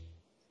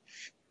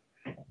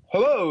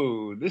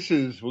Hello, this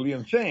is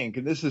William Fink,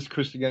 and this is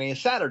Christogenea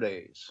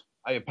Saturdays.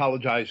 I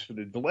apologize for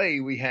the delay.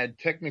 We had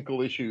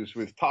technical issues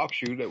with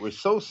TalkShoe that were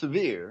so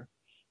severe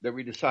that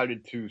we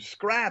decided to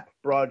scrap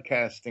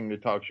broadcasting the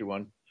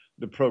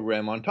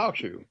program on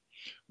TalkShoe.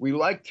 We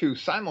like to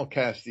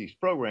simulcast these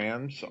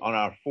programs on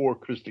our 4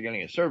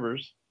 Christogenea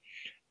servers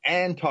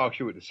and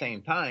TalkShoe at the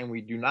same time.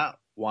 We do not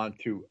want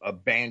to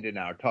abandon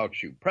our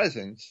TalkShoe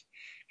presence.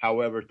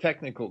 However,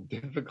 technical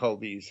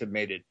difficulties have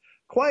made it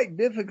quite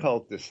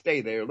difficult to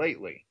stay there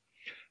lately.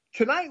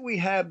 Tonight we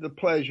have the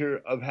pleasure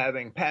of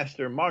having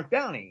Pastor Mark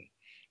Downey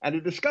and a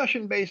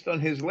discussion based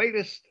on his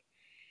latest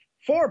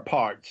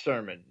 4-part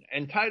sermon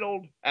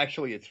entitled,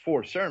 actually it's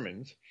 4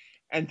 sermons,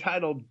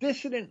 entitled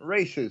Dissident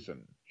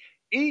Racism.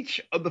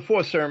 Each of the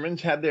 4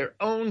 sermons have their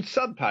own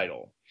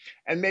subtitle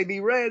and may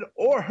be read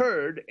or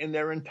heard in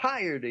their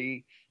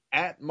entirety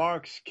at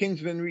Mark's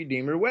Kinsman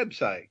Redeemer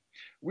website.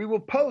 We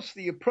will post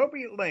the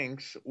appropriate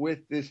links with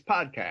this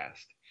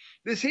podcast.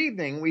 This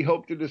evening, we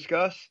hope to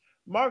discuss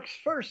Mark's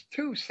first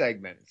 2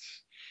 segments,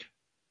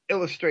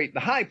 illustrate the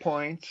high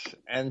points,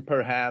 and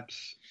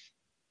perhaps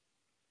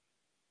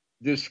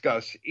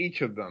discuss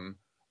each of them,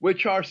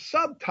 which are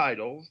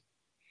subtitles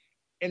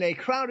in a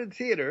crowded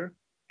theater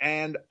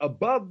and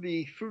above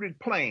the fruited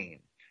plain.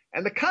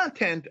 And the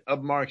content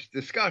of Mark's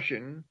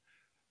discussion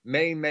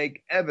may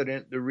make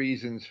evident the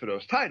reasons for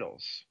those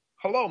titles.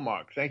 Hello,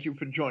 Mark. Thank you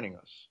for joining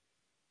us.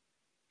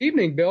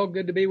 Evening, Bill.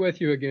 Good to be with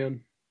you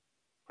again.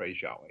 Praise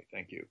Yahweh.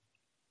 Thank you.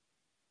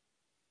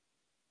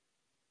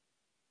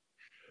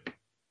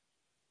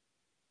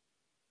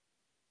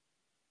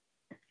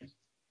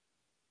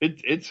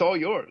 It's all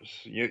yours.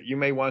 You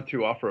may want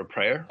to offer a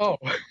prayer. Oh.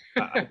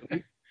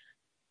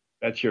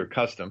 That's your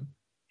custom.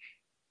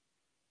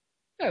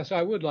 Yes,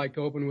 I would like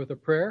to open with a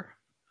prayer.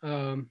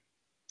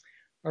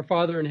 Our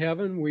Father in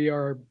heaven, we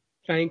are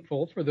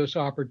thankful for this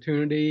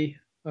opportunity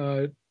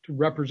to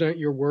represent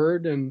your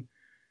word, and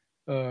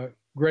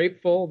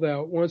grateful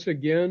that once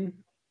again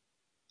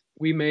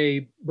we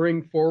may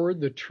bring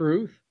forward the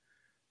truth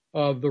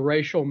of the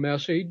racial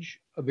message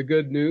of the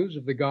good news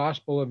of the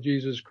gospel of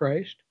Jesus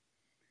Christ.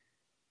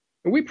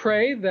 And we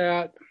pray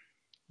that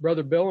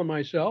Brother Bill and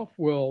myself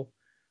will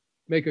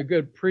make a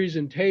good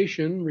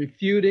presentation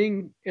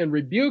refuting and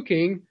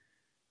rebuking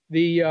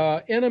the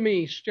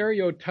enemy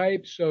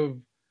stereotypes of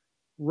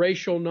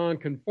racial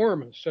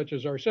nonconformists such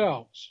as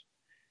ourselves,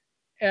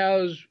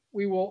 as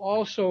we will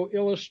also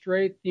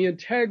illustrate the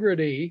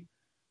integrity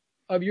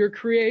of your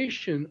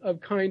creation of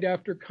kind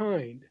after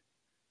kind,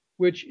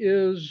 which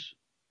is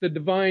the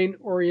divine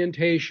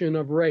orientation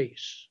of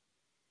race.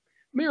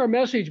 May our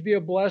message be a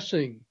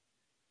blessing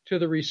to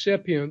the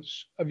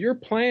recipients of your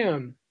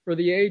plan for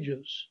the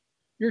ages,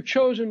 your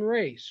chosen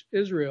race,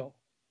 Israel,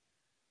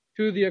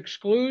 to the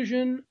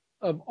exclusion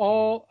of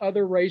all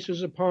other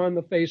races upon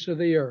the face of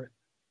the earth.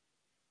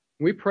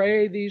 We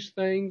pray these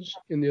things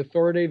in the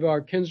authority of our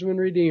kinsman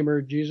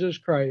Redeemer, Jesus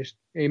Christ.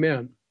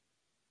 Amen.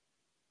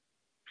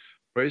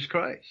 Praise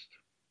Christ.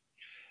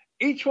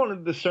 Each one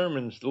of the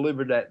sermons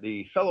delivered at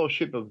the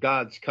Fellowship of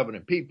God's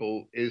Covenant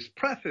People is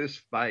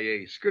prefaced by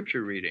a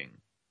scripture reading.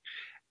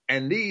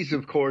 And these,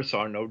 of course,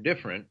 are no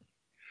different.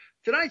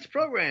 Tonight's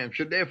program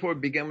should therefore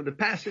begin with a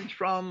passage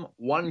from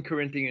 1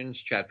 Corinthians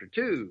chapter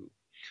 2.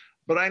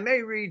 But I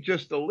may read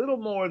just a little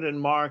more than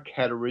Mark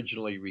had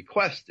originally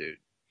requested.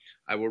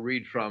 I will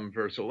read from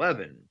verse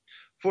 11.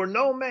 For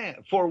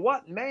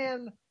what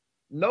man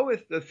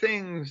knoweth the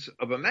things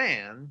of a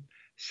man,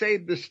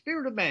 save the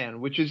spirit of man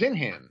which is in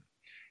him?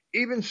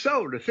 Even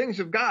so, the things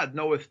of God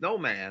knoweth no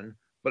man,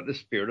 but the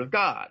Spirit of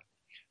God.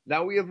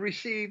 Now we have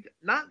received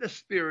not the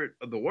spirit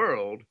of the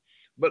world,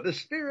 but the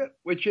Spirit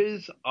which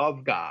is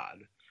of God,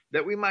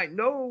 that we might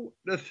know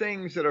the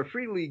things that are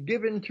freely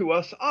given to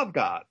us of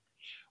God,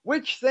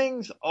 which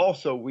things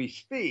also we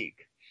speak,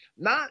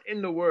 not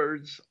in the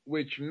words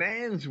which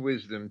man's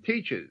wisdom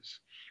teaches,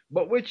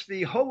 but which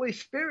the Holy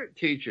Spirit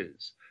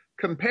teaches,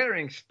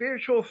 comparing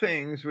spiritual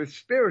things with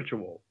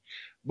spiritual.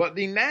 But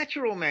the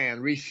natural man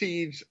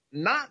receives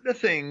not the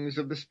things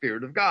of the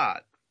Spirit of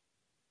God,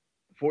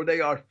 for they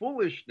are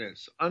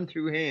foolishness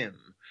unto him,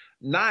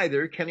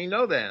 neither can he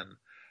know them,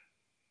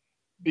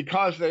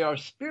 because they are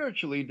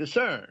spiritually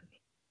discerned.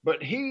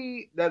 But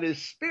he that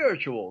is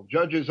spiritual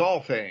judges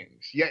all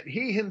things, yet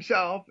he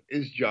himself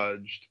is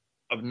judged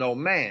of no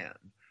man.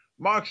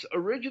 Mark's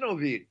original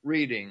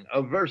reading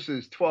of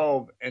verses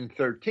 12 and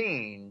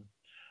 13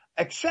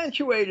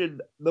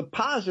 accentuated the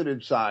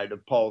positive side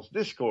of Paul's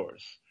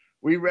discourse.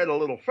 We read a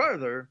little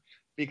further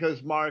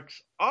because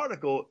Mark's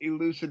article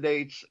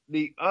elucidates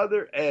the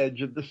other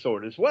edge of the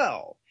sword as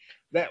well,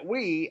 that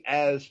we,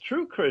 as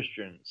true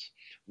Christians,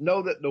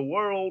 know that the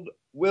world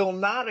will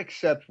not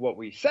accept what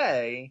we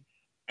say,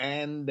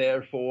 and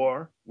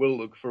therefore will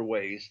look for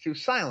ways to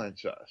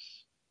silence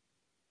us.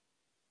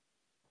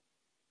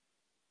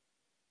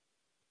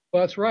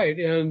 Well, that's right.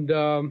 And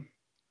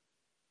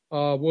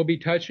we'll be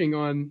touching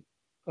on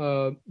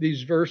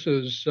these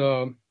verses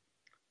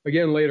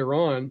again later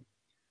on.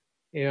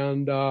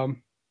 And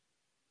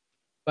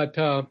but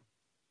it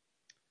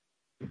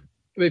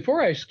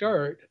Before I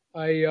start,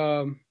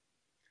 I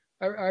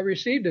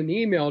received an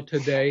email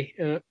today,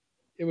 and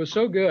it was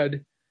so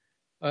good.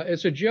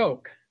 It's a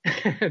joke,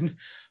 and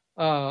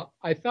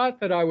I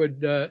thought that I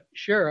would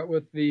share it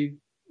with the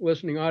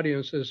listening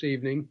audience this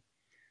evening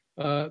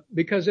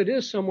because it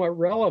is somewhat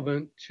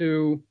relevant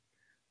to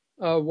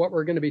what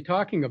we're going to be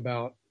talking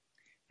about.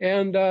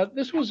 And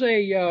this was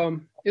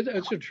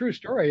it's a true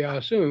story, I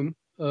assume,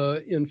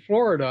 in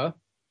Florida,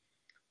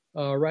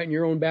 right in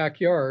your own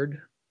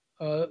backyard.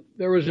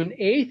 There was an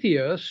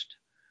atheist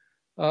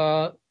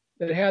that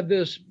had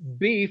this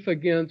beef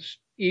against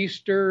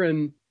Easter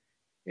and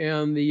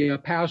the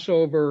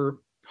Passover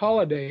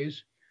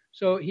holidays.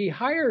 So he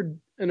hired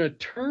an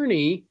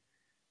attorney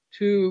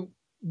to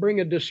bring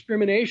a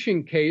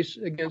discrimination case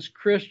against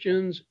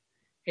Christians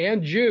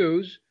and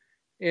Jews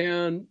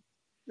and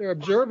their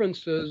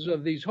observances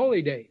of these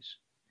holy days.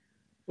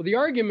 Well, the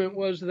argument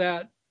was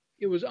that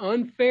it was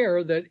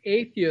unfair that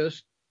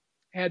atheists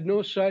had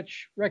no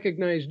such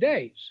recognized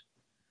days.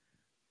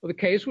 Well, the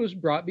case was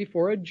brought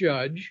before a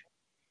judge,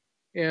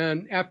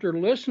 and after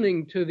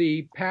listening to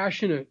the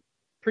passionate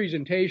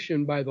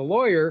presentation by the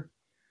lawyer,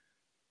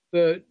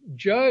 the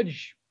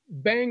judge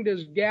banged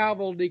his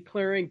gavel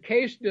declaring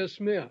case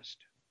dismissed.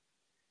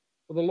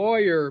 Well, the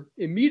lawyer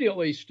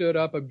immediately stood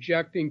up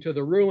objecting to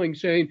the ruling,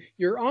 saying,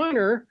 "Your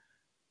Honor,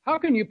 how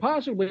can you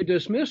possibly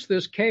dismiss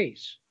this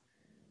case?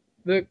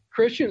 The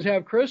Christians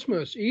have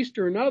Christmas,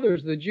 Easter, and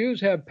others. The Jews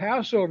have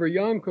Passover,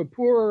 Yom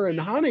Kippur, and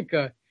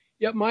Hanukkah.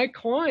 Yet my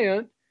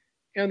client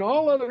and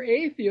all other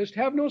atheists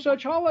have no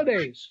such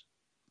holidays."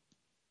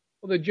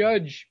 Well, the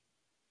judge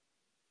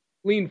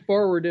leaned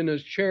forward in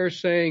his chair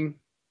saying,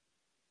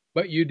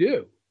 "But you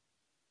do.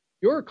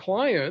 Your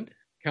client,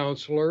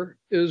 counselor,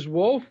 is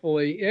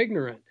woefully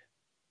ignorant."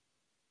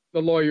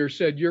 The lawyer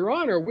said, "Your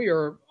Honor, we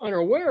are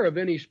unaware of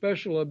any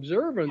special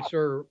observance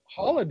or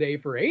holiday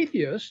for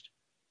atheists."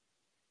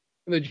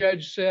 And the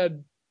judge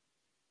said,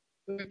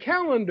 "The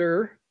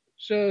calendar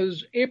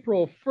says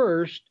April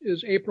 1st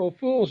is April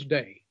Fool's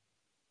Day.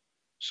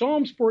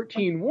 Psalms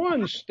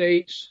 14:1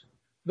 states,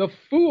 'The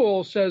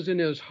fool says in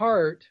his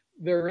heart,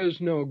 there is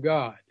no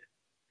God.'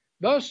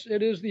 Thus,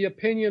 it is the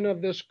opinion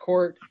of this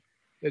court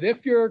that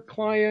if your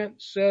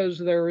client says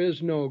there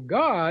is no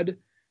God,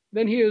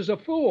 then he is a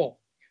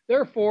fool.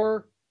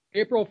 Therefore,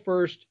 April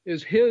 1st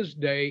is his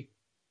day."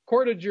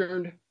 Court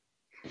adjourned.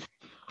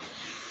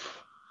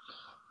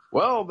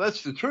 Well,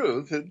 that's the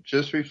truth. It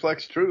just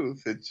reflects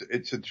truth.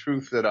 It's a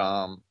truth that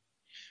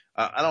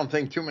I don't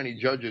think too many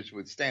judges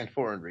would stand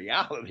for in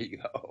reality,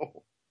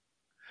 though.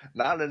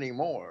 Not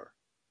anymore.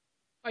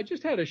 I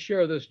just had to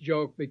share this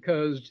joke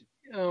because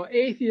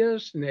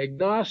atheists and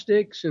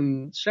agnostics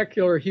and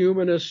secular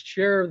humanists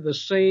share the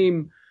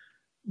same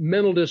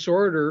mental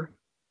disorder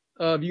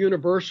of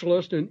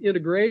universalists and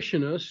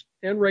integrationists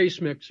and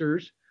race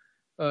mixers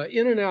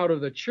in and out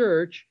of the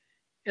church,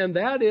 and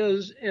that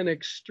is an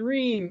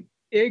extreme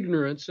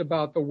ignorance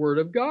about the Word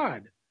of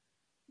God.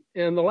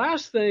 And the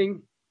last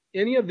thing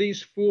any of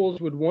these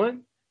fools would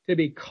want to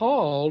be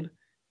called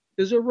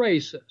is a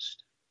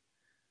racist.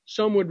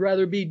 Some would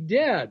rather be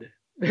dead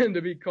than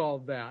to be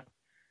called that.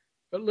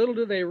 But little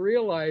do they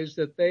realize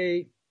that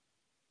they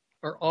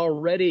are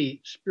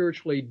already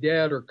spiritually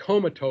dead or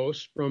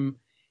comatose from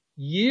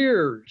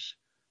years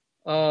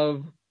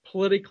of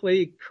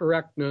politically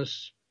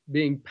correctness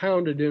being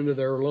pounded into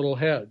their little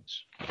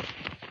heads.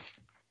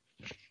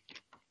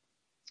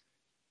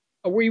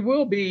 We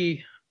will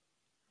be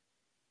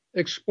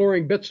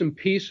exploring bits and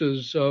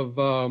pieces of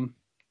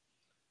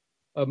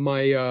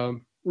my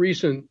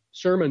recent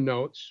sermon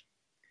notes,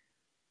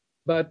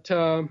 but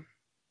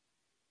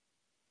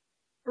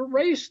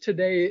race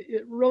today,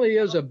 it really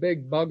is a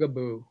big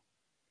bugaboo,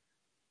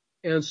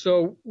 and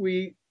so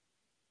we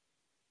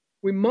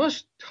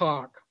must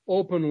talk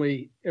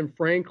openly and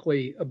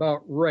frankly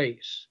about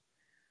race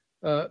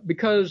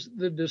because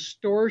the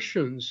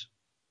distortions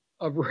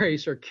of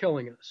race are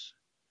killing us.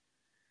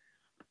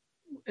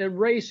 And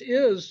race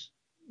is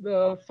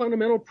the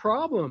fundamental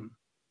problem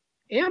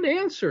and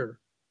answer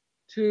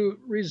to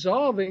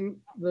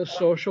resolving the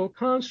social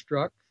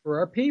construct for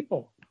our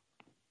people.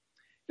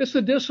 It's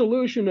the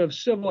dissolution of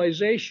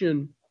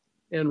civilization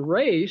and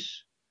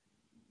race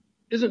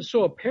isn't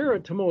so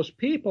apparent to most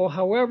people.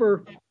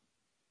 However,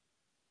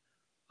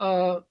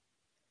 other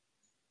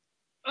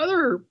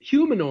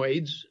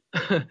humanoids,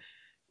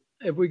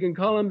 if we can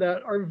call them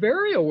that, are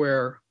very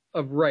aware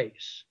of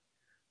race.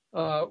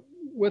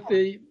 With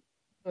the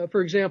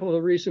for example,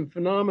 the recent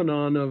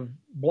phenomenon of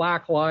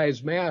Black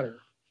Lives Matter.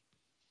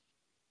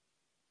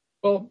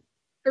 Well,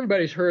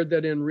 everybody's heard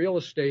that in real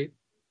estate,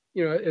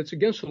 it's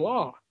against the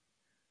law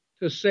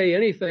to say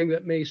anything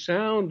that may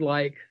sound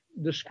like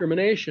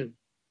discrimination.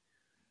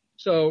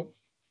 So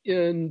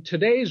in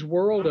today's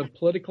world of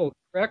political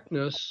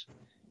correctness,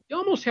 you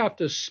almost have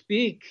to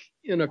speak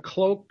in a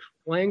cloaked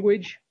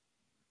language.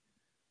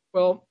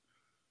 Well,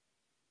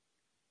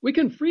 we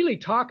can freely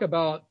talk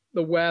about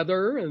the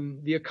weather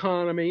and the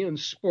economy and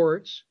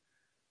sports,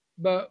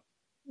 but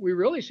we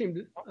really seem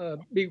to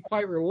be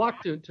quite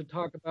reluctant to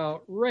talk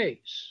about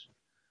race.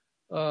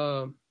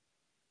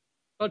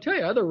 I'll tell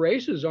you, other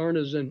races aren't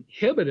as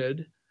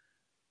inhibited,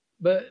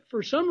 but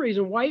for some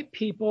reason, white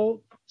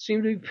people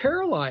seem to be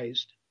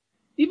paralyzed,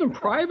 even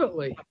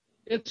privately.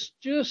 It's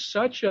just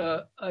such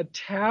a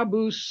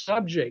taboo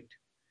subject.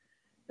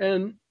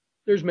 And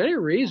there's many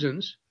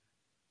reasons,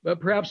 but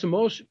perhaps the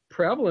most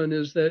prevalent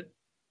is that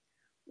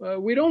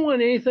we don't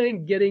want anybody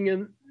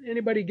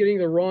getting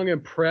the wrong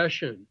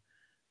impression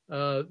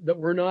that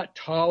we're not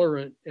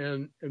tolerant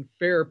and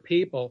fair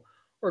people,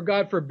 or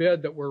God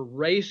forbid that we're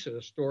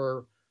racist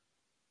or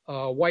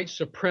white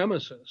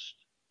supremacist.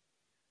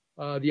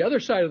 The other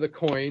side of the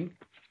coin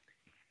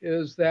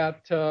is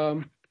that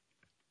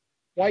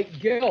white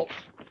guilt,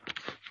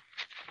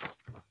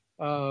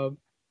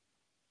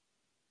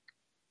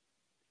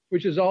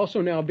 which is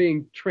also now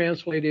being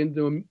translated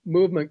into a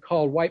movement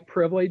called white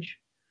privilege,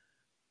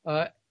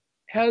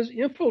 has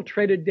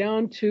infiltrated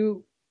down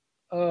to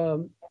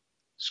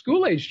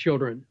school-age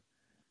children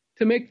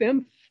to make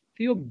them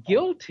feel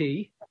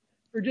guilty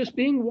for just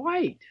being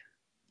white.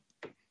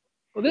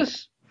 Well,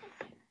 this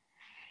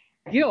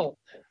guilt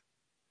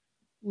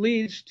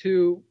leads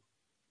to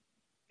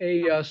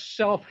a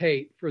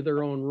self-hate for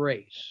their own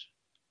race.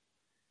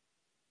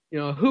 You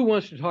know, who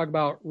wants to talk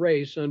about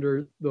race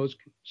under those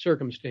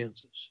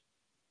circumstances?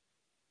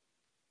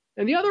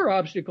 And the other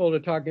obstacle to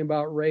talking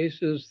about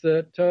race is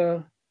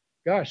that,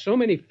 so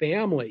many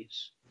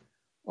families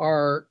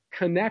are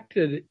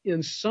connected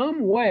in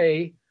some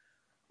way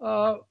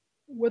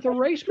with a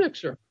race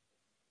mixer.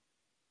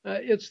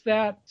 It's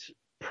that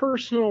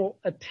personal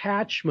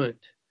attachment,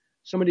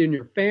 somebody in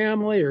your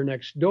family or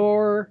next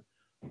door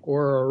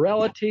or a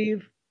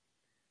relative,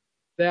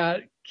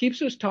 that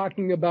keeps us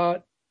talking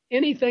about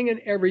anything and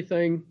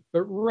everything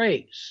but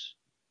race.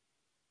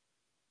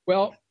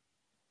 Well,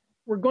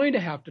 we're going to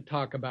have to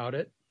talk about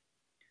it.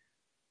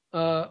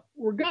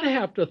 We're going to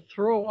have to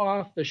throw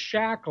off the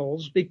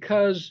shackles,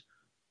 because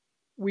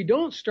we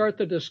don't start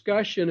the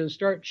discussion and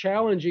start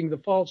challenging the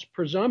false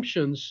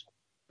presumptions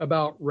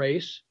about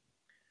race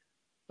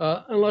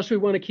unless we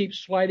want to keep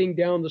sliding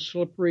down the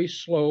slippery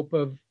slope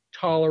of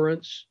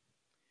tolerance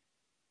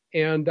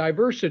and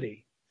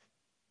diversity.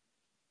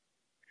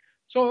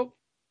 So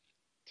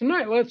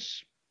tonight,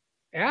 let's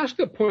ask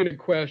the pointed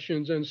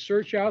questions and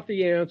search out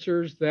the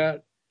answers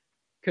that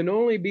can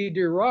only be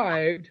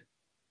derived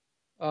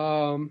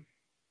from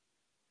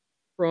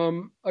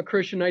a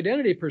Christian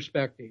identity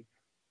perspective.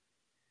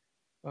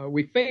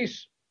 We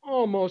face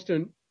almost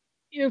an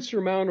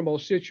insurmountable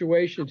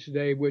situation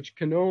today, which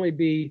can only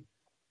be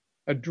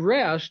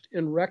addressed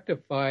and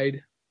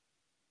rectified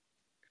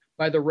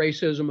by the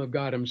racism of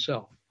God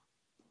himself.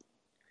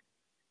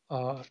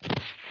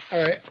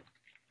 I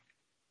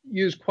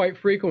use quite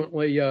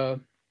frequently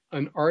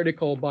an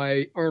article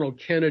by Arnold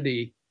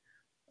Kennedy.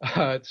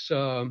 It's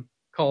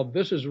called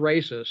 "This is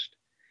Racist."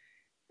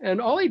 And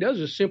all he does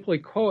is simply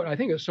quote, I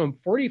think it's some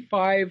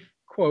 45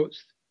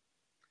 quotes,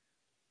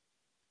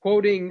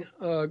 quoting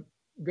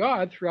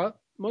God throughout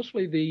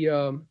mostly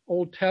the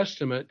Old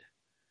Testament,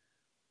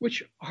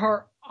 which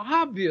are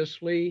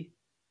obviously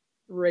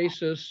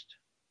racist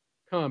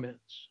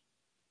comments.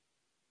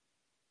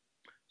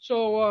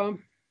 So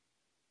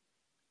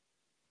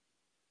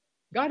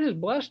God has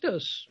blessed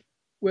us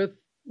with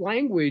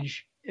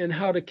language and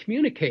how to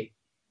communicate.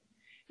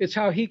 It's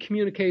how he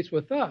communicates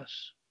with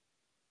us.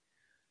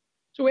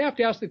 So we have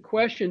to ask the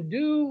question,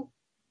 do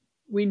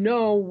we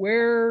know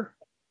where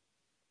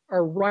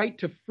our right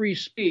to free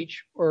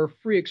speech or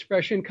free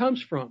expression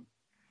comes from?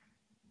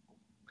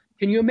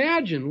 Can you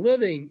imagine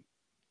living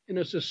in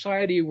a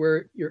society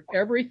where your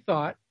every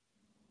thought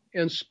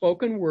and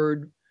spoken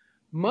word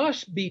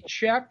must be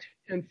checked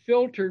and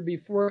filtered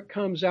before it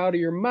comes out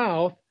of your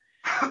mouth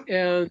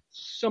and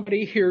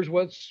somebody hears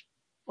what's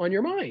on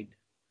your mind?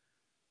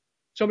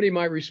 Somebody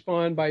might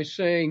respond by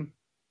saying,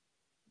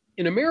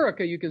 in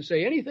America, you can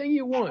say anything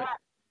you want,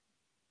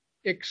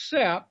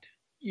 except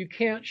you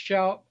can't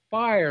shout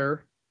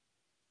fire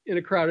in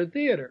a crowded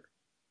theater.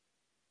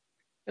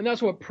 And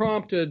that's what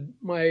prompted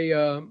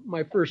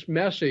my first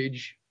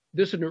message,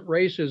 Dissident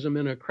Racism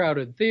in a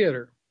Crowded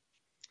Theater.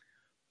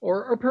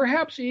 Or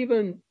perhaps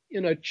even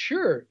in a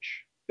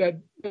church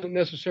that doesn't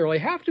necessarily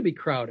have to be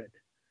crowded.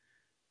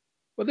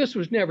 Well, this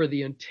was never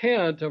the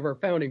intent of our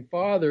founding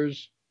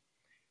fathers.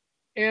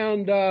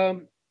 And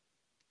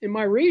in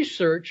my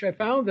research, I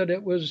found that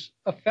it was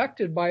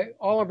affected by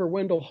Oliver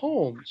Wendell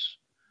Holmes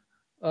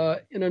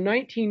in a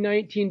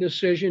 1919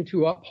 decision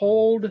to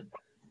uphold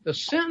the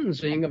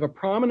sentencing of a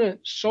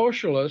prominent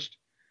socialist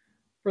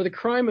for the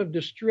crime of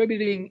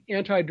distributing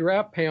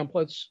anti-draft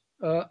pamphlets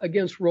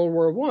against World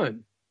War I.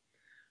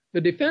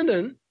 The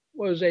defendant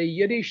was a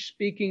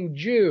Yiddish-speaking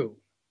Jew,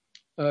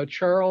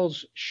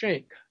 Charles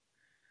Schenck.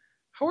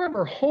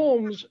 However,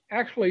 Holmes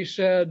actually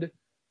said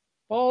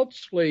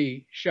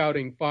falsely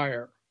shouting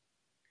fire,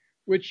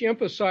 which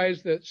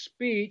emphasized that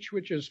speech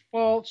which is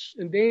false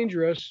and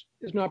dangerous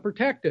is not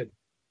protected,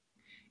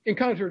 in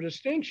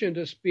contradistinction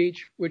to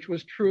speech which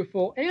was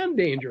truthful and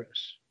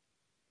dangerous.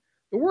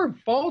 The word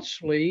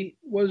falsely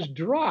was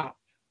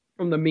dropped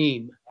from the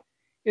meme.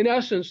 In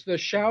essence, the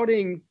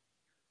shouting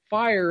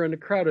fire in a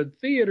crowded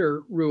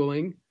theater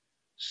ruling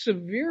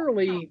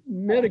severely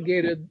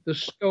mitigated the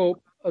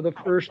scope of the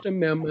First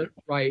Amendment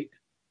right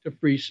to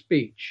free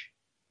speech.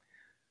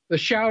 The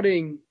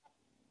shouting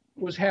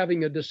was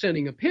having a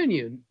dissenting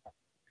opinion,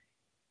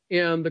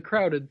 and the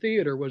crowded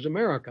theater was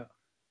America.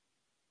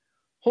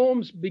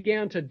 Holmes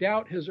began to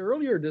doubt his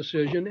earlier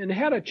decision and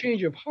had a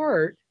change of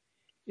heart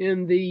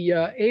in the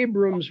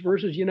Abrams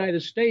versus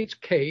United States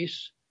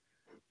case.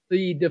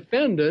 The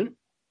defendant,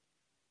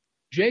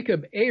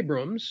 Jacob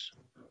Abrams,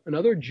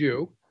 another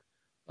Jew,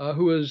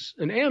 who was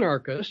an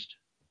anarchist,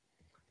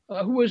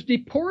 who was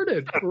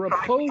deported for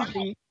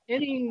opposing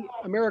any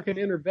American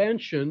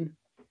intervention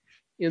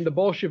in the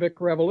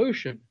Bolshevik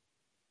Revolution.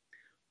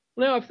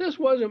 Now, if this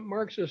wasn't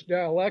Marxist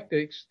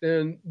dialectics,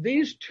 then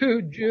these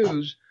two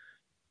Jews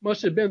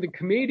must have been the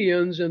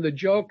comedians in The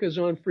Joke is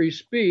on Free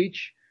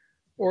Speech,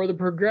 or the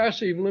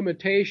progressive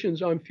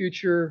limitations on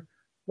future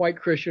white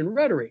Christian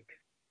rhetoric,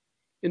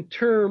 in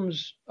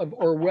terms of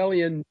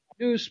Orwellian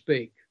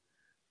newspeak,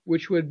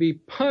 which would be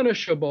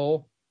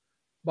punishable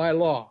by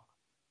law.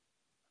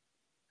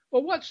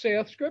 Well, what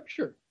saith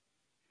Scripture?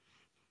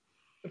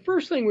 The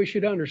first thing we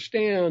should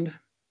understand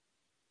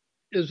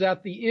is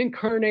that the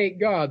incarnate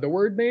God, the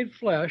Word made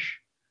flesh,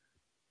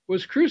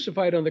 was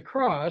crucified on the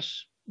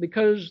cross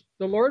because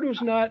the Lord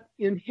was not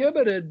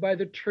inhibited by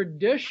the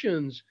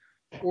traditions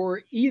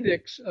or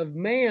edicts of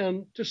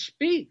man to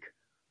speak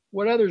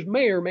what others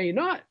may or may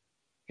not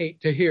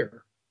hate to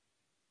hear.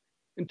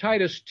 In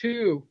Titus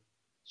 2,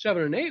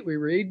 7 and 8, we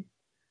read,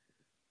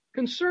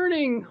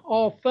 "Concerning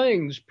all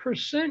things,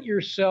 present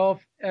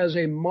yourself as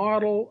a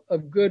model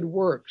of good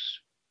works,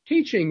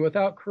 teaching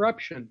without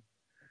corruption,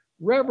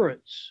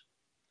 reverence."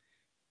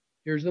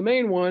 Here's the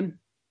main one: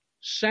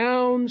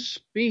 sound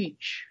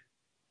speech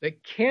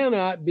that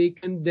cannot be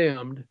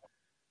condemned,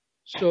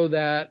 so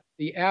that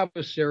the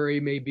adversary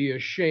may be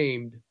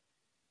ashamed,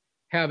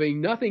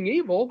 having nothing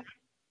evil to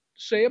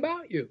say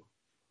about you.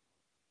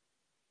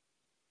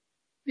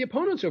 The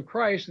opponents of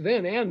Christ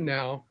then and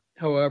now,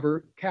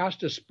 however,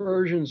 cast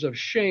aspersions of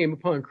shame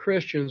upon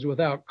Christians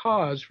without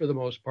cause for the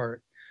most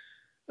part.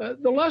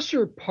 The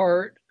lesser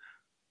part,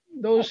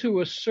 those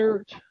who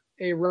assert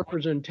a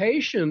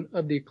representation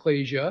of the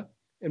ecclesia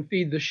and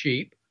feed the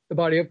sheep, the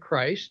body of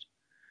Christ,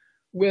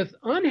 with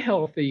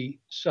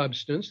unhealthy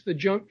substance, the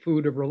junk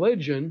food of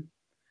religion,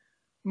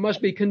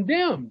 must be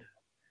condemned,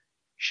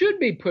 should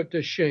be put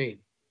to shame.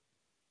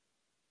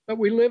 But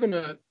we live in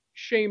a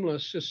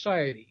shameless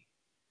society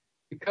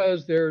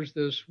because there's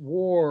this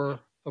war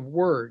of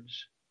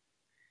words.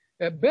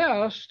 At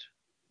best,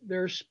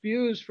 there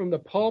spews from the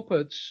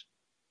pulpits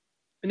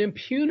an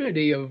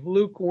impunity of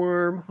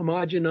lukewarm,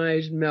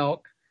 homogenized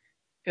milk,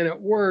 and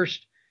at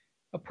worst,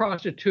 a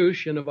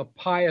prostitution of a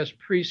pious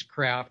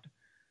priestcraft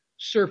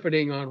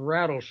surfeiting on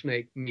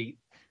rattlesnake meat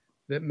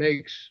that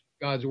makes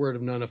God's word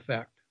of none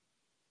effect.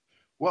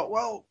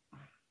 Well,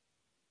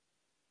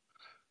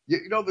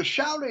 you know, the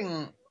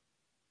shouting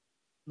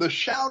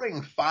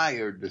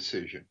fire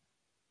decision,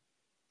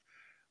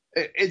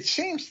 it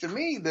seems to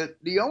me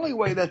that the only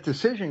way that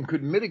decision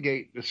could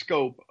mitigate the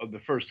scope of the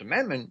First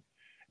Amendment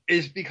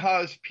is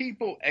because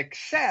people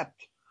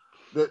accept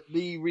that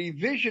the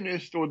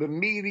revisionist or the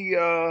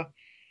media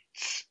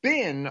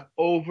spin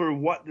over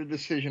what the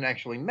decision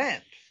actually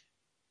meant.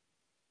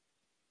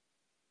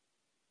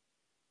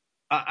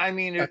 I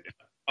mean,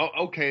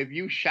 okay, if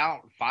you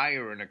shout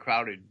fire in a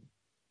crowded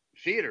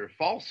theater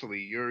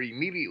falsely, you're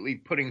immediately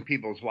putting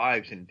people's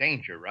lives in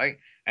danger, right?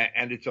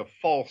 And it's a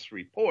false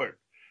report.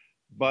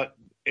 But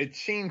it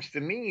seems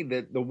to me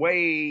that the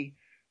way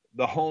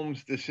the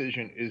Holmes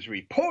decision is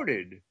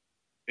reported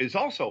is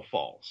also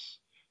false,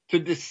 to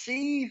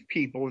deceive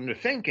people into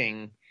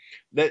thinking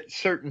that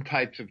certain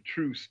types of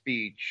true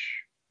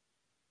speech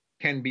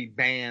can be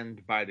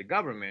banned by the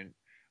government,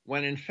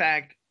 when in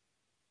fact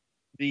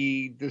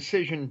the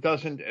decision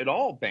doesn't at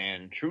all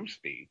ban true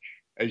speech,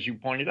 as you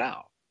pointed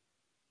out.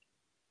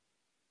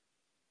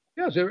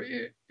 Yes,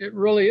 it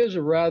really is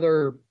a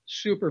rather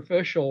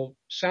superficial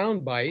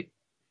soundbite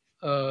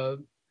that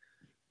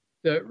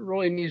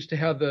really needs to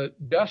have the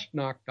dust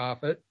knocked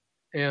off it.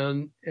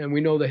 And we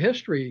know the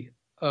history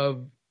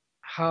of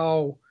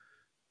how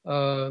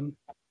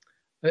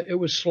it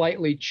was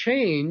slightly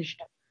changed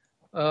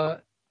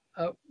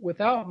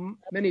without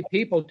many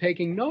people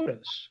taking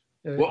notice.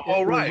 It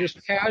was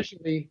just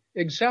casually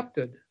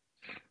accepted.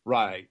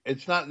 Right.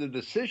 It's not the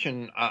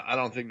decision, I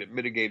don't think, that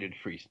mitigated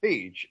free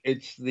speech.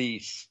 It's the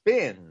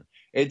spin.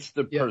 It's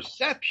the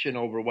perception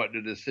over what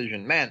the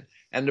decision meant.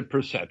 And the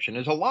perception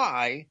is a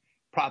lie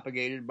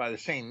propagated by the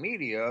same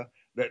media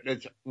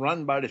that's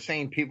run by the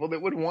same people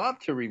that would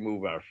want to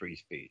remove our free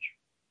speech.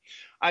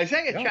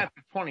 Isaiah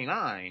chapter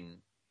 29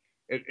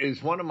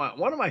 is one of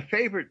my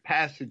favorite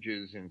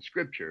passages in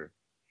Scripture.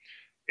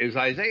 Is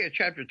Isaiah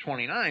chapter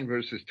 29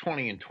 verses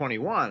 20 and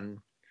 21,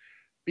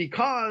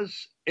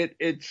 because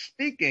it's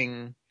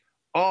speaking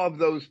of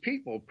those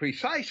people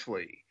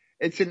precisely.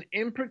 It's an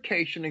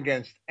imprecation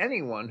against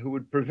anyone who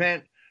would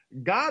prevent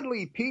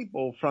godly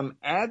people from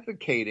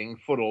advocating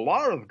for the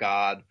law of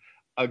God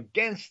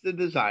against the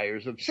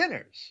desires of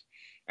sinners.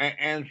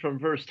 And from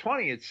verse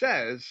 20, it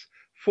says,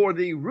 for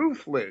the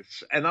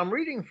ruthless, and I'm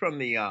reading from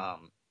the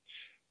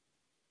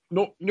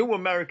New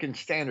American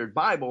Standard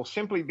Bible,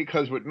 simply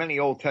because with many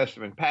Old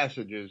Testament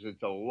passages,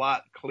 it's a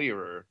lot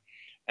clearer,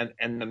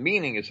 and the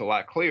meaning is a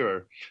lot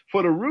clearer.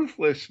 For the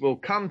ruthless will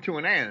come to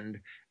an end,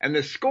 and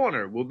the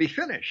scorner will be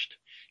finished.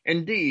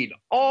 Indeed,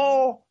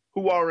 all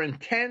who are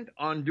intent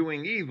on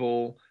doing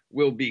evil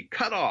will be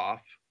cut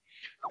off,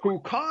 who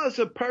cause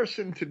a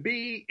person to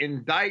be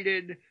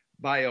indicted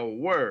by a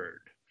word,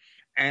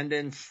 and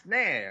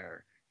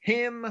ensnare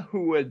him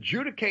who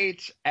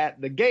adjudicates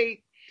at the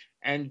gate,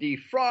 and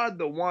defraud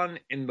the one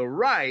in the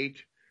right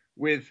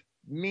with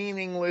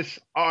meaningless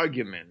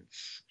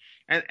arguments.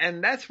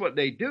 And that's what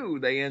they do.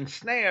 They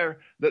ensnare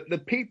the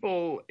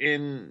people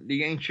in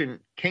the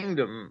ancient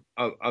kingdom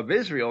of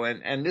Israel.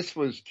 And this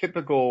was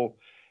typical.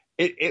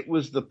 It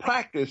was the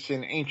practice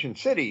in ancient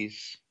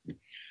cities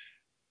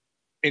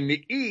in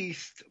the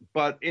East,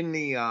 but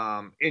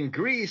in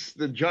Greece,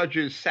 the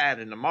judges sat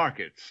in the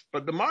markets,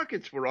 but the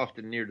markets were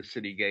often near the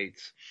city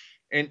gates.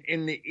 And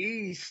in the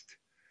East,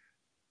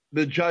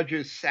 the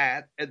judges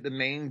sat at the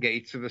main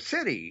gates of a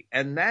city,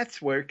 and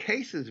that's where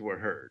cases were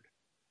heard.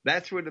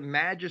 That's where the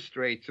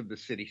magistrates of the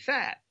city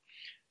sat,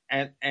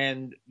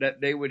 and that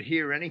they would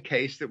hear any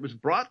case that was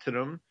brought to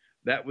them.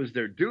 That was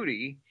their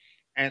duty.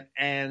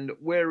 And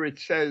where it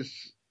says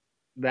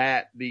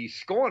that the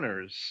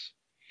scorners,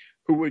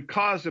 who would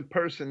cause a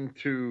person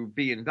to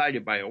be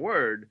indicted by a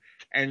word,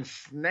 and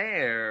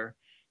snare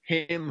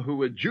him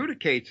who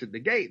adjudicates at the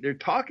gate, they're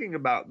talking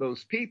about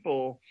those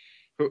people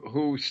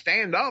who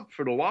stand up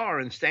for the law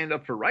and stand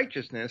up for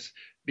righteousness,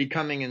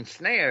 becoming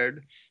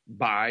ensnared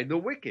by the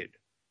wicked.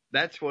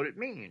 That's what it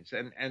means.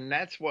 And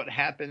that's what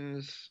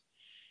happens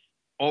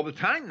all the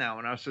time now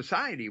in our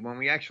society. When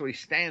we actually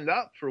stand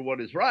up for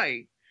what is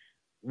right,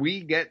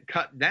 we get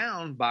cut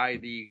down by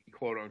the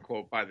quote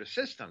unquote, by the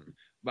system,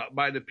 but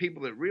by the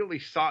people that really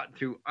sought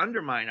to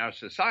undermine our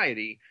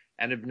society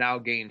and have now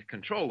gained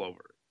control over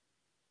it.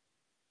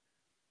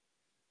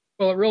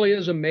 Well, it really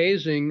is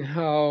amazing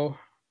how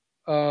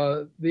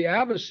the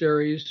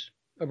adversaries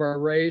of our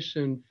race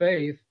and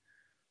faith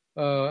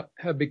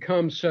have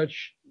become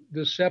such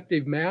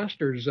deceptive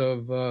masters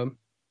of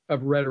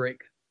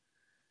rhetoric,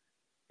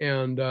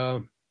 and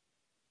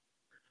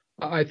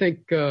I think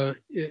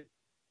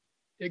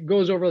it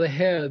goes over the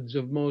heads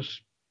of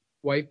most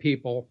white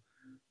people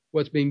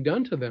what's being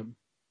done to them.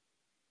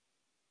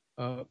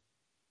 I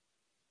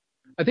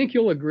think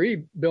you'll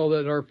agree, Bill,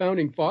 that our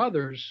founding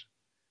fathers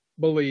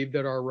believed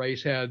that our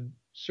race had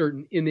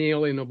certain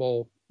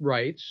inalienable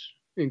rights,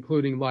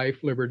 including life,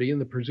 liberty, and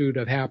the pursuit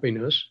of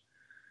happiness,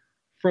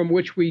 from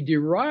which we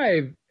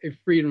derive a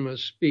freedom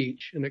of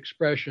speech and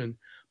expression.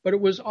 But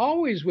it was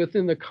always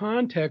within the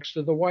context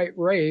of the white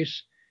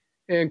race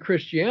and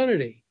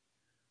Christianity.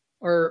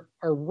 Our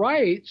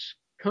rights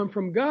come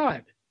from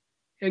God,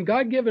 and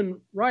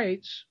God-given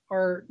rights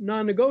are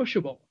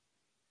non-negotiable.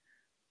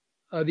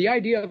 The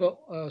idea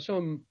of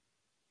some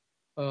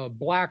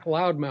black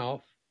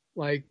loudmouth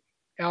like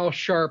Al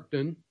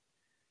Sharpton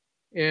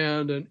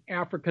and an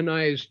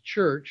Africanized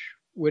church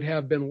would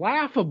have been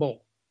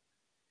laughable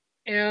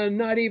and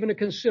not even a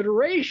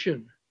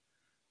consideration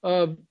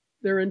of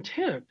their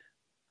intent.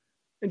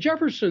 And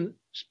Jefferson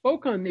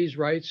spoke on these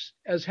rights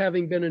as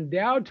having been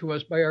endowed to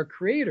us by our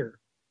Creator,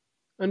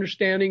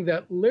 understanding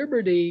that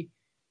liberty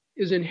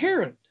is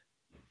inherent,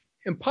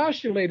 and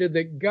postulated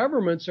that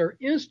governments are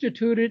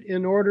instituted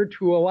in order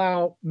to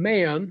allow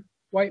man,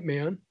 white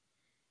man,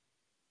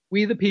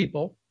 we the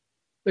people,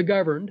 the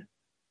governed,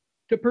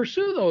 to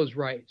pursue those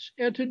rights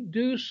and to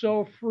do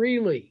so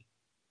freely.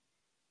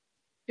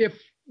 If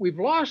we've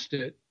lost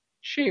it,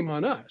 shame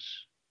on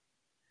us.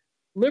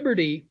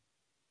 Liberty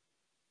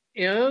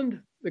and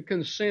the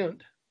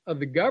consent of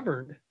the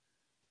governed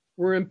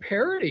were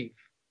imperative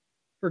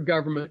for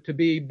government to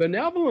be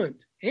benevolent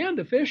and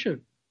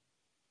efficient.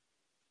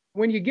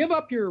 When you give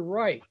up your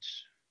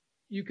rights,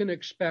 you can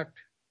expect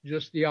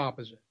just the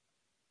opposite.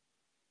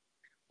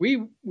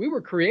 We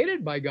were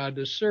created by God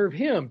to serve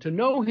Him, to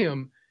know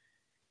Him,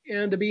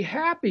 and to be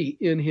happy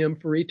in Him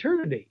for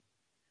eternity.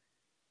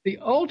 The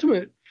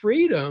ultimate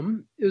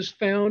freedom is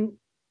found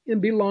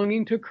in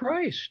belonging to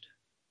Christ.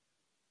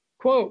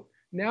 Quote,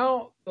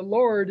 now the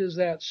Lord is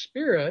that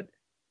Spirit,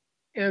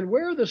 and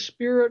where the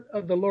Spirit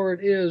of the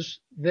Lord is,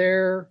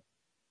 there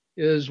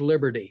is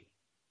liberty.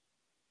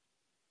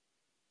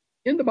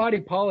 In the body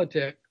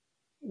politic,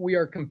 we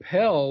are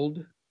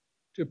compelled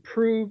to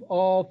prove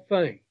all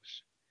things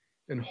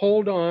and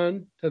hold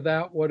on to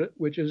that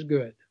which is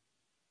good.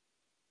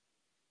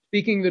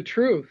 Speaking the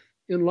truth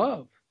in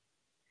love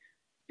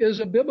is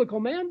a biblical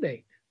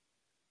mandate,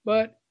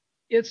 but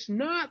it's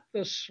not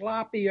the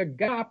sloppy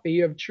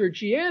agape of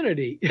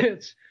churchianity.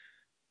 It's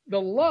the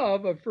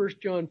love of 1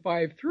 John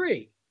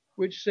 5:3,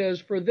 which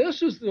says, for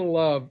this is the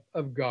love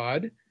of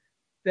God,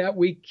 that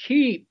we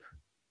keep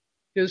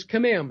His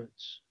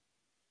commandments.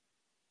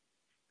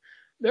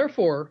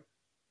 Therefore,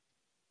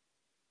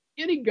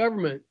 any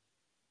government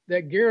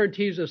that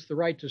guarantees us the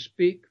right to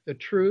speak the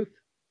truth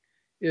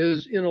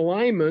is in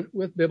alignment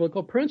with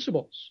biblical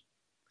principles.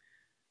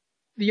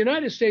 The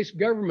United States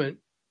government,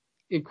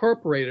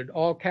 incorporated,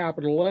 all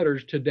capital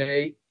letters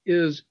today,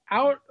 is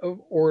out of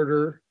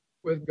order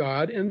with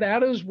God, and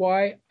that is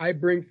why I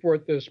bring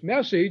forth this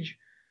message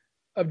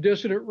of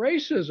dissident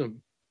racism,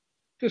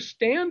 to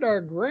stand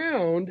our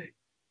ground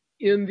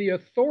in the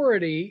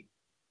authority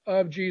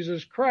of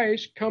Jesus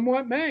Christ, come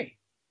what may.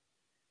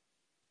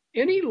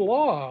 Any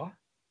law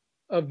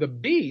of the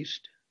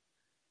beast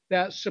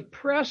that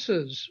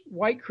suppresses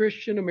white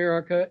Christian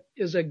America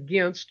is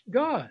against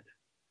God.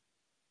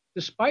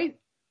 Despite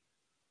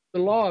the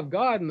law of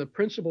God and the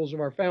principles of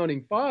our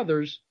founding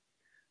fathers,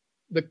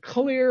 the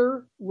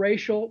clear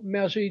racial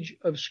message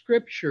of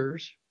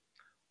scriptures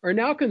are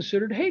now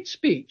considered hate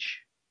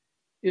speech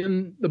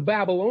in the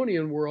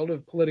Babylonian world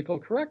of political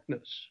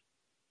correctness.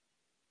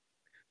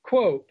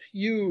 Quote,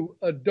 "You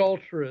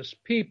adulterous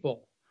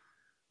people,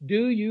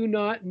 do you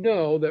not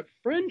know that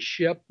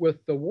friendship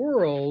with the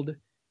world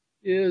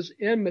is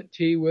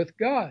enmity with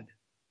God?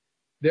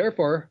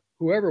 Therefore,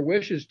 whoever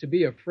wishes to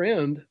be a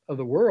friend of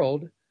the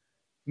world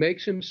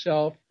makes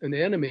himself an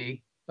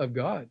enemy of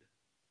God."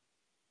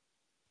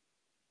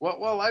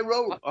 Well, I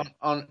wrote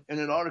in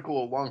an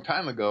article a long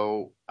time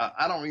ago.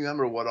 I don't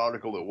remember what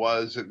article it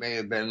was. It may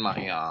have been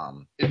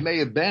it may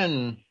have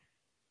been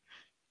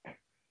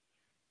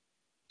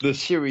the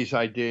series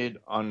I did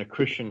on the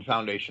Christian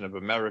Foundation of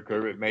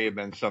America. It may have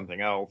been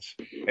something else.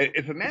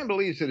 If a man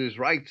believes that his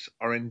rights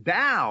are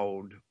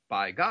endowed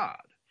by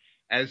God,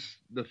 as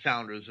the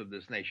founders of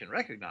this nation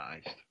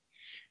recognized,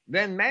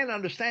 then man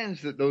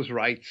understands that those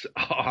rights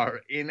are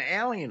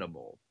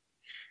inalienable.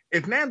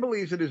 If man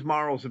believes that his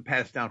morals are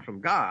passed down from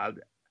God,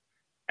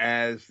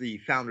 as the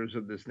founders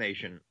of this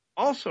nation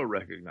also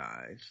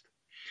recognized,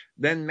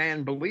 then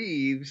man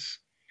believes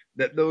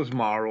that those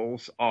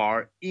morals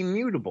are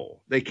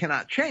immutable. They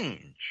cannot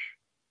change.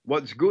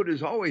 What's good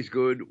is always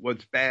good.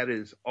 What's bad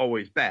is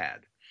always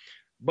bad.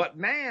 But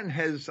man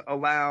has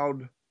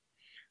allowed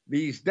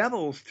these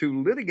devils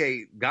to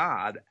litigate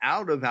God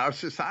out of our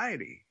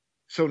society.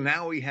 So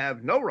now we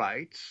have no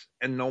rights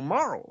and no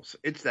morals.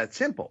 It's that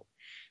simple.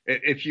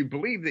 If you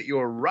believe that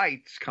your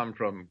rights come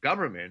from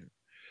government,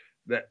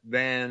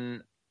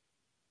 then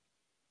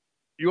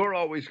you're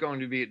always going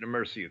to be at the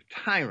mercy of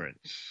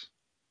tyrants.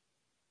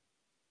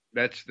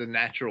 That's the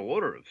natural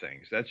order of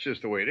things. That's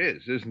just the way it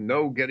is. There's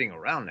no getting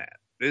around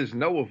that. There's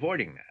no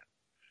avoiding that.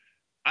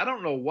 I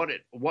don't know what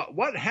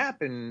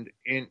happened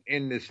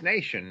in this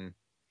nation,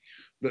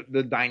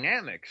 the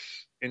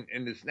dynamics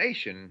in this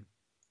nation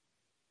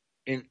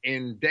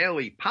in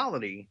daily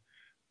polity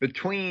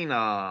between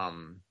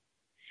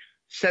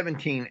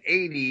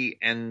 1780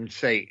 and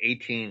say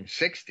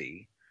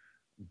 1860,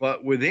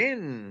 but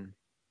within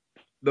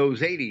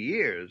those 80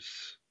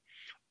 years,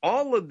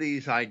 all of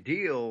these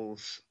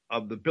ideals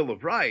of the Bill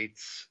of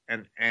Rights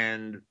and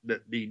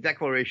the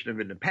Declaration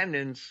of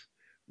Independence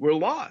were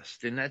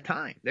lost in that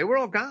time. They were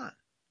all gone.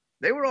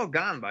 They were all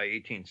gone by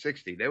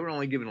 1860. They were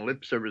only given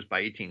lip service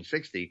by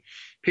 1860.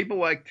 People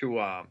like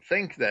to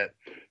think that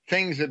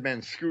things have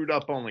been screwed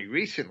up only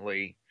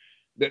recently,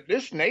 that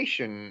this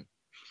nation,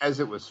 as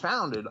it was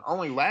founded,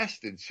 only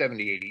lasted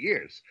 70, 80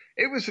 years.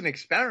 It was an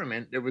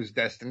experiment that was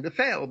destined to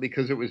fail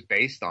because it was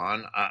based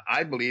on,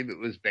 I believe it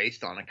was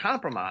based on a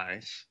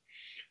compromise.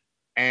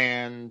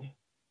 And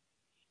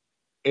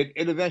it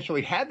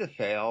eventually had to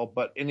fail,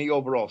 but in the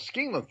overall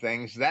scheme of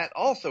things, that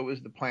also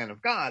is the plan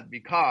of God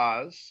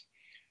because,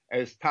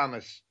 as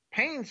Thomas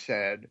Paine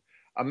said,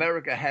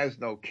 America has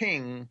no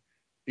king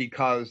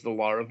because the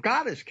law of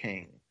God is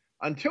king.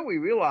 Until we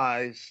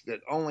realize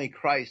that only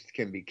Christ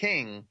can be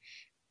king,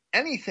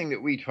 anything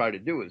that we try to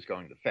do is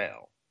going to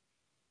fail.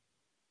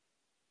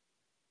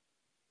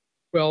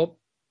 Well,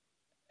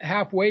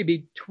 halfway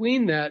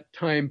between that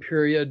time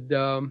period,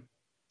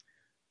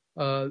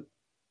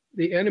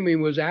 the enemy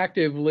was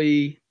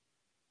actively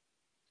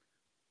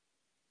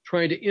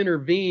trying to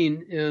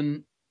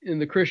intervene in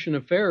the Christian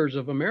affairs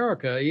of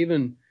America.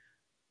 Even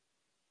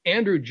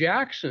Andrew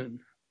Jackson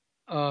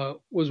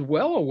was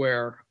well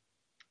aware.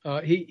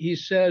 He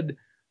said,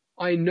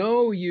 "I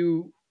know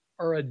you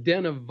are a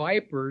den of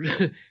vipers,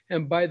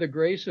 and by the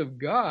grace of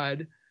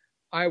God,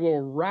 I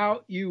will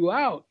rout you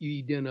out,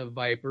 ye den of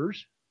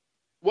vipers."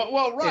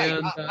 Well, right.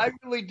 And, I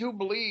really do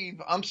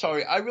believe,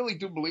 I really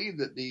do believe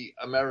that the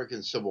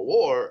American Civil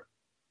War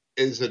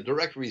is a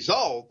direct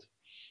result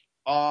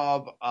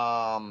of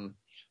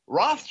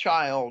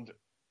Rothschild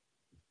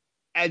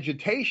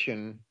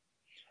agitation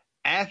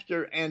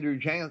after Andrew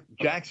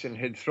Jackson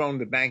had thrown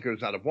the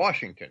bankers out of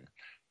Washington.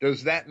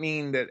 Does that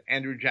mean that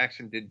Andrew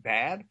Jackson did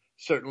bad?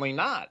 Certainly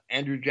not.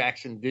 Andrew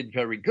Jackson did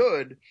very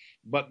good,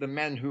 but the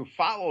men who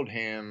followed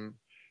him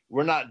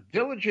were not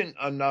diligent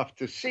enough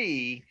to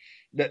see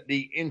that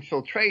the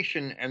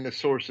infiltration and the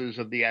sources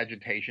of the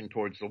agitation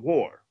towards the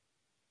war.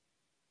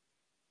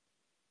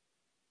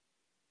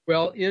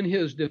 Well, in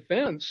his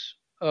defense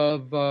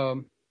of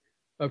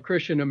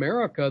Christian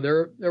America,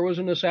 there was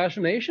an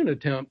assassination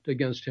attempt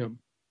against him.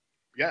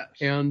 Yes.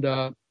 And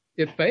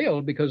it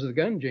failed because the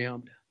gun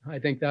jammed. I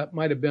think that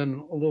might have been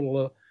a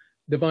little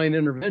divine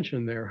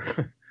intervention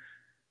there.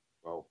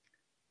 Well,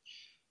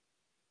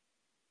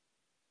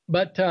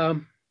 But I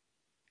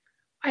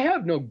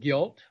have no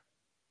guilt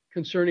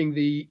concerning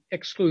the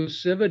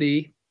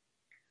exclusivity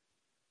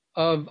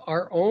of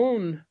our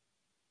own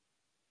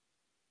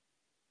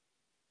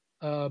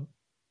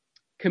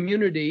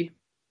community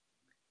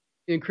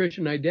in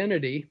Christian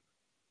identity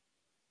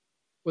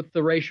with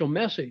the racial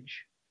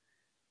message.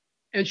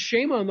 And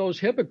shame on those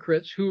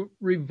hypocrites who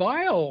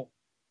revile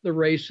the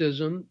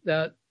racism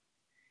that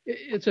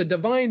it's a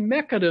divine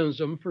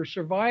mechanism for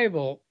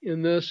survival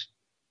in this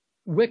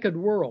wicked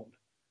world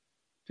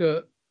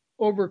to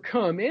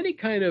overcome any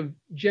kind of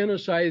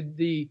genocide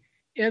the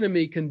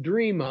enemy can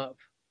dream of.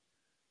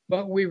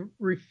 But we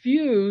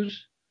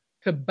refuse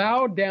to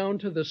bow down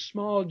to the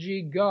small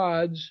g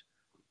gods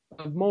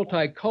of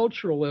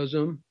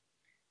multiculturalism,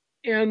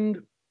 and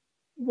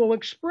will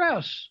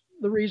express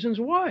the reasons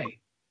why.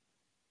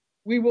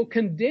 We will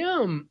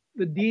condemn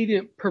the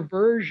deviant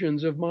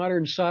perversions of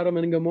modern Sodom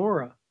and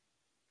Gomorrah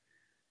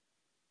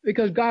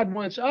because God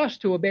wants us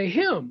to obey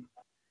him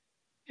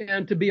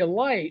and to be a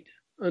light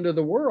unto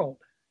the world.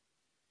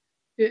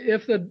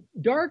 If the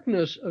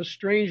darkness of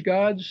strange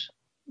gods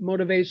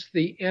motivates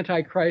the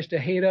Antichrist to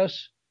hate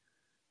us,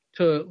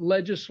 to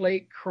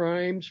legislate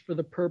crimes for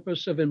the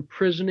purpose of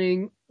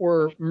imprisoning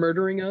or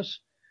murdering us,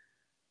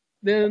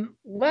 then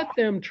let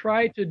them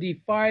try to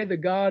defy the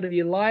God of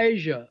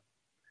Elijah,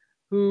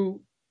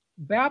 who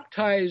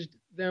baptized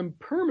them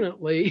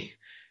permanently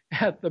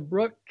at the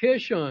brook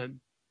Kishon.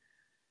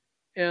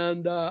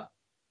 And I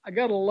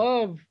got to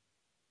love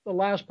the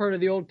last part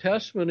of the Old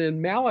Testament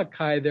in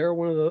Malachi there,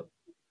 one of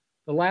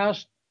the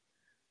last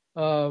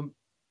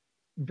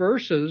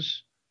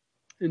verses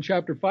in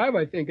chapter 5,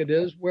 I think it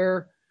is,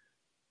 where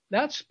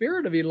that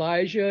spirit of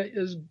Elijah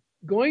is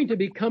going to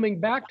be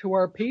coming back to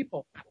our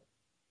people.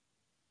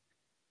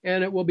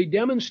 And it will be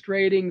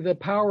demonstrating the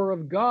power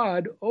of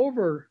God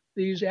over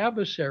these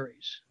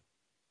adversaries.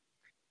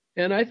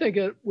 And I think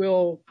it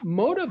will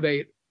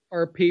motivate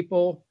our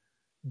people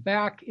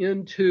back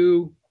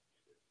into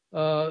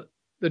the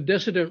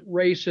dissident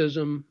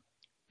racism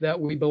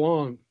that we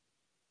belong.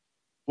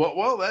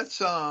 Well,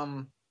 that's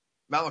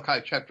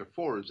Malachi chapter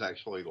 4 is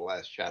actually the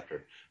last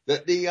chapter.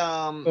 That the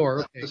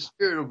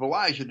spirit of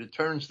Elijah that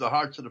turns the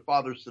hearts of the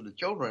fathers to the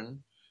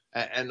children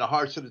and the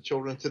hearts of the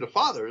children to the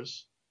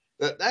fathers.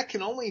 That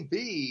can only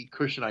be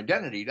Christian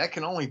identity. That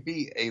can only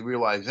be a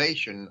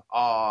realization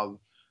of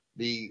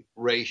the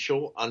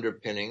racial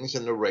underpinnings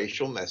and the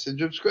racial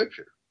message of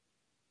Scripture.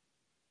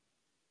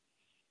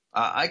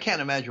 I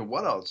can't imagine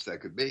what else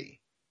that could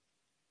be.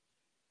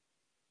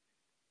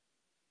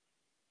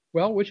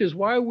 Well, which is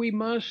why we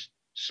must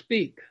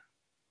speak.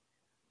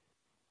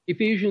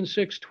 Ephesians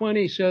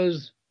 6:20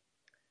 says,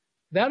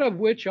 that of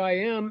which I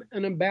am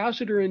an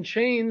ambassador in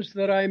chains,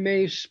 that I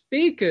may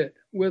speak it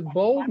with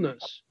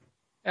boldness,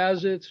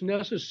 as it's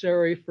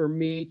necessary for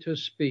me to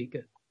speak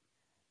it.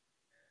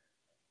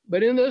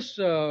 But in this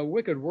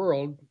wicked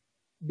world,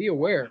 be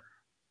aware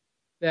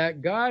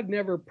that God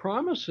never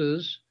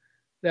promises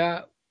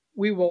that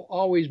we will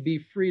always be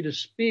free to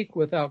speak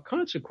without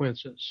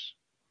consequences.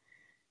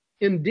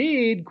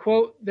 Indeed,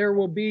 quote, there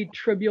will be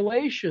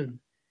tribulation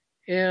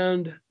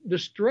and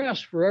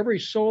distress for every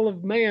soul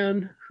of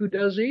man who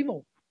does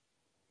evil.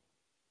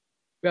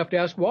 We have to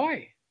ask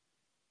why.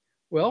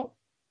 Well,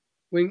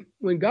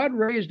 when God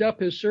raised up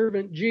his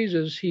servant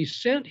Jesus, he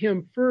sent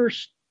him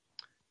first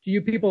to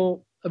you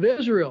people of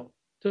Israel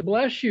to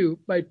bless you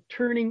by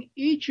turning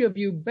each of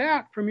you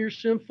back from your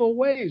sinful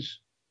ways.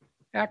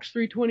 Acts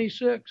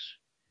 3:26.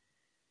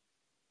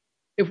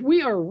 If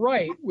we are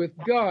right with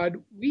God,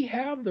 we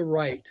have the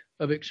right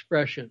of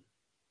expression.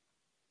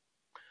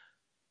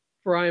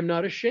 For I am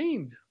not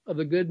ashamed of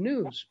the good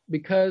news,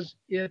 because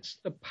it's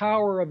the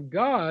power of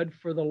God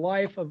for the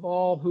life of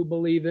all who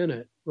believe in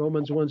it.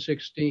 Romans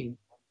 1:16.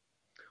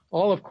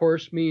 All, of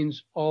course,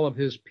 means all of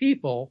his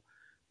people,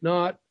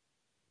 not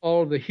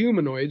all of the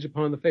humanoids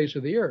upon the face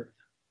of the earth.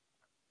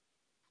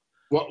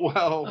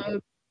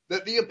 Well,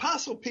 the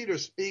Apostle Peter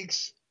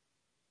speaks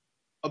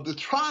of the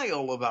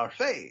trial of our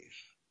faith.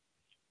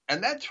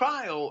 And that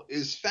trial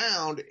is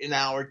found in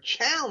our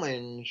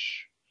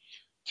challenge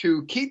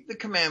to keep the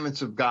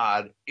commandments of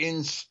God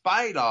in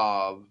spite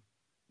of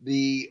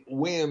the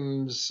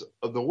whims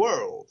of the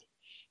world.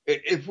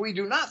 If we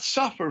do not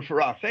suffer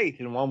for our faith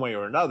in one way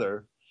or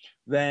another,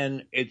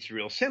 then it's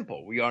real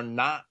simple. We are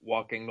not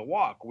walking the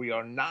walk. We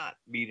are not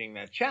meeting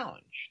that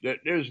challenge.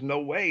 There's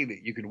no way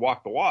that you could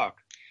walk the walk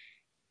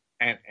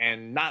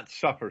and not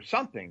suffer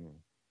something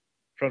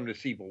from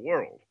this evil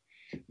world.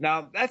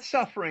 Now, that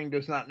suffering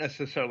does not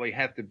necessarily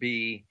have to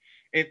be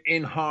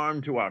in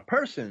harm to our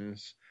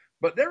persons,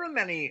 but there are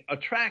many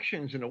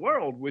attractions in the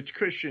world which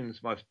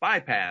Christians must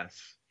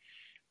bypass.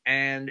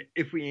 And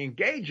if we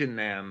engage in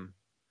them,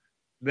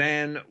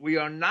 then we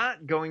are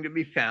not going to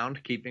be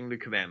found keeping the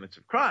commandments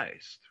of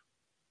Christ.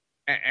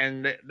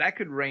 And that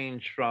could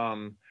range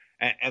from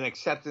an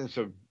acceptance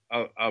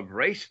of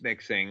race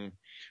mixing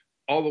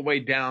all the way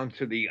down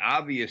to the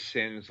obvious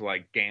sins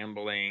like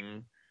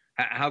gambling,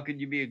 How can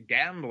you be a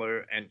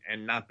gambler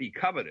and not be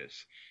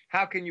covetous?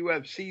 How can you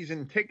have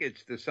season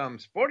tickets to some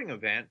sporting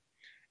event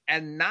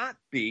and not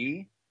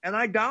be an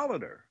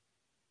idolater?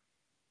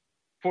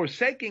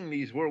 Forsaking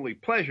these worldly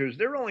pleasures,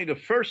 they're only the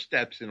first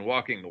steps in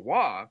walking the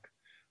walk.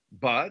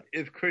 But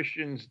if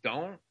Christians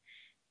don't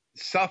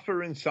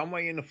suffer in some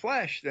way in the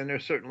flesh, then they're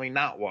certainly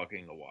not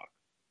walking the walk.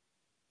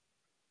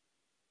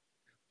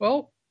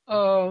 Well,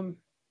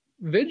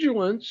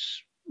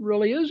 vigilance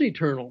really is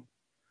eternal.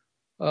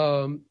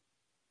 When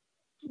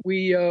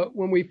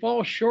we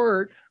fall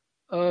short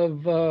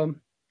of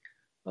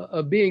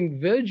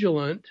being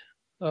vigilant,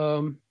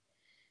 that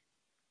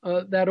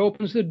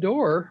opens the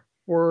door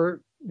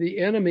for the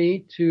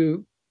enemy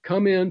to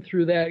come in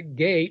through that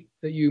gate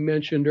that you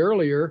mentioned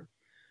earlier,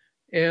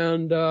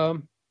 and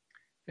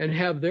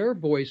have their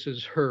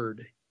voices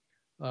heard.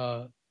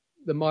 The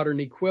modern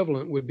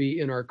equivalent would be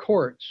in our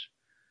courts.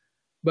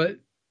 But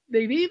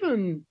they've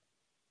even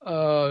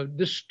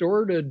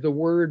distorted the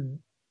word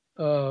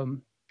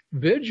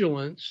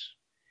vigilance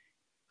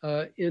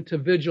into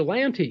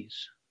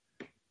vigilantes,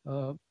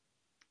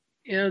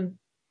 and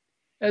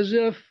as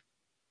if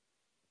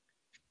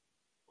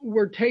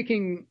we're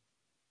taking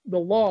the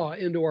law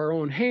into our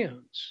own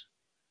hands.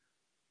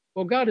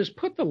 Well, God has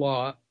put the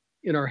law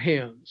in our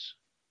hands.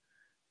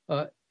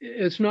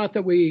 It's not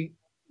that we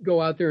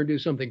go out there and do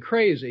something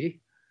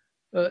crazy.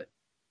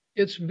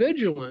 It's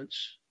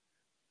vigilance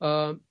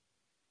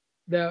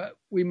that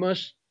we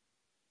must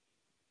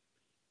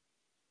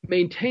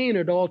maintain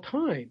at all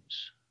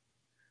times.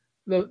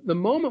 The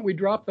moment we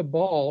drop the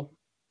ball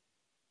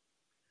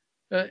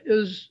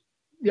is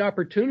the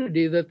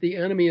opportunity that the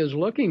enemy is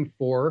looking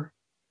for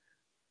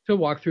to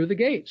walk through the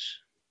gates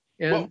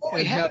and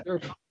have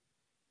their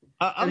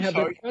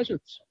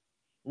presence.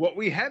 What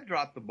we have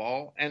dropped the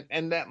ball,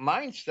 and that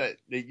mindset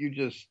that you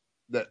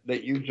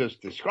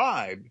just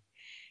described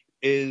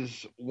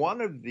is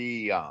one of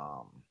the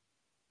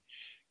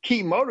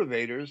key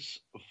motivators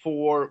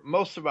for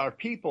most of our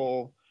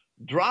people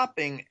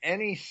dropping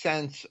any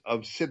sense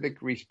of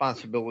civic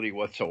responsibility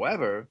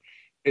whatsoever,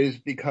 is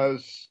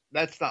because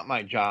that's not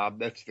my job.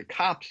 That's the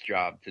cop's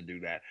job to do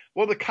that.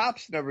 Well, the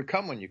cops never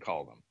come when you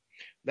call them.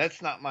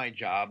 That's not my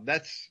job.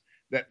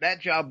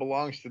 That job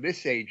belongs to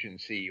this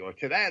agency or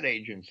to that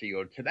agency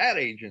or to that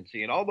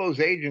agency. And all those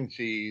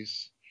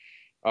agencies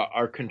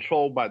are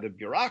controlled by the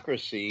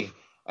bureaucracy,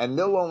 and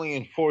they'll only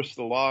enforce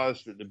the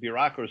laws that the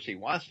bureaucracy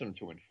wants them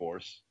to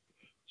enforce.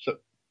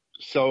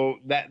 So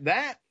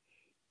that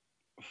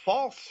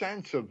false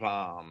sense of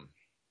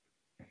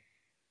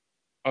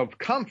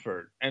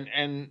comfort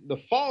and the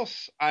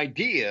false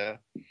idea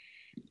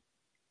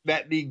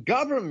that the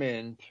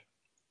government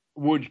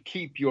would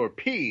keep your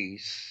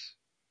peace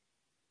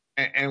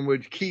and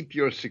would keep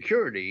your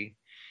security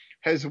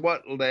has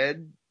what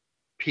led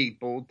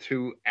people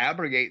to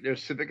abrogate their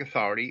civic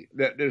authority,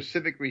 their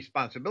civic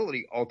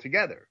responsibility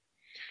altogether.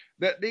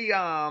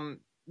 The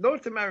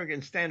North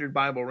American Standard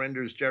Bible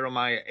renders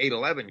Jeremiah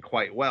 8:11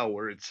 quite well,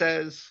 where it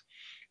says,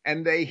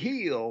 "And they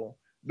heal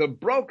the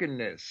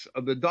brokenness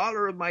of the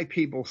daughter of my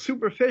people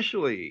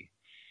superficially,"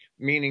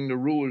 meaning the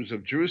rulers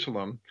of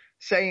Jerusalem,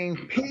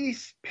 saying,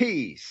 "Peace,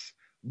 peace,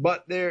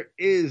 but there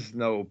is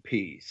no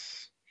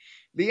peace."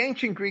 The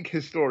ancient Greek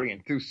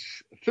historian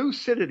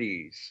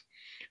Thucydides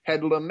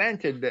had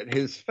lamented that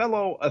his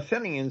fellow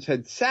Athenians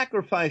had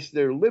sacrificed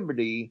their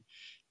liberty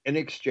in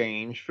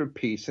exchange for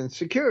peace and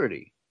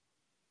security.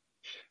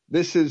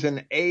 This is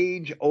an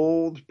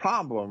age-old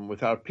problem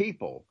with our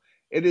people.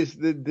 It is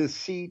the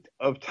deceit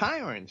of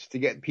tyrants to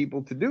get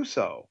people to do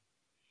so.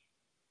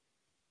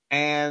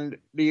 And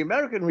the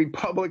American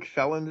Republic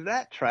fell into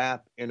that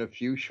trap in a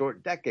few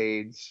short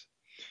decades,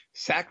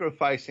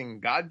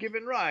 sacrificing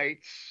God-given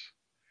rights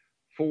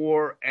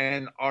for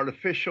an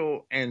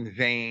artificial and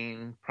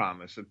vain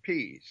promise of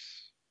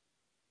peace.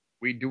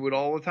 We do it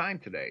all the time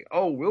today.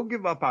 Oh, we'll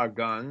give up our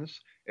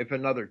guns if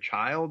another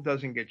child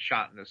doesn't get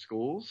shot in the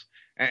schools.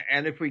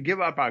 And if we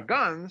give up our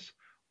guns,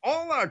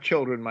 all our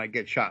children might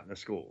get shot in the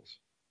schools.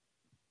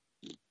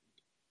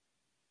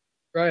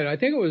 Right. I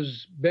think it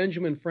was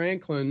Benjamin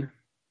Franklin,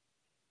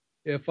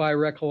 if I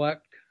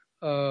recollect,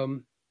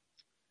 and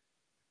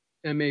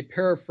may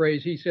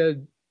paraphrase, he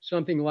said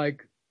something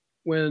like,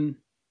 when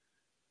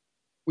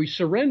we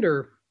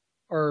surrender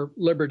our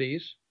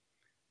liberties,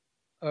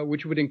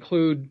 which would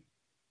include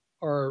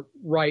our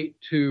right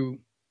to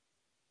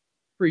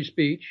free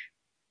speech,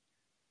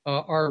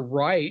 our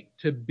right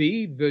to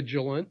be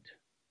vigilant,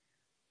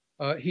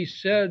 he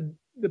said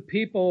the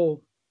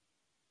people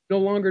no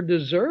longer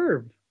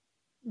deserve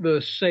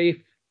the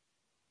safe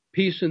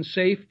peace and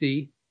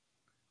safety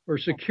or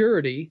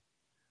security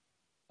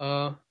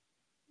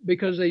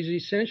because they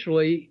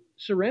essentially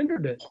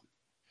surrendered it.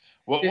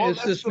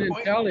 It's this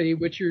mentality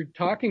which you're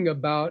talking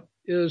about,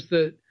 is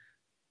that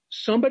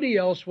somebody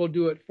else will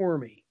do it for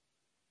me.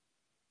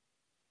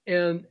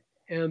 And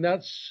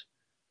that's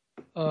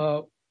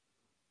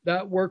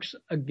that works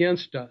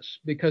against us,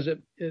 because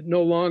it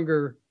no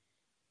longer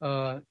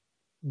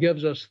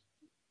gives us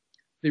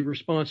the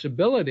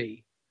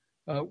responsibility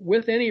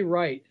with any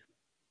right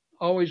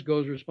always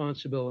goes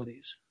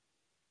responsibilities.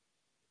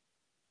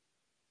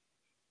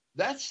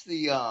 That's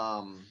the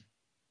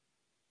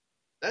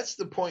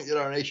point that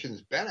our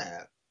nation's been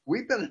at.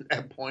 We've been at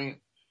that point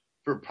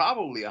for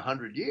probably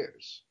 100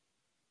 years.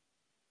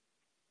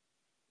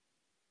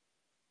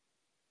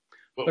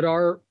 But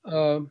our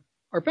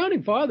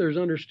founding fathers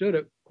understood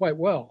it quite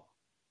well.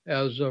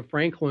 As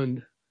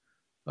Franklin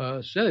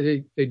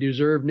said, they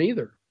deserve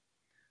neither.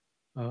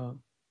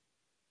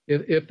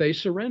 If they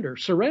surrender.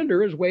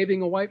 Surrender is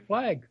waving a white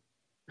flag.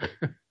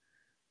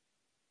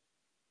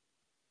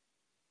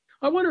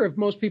 I wonder if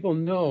most people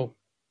know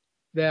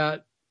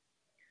that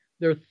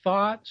their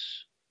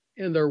thoughts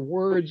and their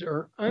words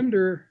are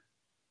under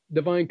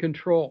divine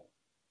control.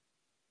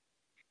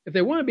 If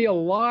they want to be a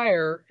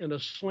liar and a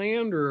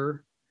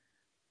slanderer,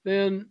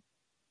 then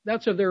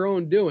that's of their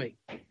own doing.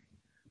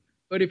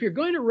 But if you're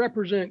going to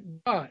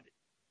represent God,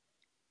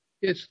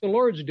 it's the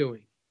Lord's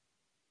doing.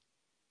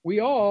 We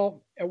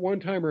all, at one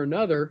time or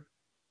another,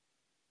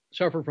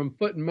 suffer from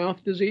foot and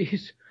mouth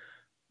disease,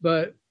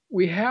 but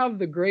we have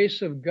the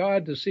grace of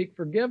God to seek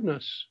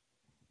forgiveness.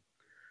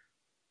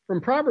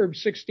 From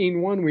Proverbs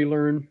 16:1, we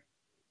learn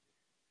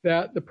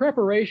that the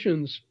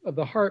preparations of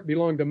the heart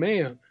belong to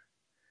man,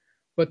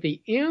 but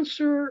the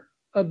answer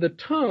of the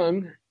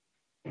tongue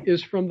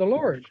is from the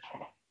Lord.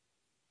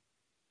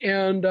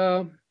 And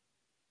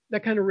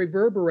that kind of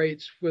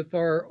reverberates with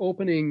our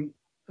opening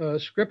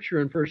scripture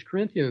in 1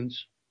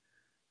 Corinthians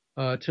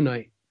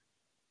tonight.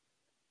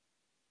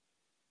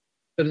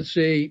 That it's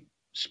a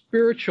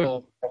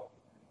spiritual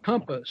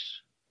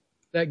compass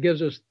that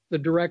gives us the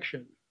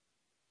direction.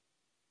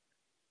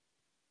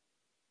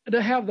 And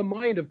to have the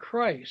mind of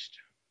Christ,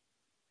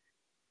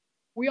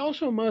 we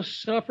also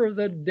must suffer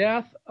the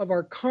death of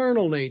our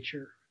carnal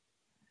nature.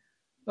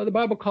 Well, the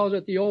Bible calls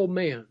it the old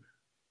man,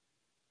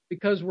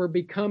 because we're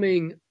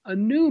becoming a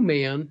new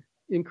man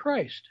in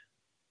Christ.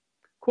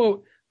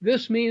 Quote,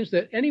 this means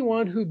that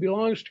anyone who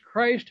belongs to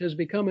Christ has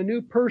become a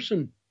new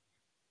person.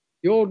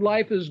 The old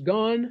life is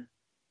gone,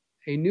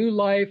 a new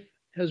life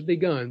has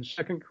begun.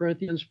 2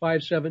 Corinthians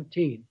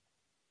 5:17.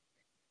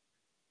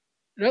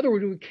 In other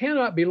words, we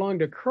cannot belong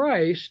to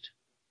Christ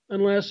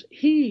unless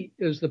he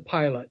is the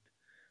pilot,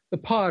 the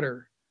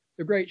potter,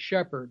 the great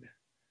shepherd,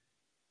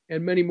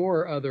 and many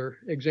more other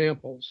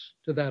examples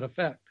to that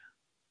effect.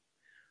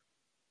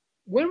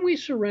 When we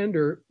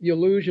surrender the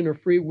illusion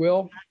of free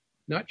will,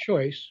 not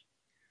choice,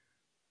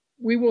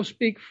 we will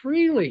speak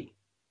freely.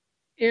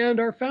 And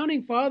our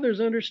founding fathers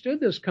understood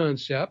this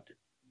concept,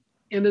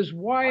 and is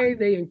why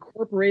they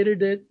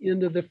incorporated it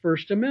into the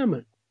First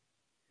Amendment.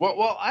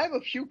 Well, I have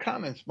a few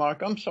comments,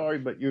 Mark. I'm sorry,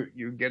 but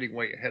you're getting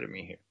way ahead of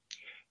me here.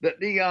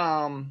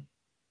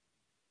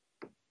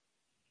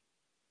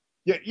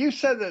 You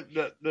said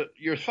that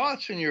your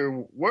thoughts and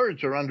your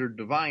words are under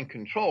divine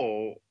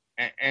control,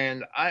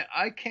 and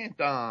I can't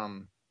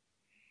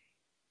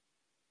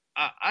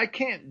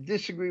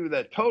disagree with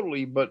that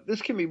totally, but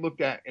this can be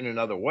looked at in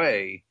another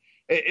way.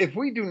 If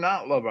we do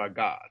not love our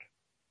God,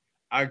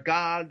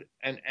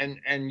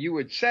 and you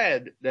had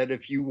said that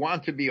if you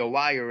want to be a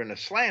liar and a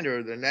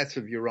slanderer, then that's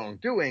of your own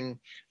doing.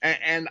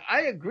 And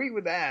I agree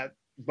with that,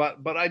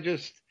 but I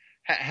just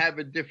have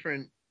a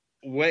different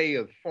way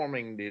of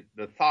forming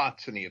the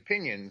thoughts and the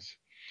opinions.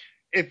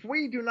 If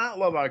we do not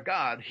love our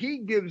God, he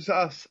gives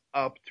us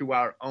up to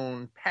our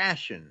own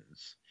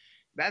passions.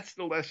 That's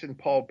the lesson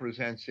Paul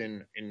presents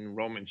in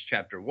Romans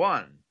chapter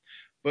 1.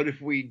 But if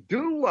we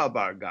do love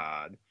our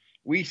God,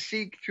 we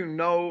seek to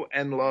know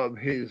and love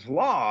his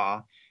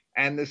law,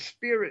 and the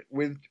spirit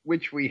with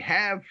which we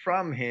have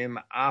from him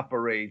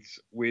operates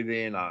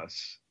within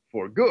us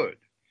for good.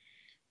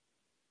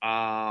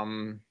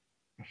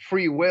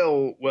 Free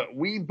will,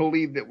 we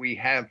believe that we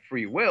have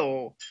free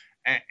will,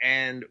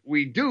 and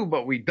we do,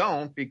 but we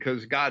don't,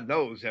 because God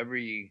knows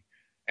every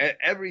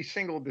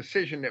single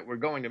decision that we're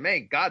going to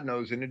make, God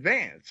knows in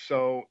advance.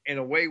 So in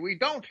a way, we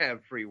don't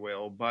have free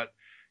will, but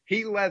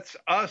he lets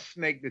us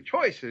make the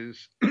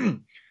choices.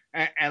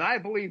 And I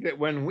believe that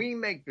when we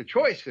make the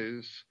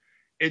choices,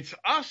 it's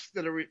us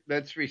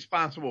that's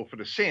responsible for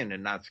the sin,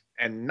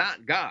 and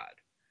not God,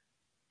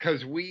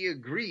 because we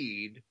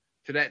agreed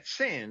to that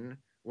sin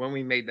when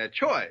we made that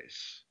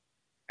choice.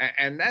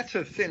 And that's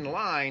a thin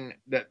line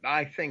that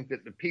I think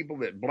that the people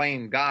that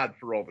blame God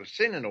for all the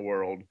sin in the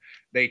world,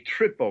 they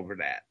trip over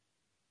that.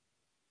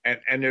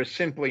 And they're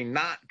simply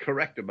not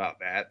correct about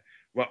that.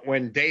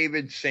 When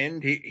David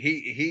sinned,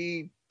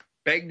 he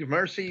begged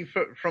mercy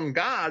from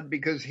God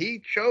because he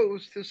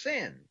chose to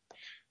sin.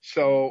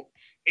 So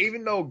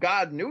even though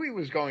God knew he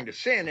was going to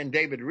sin and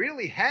David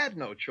really had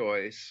no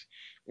choice,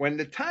 when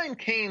the time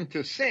came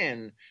to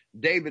sin,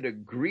 David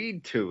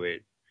agreed to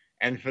it.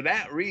 And for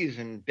that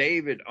reason,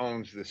 David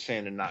owns the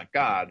sin and not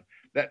God.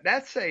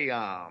 That's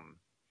a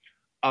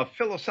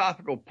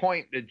philosophical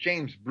point that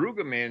James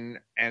Brueggemann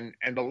and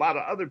a lot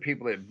of other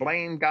people that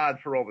blame God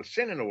for all the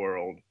sin in the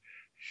world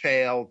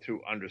fail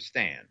to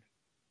understand.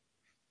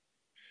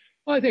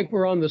 Well, I think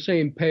we're on the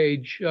same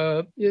page.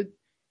 It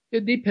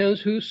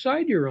depends whose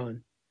side you're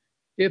on.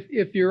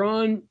 If you're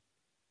on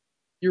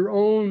your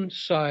own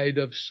side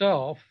of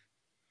self,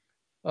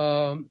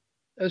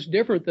 That's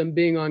different than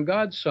being on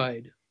God's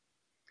side,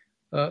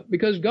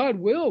 because God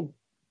will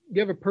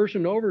give a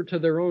person over to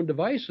their own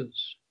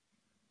devices,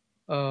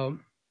 and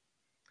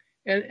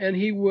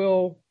He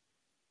will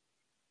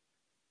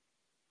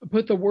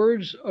put the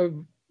words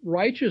of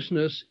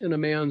righteousness in a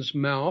man's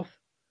mouth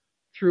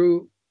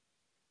through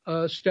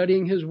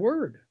studying His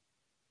Word.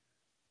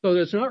 So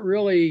it's not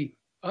really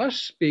us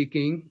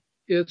speaking,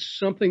 it's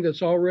something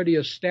that's already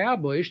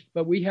established,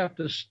 but we have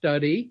to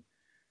study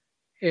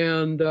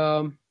and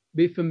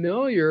be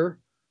familiar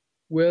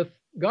with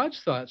God's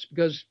thoughts,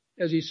 because,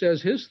 as He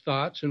says, His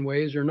thoughts and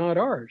ways are not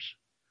ours.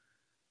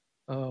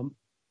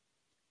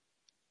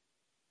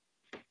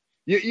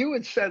 You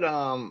had said,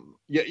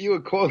 you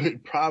had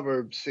quoted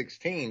Proverbs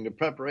 16, the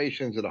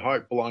preparations of the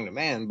heart belong to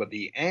man, but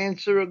the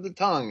answer of the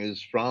tongue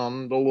is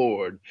from the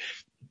Lord.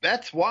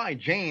 That's why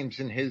James,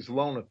 in his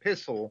lone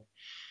epistle,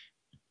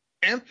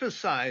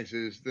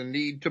 emphasizes the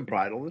need to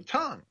bridle the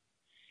tongue.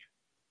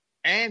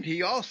 And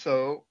he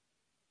also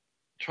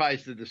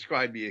tries to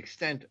describe the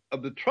extent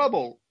of the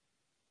trouble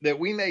that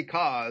we may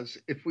cause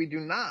if we do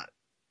not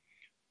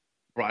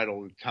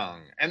bridle the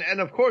tongue. And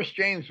of course,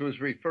 James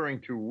was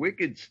referring to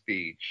wicked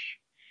speech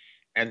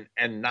and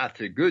not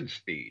to good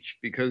speech,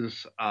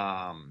 because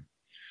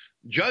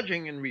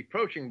judging and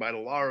reproaching by the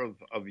law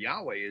of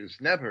Yahweh is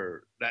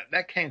never,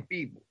 that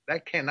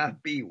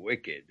cannot be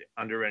wicked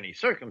under any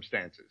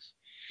circumstances.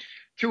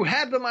 To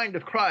have the mind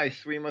of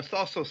Christ, we must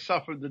also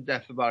suffer the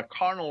death of our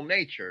carnal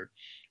nature.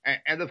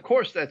 And of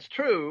course, that's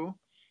true.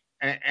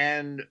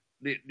 And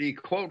the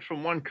quote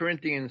from 1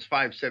 Corinthians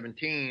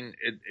 5:17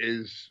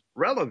 is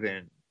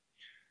relevant.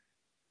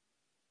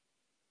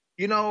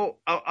 You know,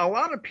 a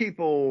lot of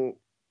people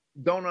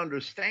don't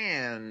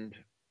understand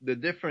the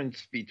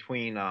difference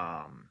between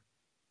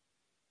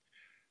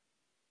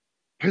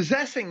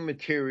possessing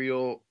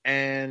material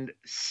and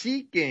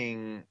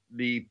seeking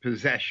the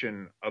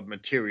possession of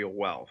material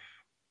wealth.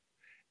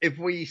 If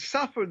we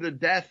suffer the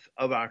death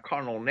of our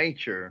carnal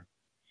nature,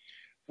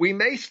 we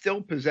may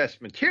still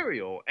possess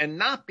material and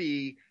not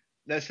be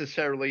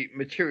necessarily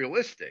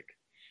materialistic.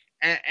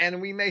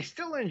 And we may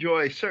still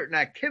enjoy certain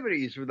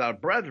activities with our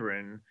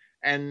brethren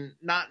and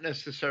not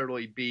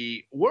necessarily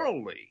be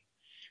worldly.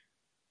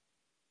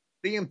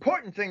 The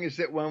important thing is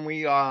that when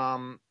we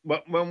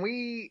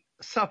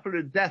suffer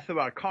the death of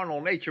our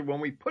carnal nature, when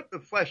we put the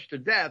flesh to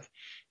death,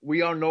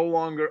 we are no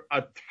longer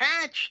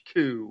attached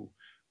to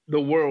the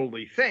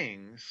worldly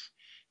things,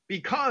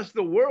 because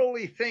the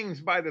worldly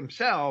things by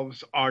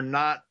themselves are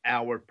not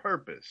our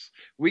purpose.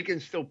 We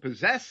can still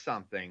possess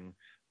something,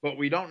 but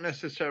we don't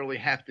necessarily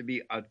have to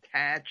be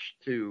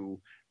attached to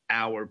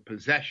our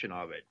possession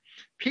of it.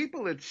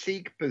 People that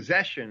seek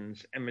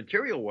possessions and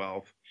material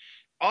wealth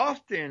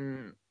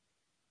often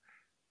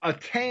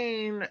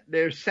attain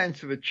their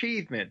sense of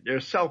achievement,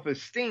 their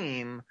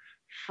self-esteem,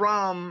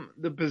 from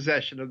the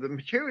possession of the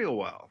material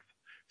wealth.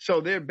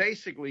 So they're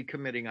basically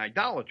committing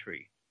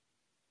idolatry.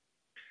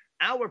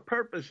 Our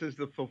purpose is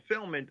the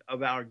fulfillment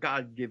of our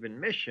God-given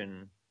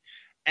mission,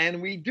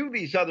 and we do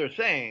these other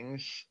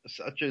things,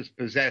 such as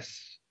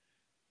possess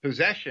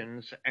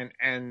possessions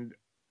and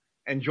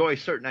enjoy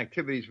certain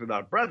activities with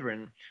our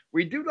brethren.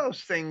 We do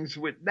those things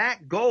with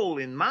that goal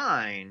in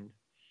mind,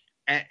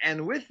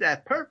 and with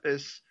that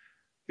purpose,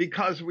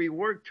 because we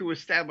work to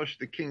establish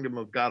the kingdom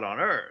of God on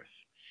earth.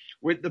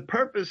 With the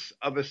purpose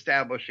of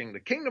establishing the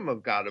kingdom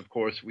of God, of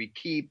course, we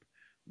keep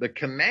the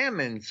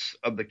commandments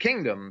of the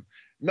kingdom,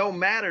 no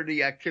matter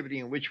the activity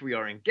in which we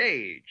are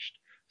engaged.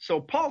 So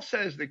Paul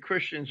says that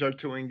Christians are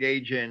to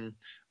engage in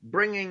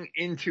bringing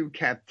into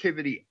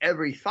captivity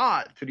every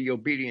thought to the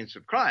obedience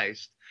of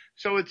Christ.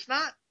 So it's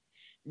not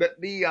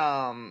that the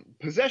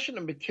possession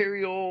of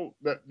material,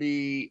 that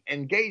the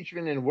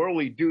engagement in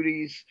worldly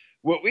duties,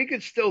 what we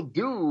could still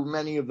do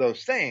many of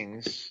those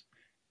things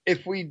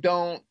if we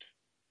do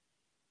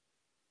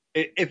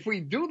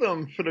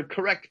them for the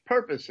correct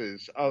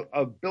purposes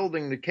of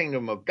building the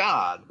kingdom of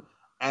God,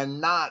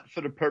 and not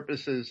for the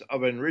purposes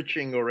of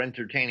enriching or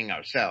entertaining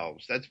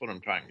ourselves. That's what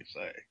I'm trying to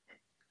say.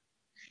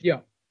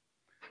 Yeah.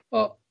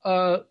 Well,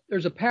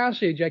 there's a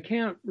passage, I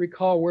can't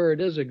recall where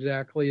it is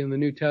exactly in the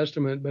New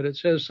Testament, but it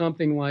says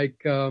something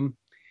like,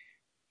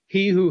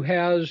 he who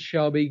has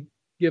shall be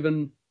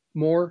given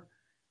more,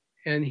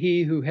 and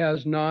he who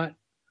has not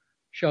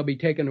shall be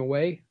taken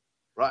away.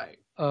 Right.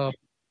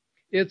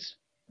 It's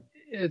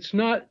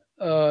not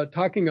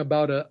talking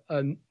about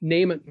a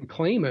name it and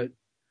claim it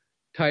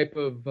type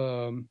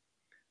of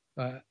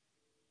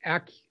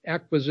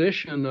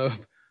acquisition of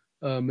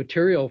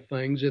material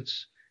things.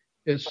 It's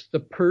the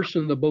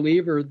person, the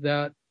believer,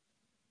 that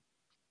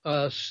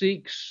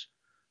seeks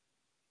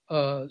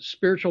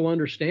spiritual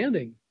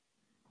understanding,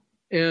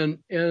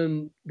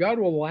 and God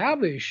will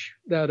lavish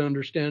that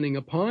understanding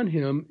upon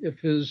him if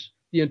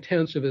the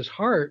intents of his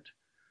heart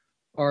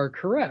are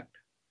correct.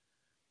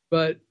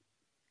 But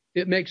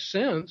it makes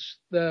sense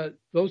that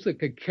those that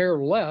could care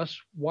less,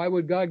 why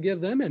would God give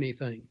them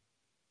anything?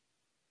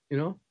 You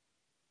know?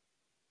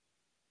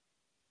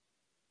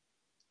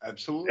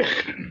 Absolutely.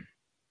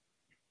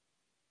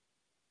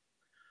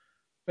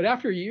 But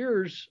after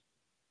years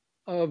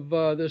of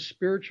this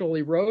spiritual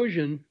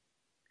erosion,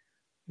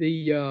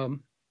 the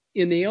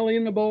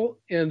inalienable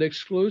and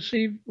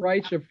exclusive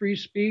rights of free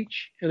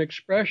speech and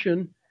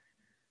expression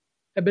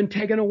have been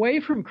taken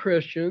away from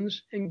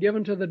Christians and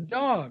given to the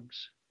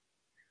dogs,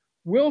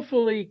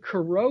 willfully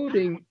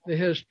corroding the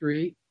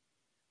history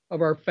of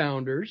our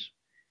founders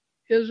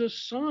is a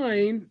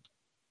sign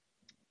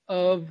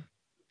of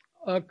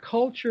a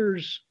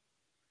culture's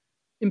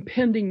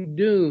impending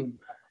doom.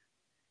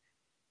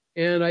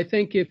 And I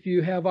think if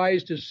you have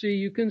eyes to see,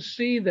 you can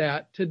see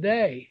that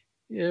today,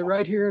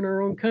 right here in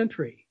our own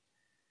country.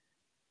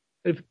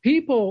 If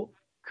people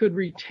could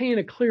retain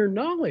a clear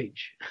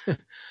knowledge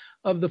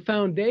of the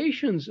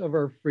foundations of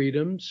our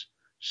freedoms,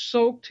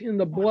 soaked in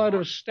the blood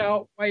of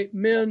stout white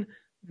men,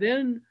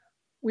 then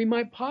we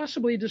might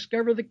possibly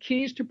discover the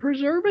keys to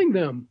preserving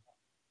them.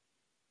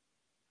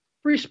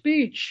 Free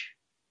speech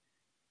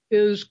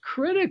is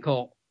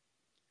critical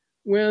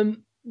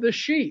when the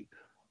sheep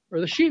or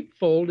the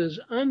sheepfold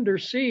is under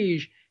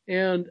siege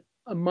and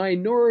a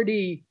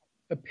minority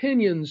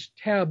opinions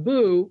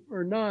taboo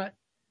or not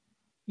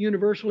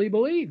universally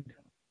believed.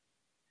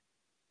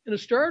 In a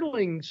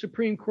startling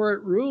Supreme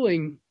Court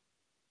ruling,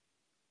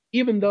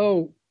 even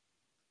though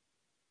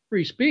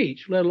free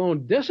speech, let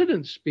alone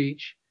dissident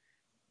speech,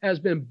 has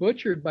been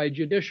butchered by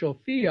judicial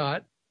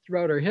fiat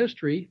throughout our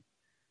history,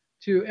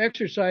 to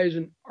exercise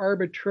an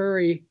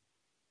arbitrary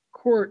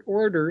court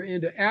order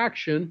into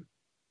action.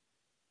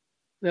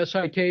 That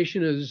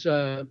citation is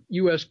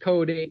U.S.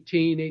 Code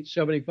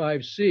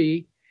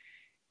 18875C,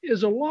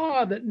 is a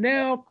law that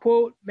now,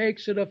 quote,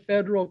 makes it a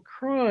federal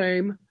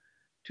crime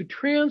to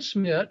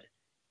transmit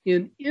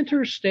in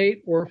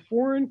interstate or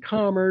foreign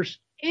commerce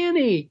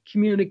any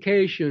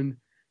communication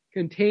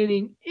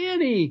containing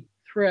any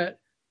threat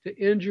to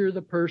injure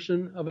the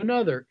person of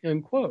another,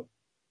 end quote.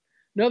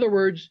 In other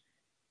words,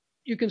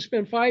 you can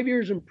spend 5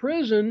 years in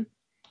prison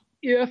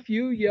if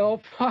you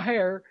yell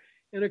fire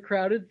in a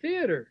crowded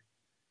theater,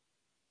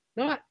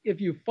 not if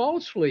you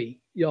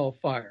falsely yell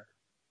fire.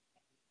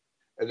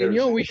 And you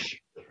know, we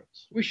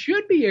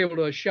should be able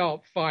to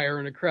shout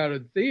fire in a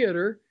crowded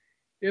theater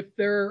if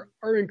there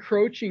are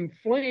encroaching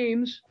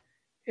flames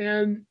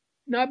and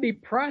not be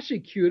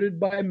prosecuted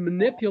by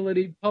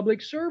manipulative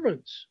public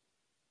servants.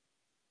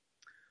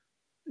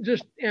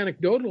 Just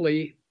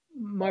anecdotally,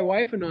 my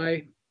wife and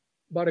I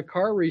bought a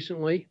car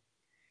recently,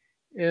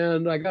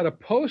 and I got a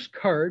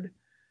postcard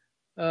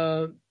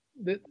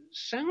that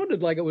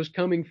sounded like it was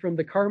coming from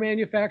the car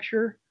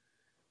manufacturer,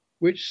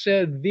 which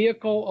said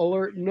vehicle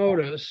alert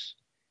notice,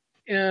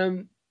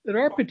 and that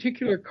our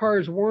particular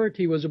car's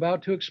warranty was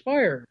about to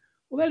expire.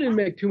 Well, that didn't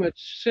make too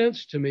much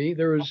sense to me.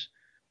 There was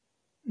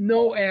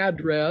no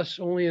address,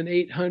 only an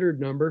 800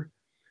 number.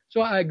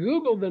 So I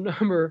Googled the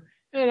number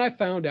and I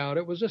found out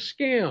it was a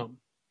scam.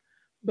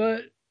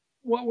 But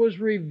what was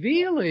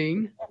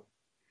revealing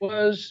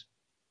was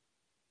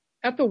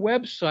at the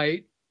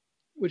website,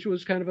 which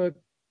was kind of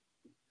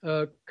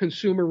a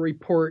Consumer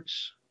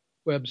Reports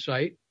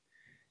website,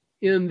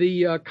 in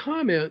the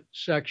comment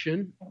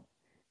section,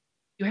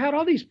 you had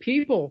all these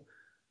people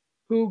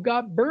who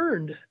got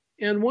burned.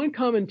 And one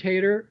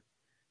commentator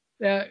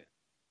that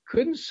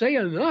couldn't say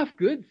enough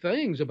good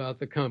things about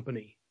the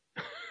company.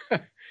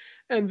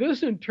 And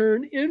this in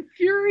turn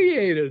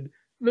infuriated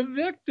the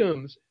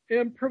victims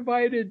and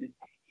provided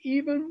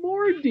even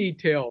more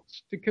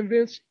details to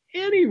convince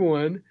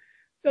anyone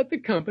that the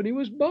company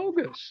was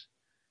bogus.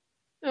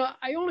 Now,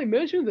 I only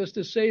mention this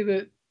to say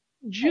that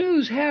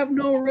Jews have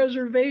no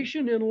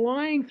reservation in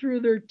lying through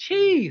their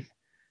teeth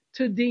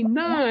to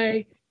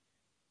deny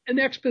an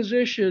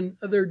exposition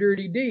of their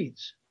dirty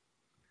deeds.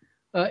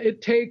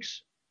 It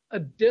takes a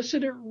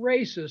dissident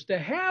racist to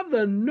have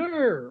the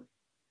nerve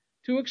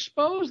to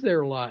expose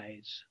their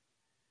lies.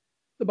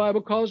 The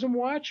Bible calls them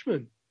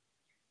watchmen.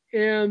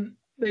 And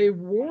they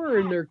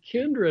warn their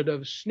kindred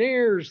of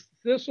snares,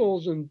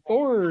 thistles, and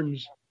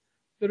thorns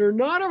that are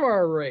not of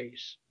our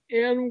race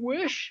and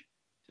wish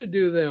to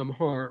do them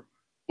harm.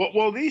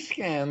 Well, these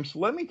scams,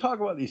 let me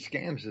talk about these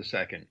scams a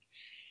second.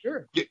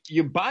 Sure.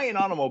 You buy an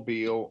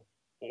automobile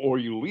or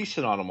you lease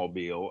an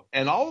automobile,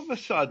 and all of a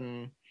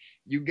sudden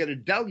you get a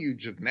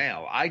deluge of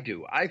mail. I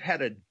do. I've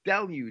had a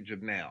deluge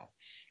of mail.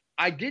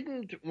 I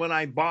didn't when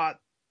I bought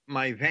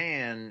my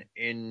van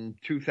in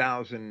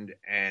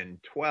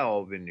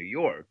 2012 in New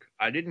York.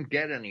 I didn't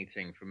get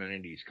anything from any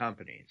of these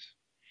companies.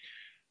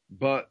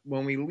 But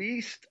when we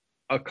leased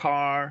a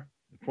car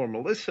for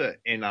Melissa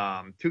in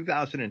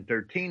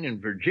 2013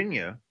 in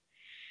Virginia,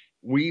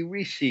 we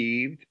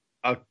received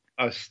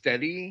a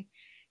steady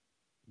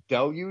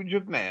deluge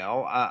of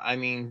mail. I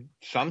mean,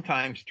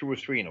 sometimes 2 or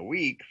 3 in a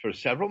week for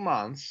several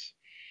months,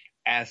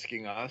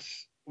 asking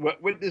us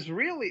with this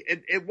really,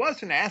 it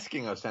wasn't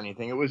asking us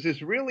anything. It was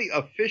this really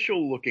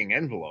official looking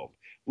envelope.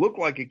 Looked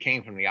like it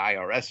came from the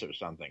IRS or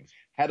something.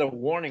 Had a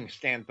warning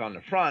stamped on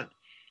the front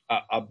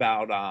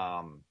about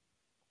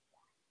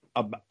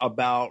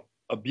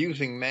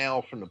abusing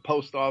mail from the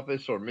post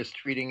office or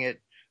mistreating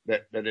it,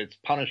 that it's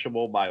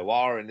punishable by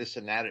law and this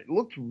and that. It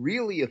looked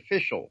really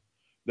official,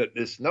 that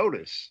this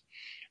notice.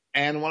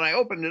 And when I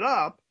opened it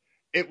up,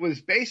 it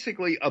was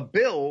basically a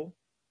bill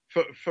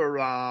for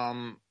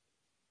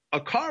a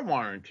car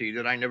warranty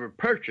that I never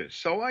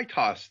purchased. So I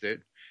tossed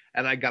it,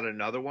 and I got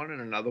another one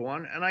and another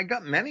one, and I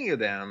got many of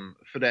them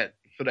for that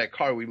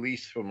car we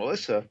leased for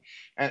Melissa.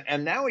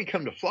 And now we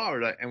come to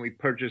Florida and we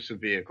purchase a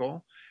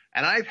vehicle,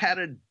 and I've had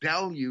a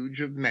deluge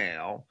of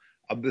mail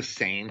of the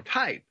same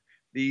type.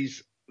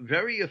 These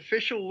very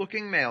official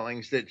looking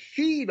mailings that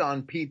feed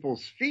on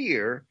people's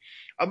fear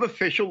of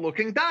official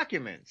looking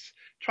documents,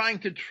 trying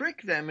to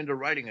trick them into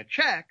writing a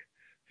check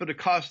for the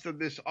cost of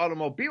this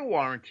automobile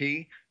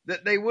warranty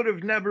that they would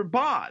have never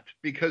bought,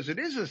 because it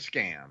is a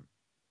scam.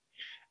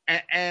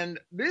 And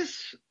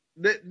this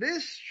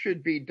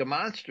should be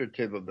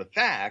demonstrative of the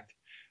fact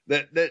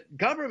that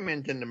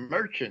government and the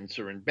merchants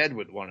are in bed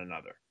with one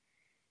another.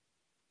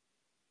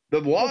 The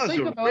laws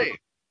are rigged.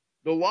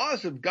 The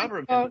laws of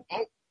government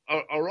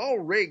are all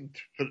rigged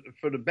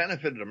for the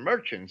benefit of the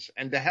merchants,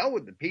 and to hell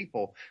with the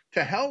people.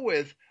 To hell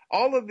with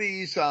all of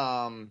these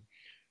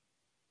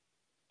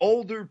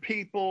older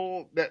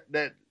people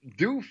that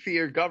do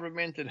fear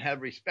government and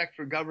have respect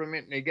for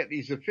government, and they get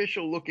these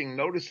official looking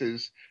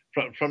notices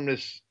from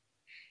this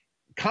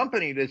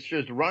company that's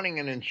just running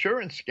an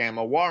insurance scam,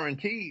 a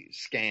warranty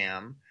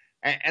scam,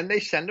 and they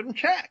send them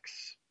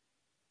checks.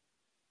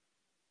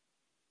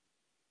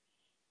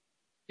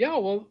 Yeah,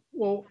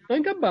 well,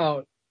 think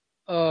about,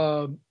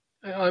 I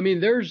mean,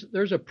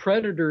 there's a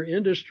predator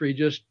industry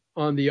just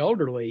on the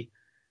elderly.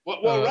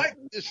 Well, right.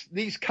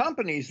 These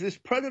companies, this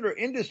predator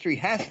industry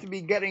has to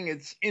be getting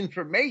its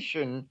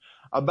information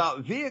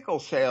about vehicle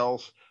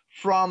sales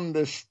from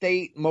the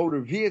state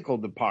motor vehicle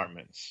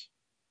departments.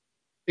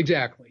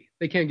 Exactly.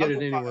 They can't get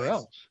it anywhere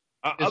else.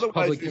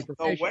 Otherwise, there's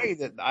no way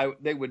that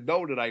they would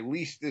know that I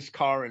leased this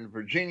car in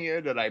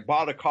Virginia, that I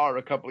bought a car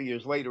a couple of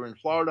years later in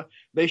Florida.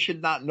 They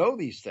should not know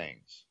these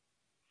things.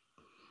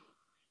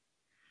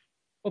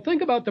 Well,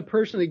 think about the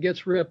person that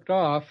gets ripped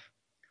off.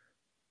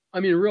 I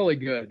mean, really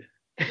good.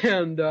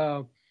 And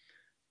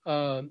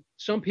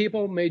some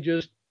people may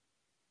just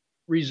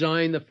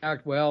resign the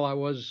fact, well, I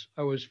was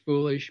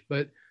foolish.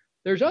 But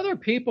there's other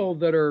people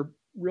that are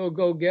real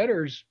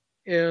go-getters,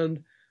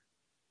 and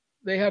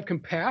they have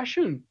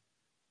compassion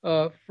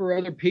for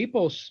other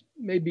people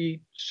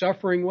maybe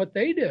suffering what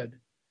they did.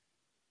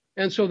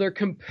 And so they're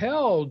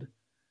compelled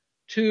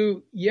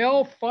to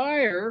yell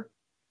fire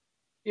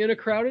in a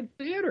crowded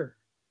theater.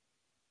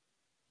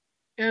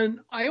 And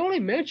I only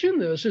mention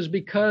this is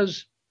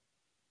because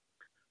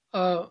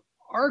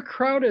our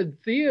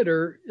crowded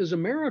theater is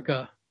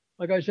America,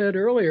 like I said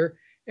earlier,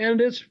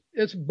 and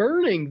it's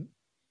burning.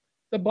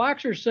 The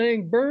blacks are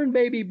saying, burn,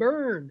 baby,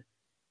 burn.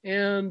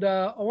 And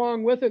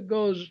along with it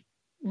goes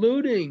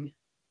looting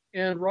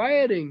and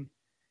rioting.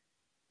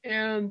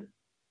 And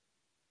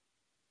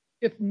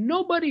if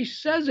nobody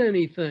says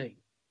anything,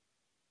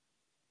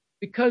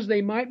 because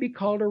they might be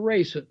called a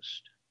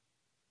racist,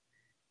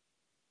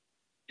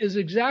 is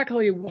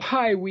exactly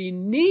why we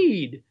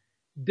need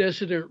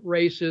dissident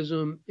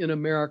racism in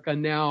America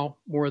now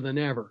more than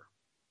ever.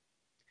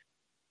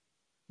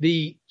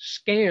 The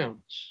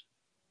scams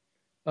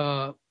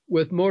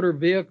with motor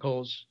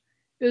vehicles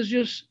is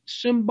just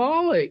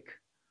symbolic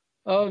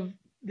of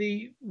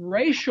the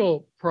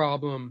racial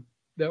problem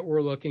that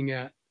we're looking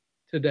at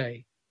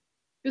today.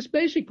 It's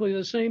basically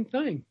the same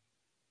thing.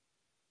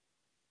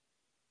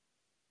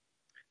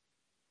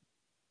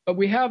 But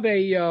we have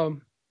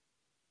an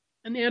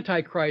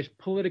antichrist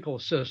political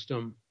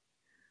system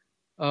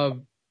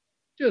of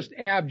just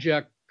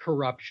abject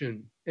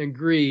corruption and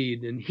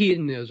greed and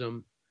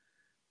hedonism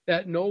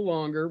that no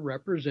longer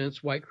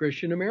represents white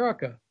Christian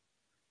America,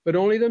 but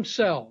only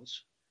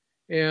themselves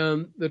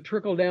and the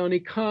trickle-down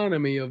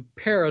economy of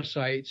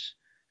parasites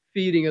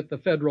feeding at the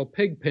federal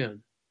pig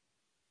pen.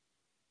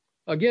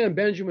 Again,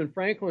 Benjamin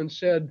Franklin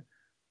said,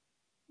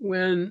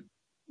 when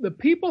the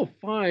people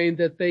find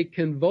that they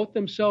can vote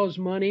themselves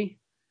money,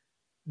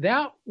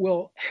 that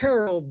will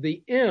herald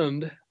the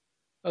end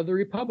of the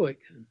republic.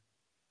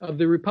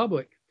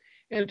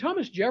 And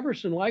Thomas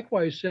Jefferson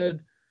likewise said,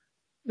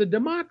 the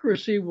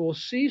democracy will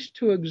cease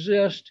to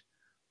exist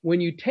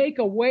when you take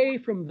away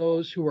from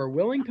those who are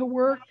willing to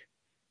work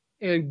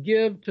and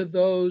give to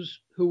those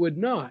who would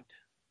not.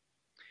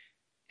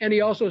 And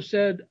he also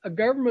said, a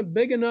government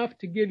big enough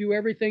to give you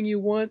everything you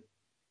want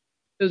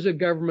is a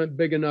government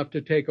big enough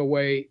to take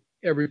away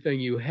everything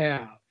you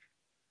have.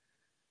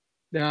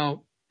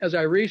 Now, as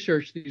I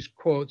researched these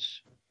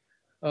quotes,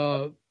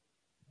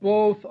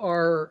 both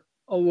are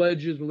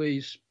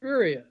allegedly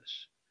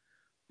spurious,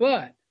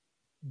 but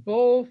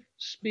both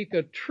speak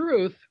a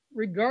truth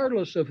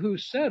regardless of who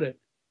said it.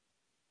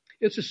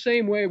 It's the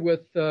same way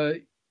with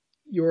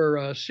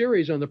your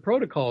series on the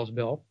protocols,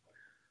 Bill,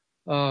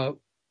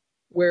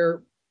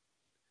 where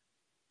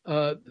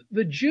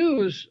the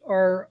Jews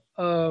are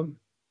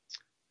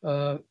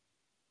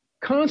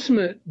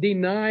consummate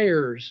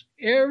deniers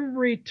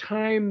every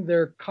time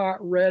they're caught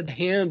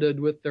red-handed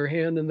with their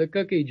hand in the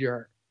cookie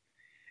jar.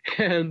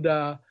 And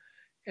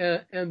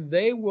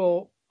they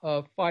will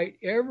fight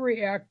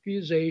every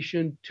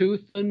accusation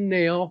tooth and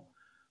nail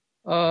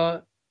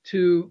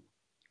to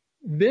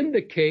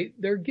vindicate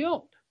their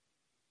guilt.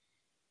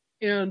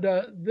 And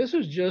this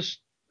is just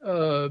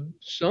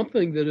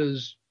something that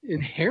is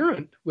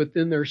inherent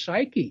within their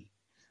psyche.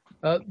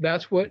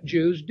 That's what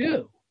Jews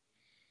do.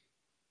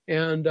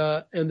 And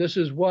this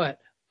is what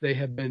they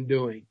have been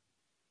doing.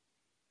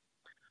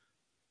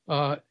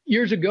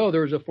 Years ago,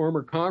 there was a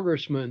former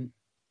congressman,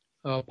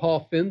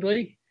 Paul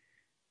Findley,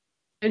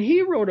 and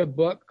he wrote a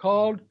book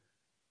called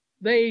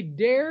They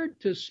Dared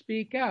to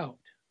Speak Out,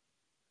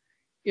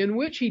 in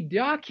which he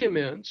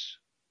documents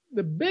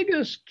the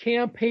biggest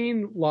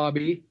campaign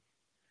lobby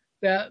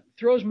that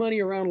throws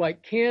money around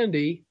like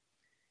candy,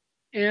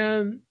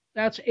 and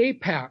that's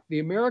AIPAC, the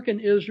American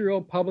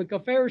Israel Public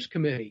Affairs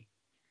Committee.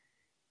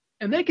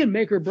 And they can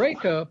make or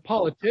break a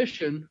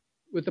politician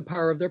with the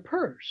power of their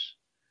purse,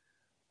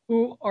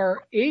 who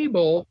are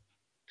able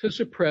to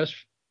suppress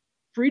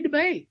free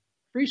debate,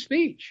 free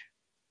speech.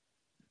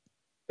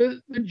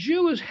 The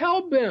Jew is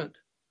hell-bent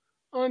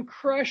on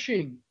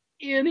crushing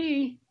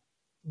any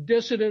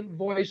dissident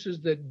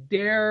voices that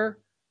dare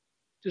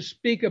to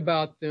speak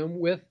about them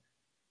with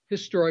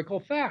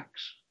historical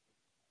facts.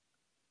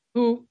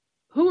 Who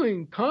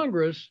in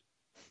Congress,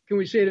 can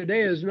we say today,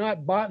 is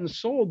not bought and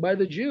sold by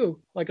the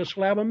Jew like a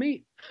slab of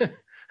meat?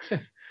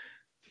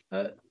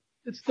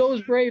 It's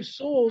those brave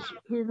souls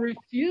who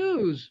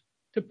refuse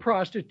to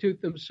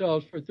prostitute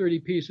themselves for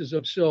 30 pieces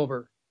of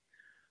silver,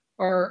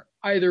 are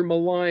either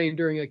maligned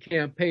during a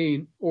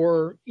campaign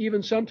or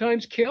even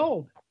sometimes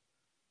killed.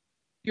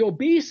 The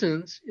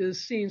obeisance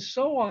is seen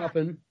so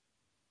often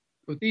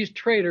with these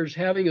traitors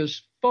having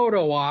his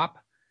photo op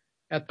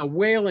at the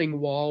Wailing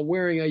Wall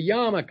wearing a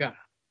yarmulke.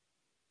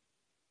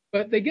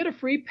 But they get a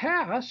free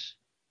pass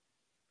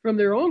from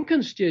their own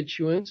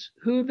constituents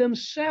who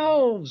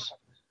themselves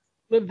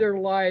live their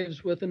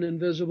lives with an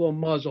invisible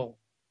muzzle.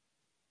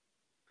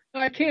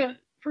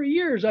 For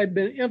years, I've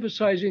been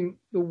emphasizing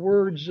the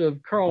words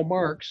of Karl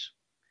Marx.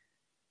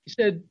 He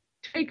said,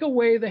 take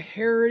away the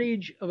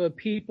heritage of a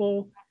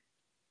people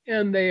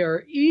and they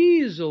are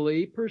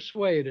easily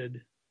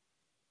persuaded.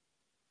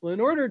 Well, in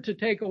order to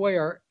take away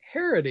our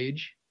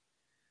heritage,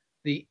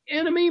 the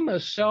enemy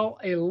must sell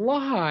a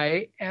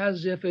lie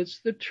as if it's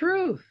the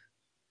truth.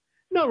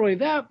 Not only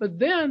that, but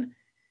then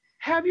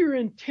have your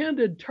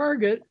intended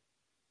target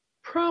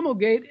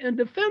promulgate and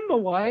defend the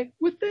lie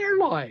with their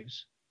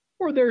lives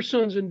or their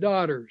sons and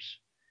daughters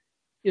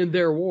in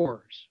their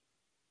wars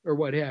or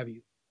what have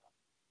you.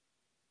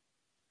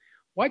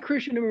 Why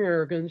Christian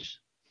Americans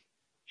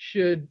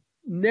should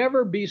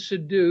never be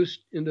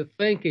seduced into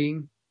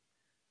thinking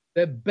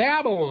that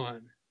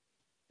Babylon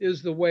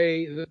is the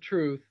way, the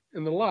truth,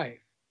 and the life.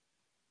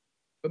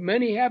 But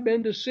many have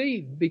been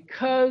deceived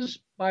because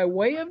by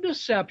way of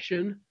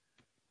deception,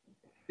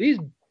 these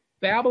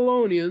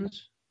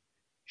Babylonians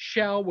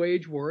shall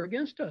wage war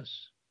against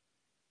us.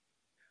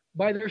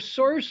 By their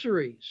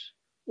sorceries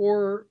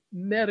or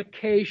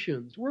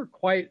medications, we're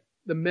quite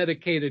the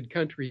medicated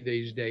country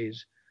these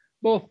days,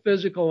 both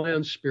physical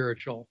and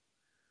spiritual.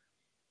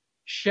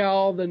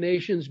 Shall the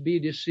nations be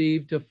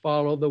deceived to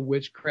follow the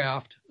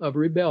witchcraft of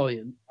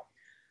rebellion?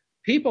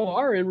 People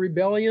are in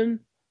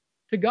rebellion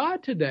to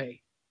God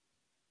today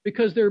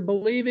because they're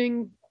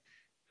believing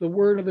the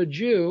word of a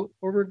Jew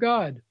over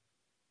God.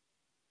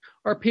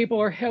 Our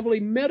people are heavily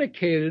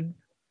medicated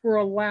for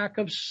a lack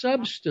of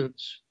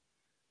substance.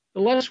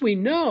 The less we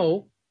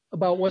know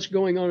about what's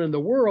going on in the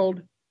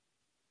world,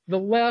 the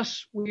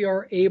less we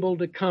are able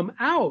to come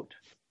out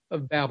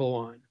of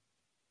Babylon.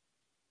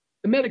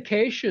 The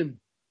medication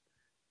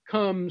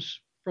comes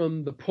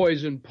from the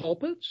poisoned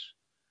pulpits,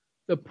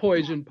 the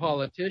poisoned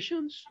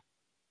politicians,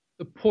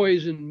 the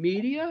poisoned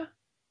media,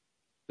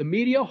 the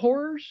media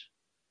horrors,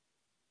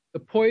 the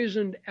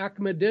poisoned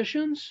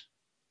academicians,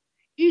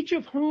 each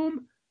of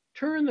whom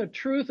turn the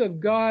truth of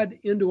God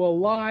into a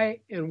lie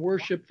and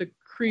worship the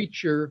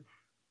creature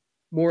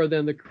more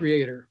than the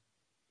creator.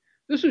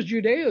 This is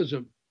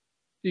Judaism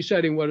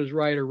deciding what is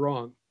right or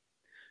wrong.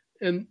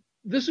 And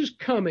this is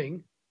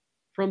coming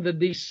from the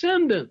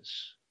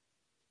descendants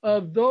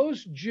of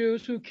those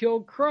Jews who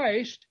killed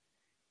Christ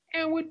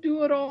and would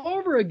do it all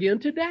over again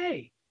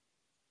today,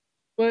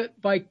 but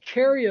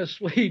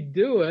vicariously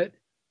do it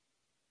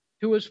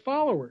to his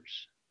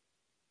followers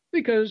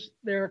because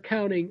they're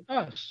counting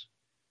us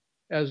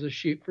as the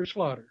sheep for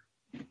slaughter.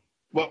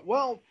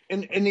 Well,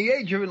 in the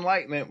age of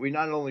enlightenment, we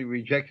not only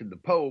rejected the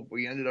Pope,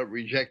 we ended up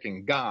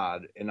rejecting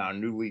God in our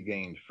newly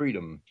gained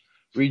freedom.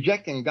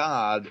 Rejecting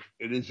God,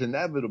 it is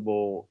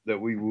inevitable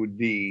that we would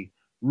be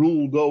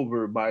ruled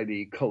over by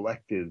the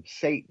collective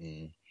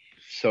Satan.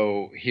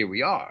 So here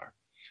we are.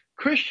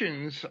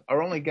 Christians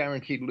are only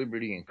guaranteed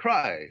liberty in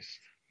Christ,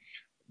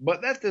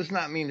 but that does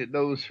not mean that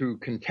those who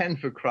contend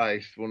for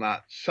Christ will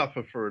not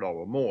suffer for it all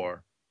the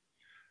more.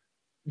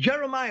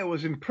 Jeremiah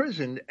was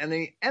imprisoned and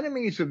the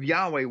enemies of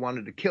Yahweh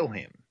wanted to kill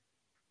him.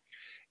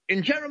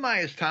 In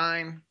Jeremiah's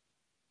time,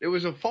 there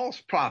was a false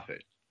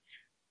prophet,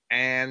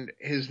 and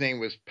his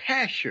name was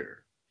Pashur,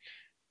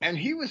 and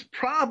he was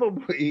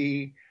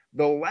probably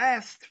the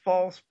last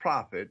false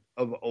prophet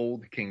of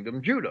Old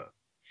Kingdom Judah.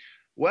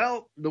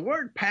 Well, the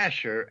word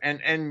pasture,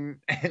 and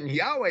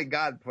Yahweh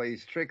God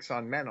plays tricks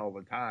on men all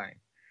the time.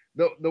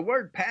 The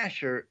word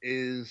pasture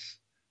is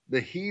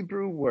the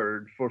Hebrew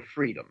word for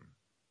freedom.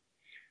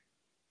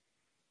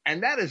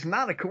 And that is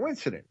not a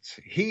coincidence.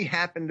 He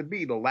happened to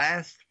be the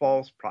last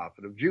false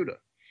prophet of Judah.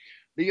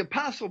 The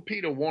apostle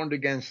Peter warned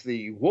against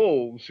the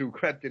wolves who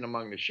crept in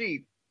among the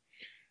sheep,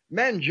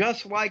 men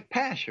just like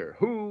pasture,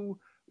 who,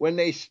 when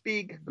they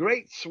speak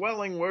great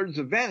swelling words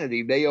of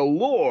vanity, they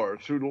allure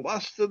through the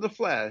lust of the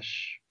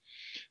flesh,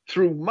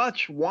 through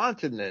much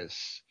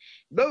wantonness,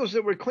 those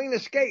that were clean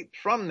escaped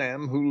from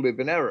them who live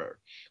in error.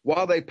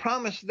 While they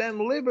promise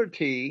them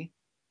liberty,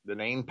 the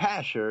name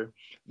pasture,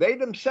 they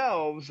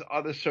themselves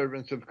are the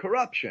servants of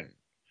corruption.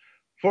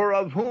 For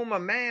of whom a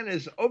man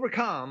is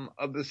overcome,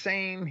 of the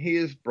same he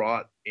is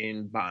brought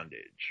in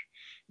bondage.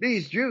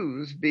 These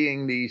Jews,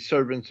 being the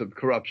servants of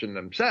corruption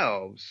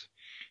themselves,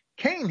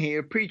 came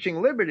here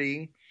preaching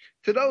liberty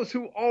to those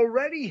who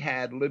already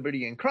had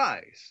liberty in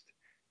Christ.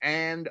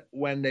 And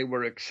when they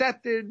were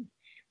accepted,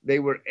 they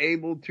were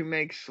able to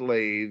make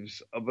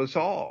slaves of us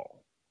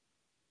all.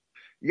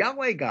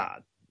 Yahweh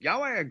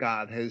our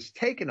God has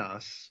taken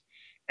us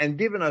and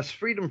given us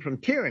freedom from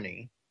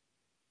tyranny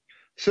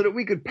so that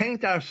we could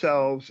paint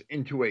ourselves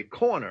into a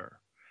corner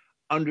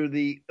under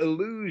the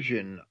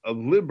illusion of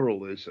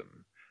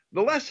liberalism.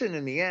 The lesson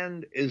in the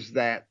end is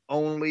that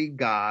only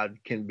God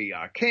can be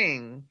our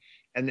king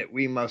and that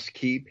we must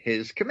keep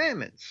his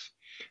commandments.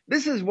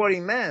 This is what he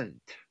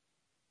meant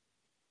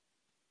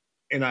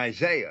in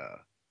Isaiah,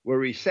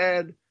 where he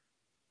said,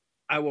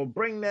 I will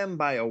bring them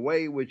by a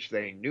way which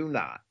they knew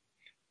not.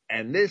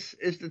 And this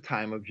is the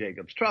time of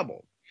Jacob's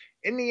trouble.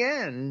 In the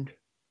end,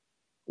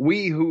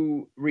 we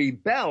who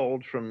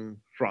rebelled from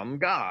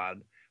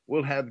God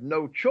will have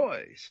no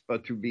choice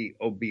but to be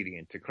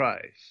obedient to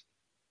Christ.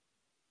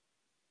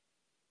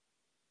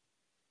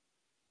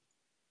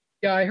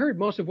 Yeah, I heard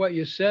most of what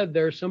you said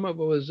there. Some of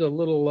it was a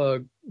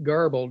little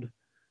garbled.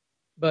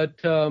 But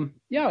there's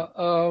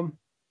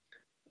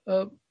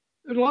a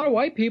lot of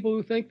white people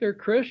who think they're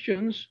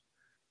Christians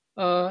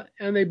and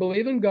they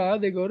believe in God.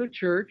 They go to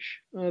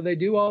church. They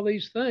do all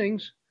these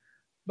things.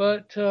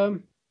 But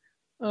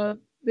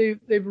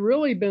they've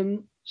really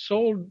been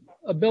sold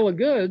a bill of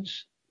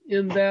goods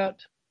in that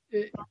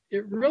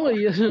it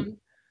really isn't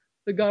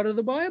the God of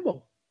the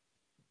Bible.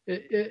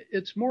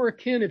 It's more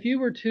akin, if you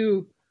were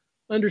to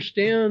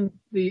understand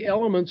the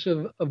elements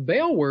of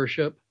Baal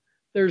worship,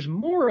 there's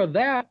more of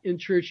that in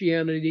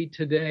churchianity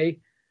today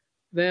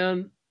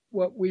than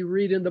what we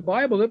read in the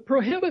Bible that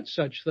prohibits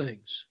such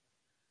things.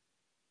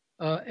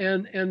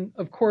 And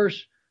of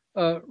course,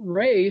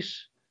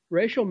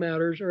 racial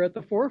matters are at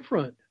the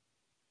forefront.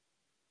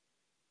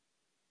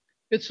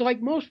 It's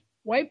like most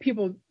white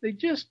people, they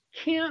just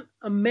can't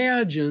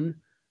imagine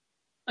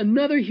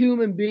another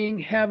human being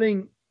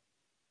having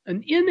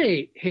an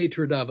innate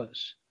hatred of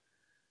us.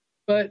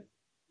 But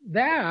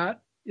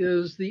that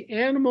is the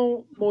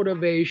animal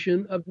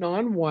motivation of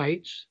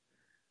non-whites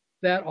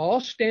that all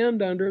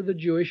stand under the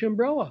Jewish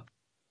umbrella.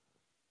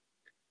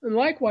 And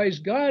likewise,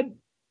 God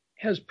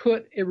has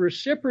put a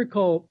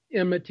reciprocal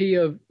enmity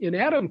in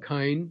Adam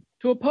kind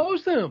to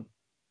oppose them.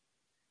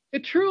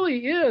 It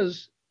truly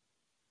is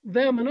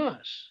them and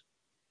us.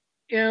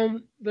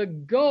 And the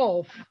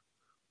gulf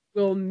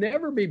will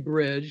never be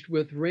bridged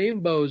with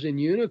rainbows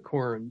and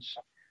unicorns,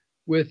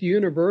 with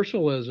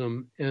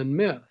universalism and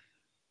myth.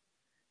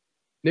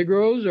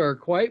 Negroes are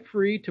quite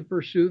free to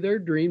pursue their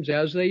dreams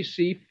as they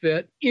see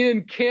fit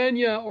in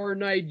Kenya or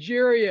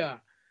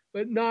Nigeria,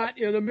 but not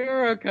in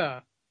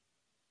America.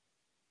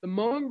 The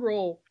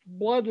mongrel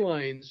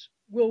bloodlines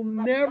will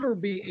never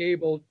be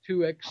able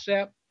to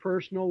accept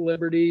personal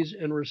liberties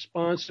and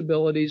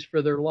responsibilities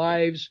for their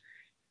lives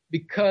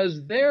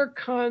because their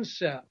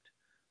concept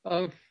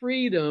of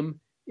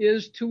freedom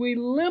is to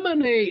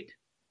eliminate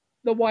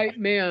the white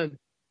man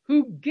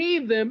who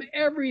gave them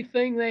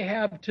everything they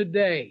have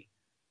today,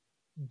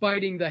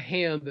 biting the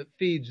hand that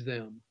feeds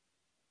them.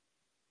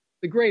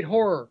 The great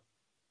horror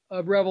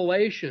of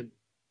Revelation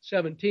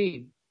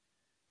 17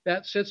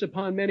 that sits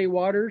upon many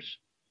waters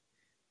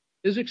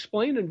is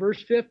explained in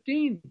verse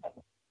 15.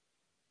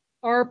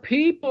 Our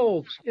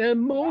peoples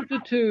and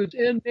multitudes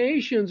and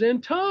nations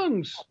and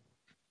tongues.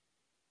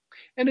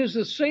 And is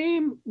the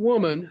same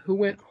woman who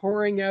went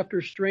whoring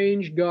after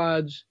strange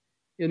gods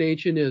in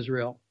ancient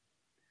Israel,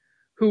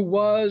 who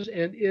was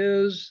and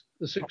is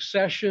the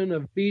succession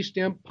of beast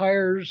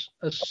empires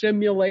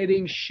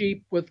assimilating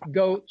sheep with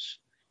goats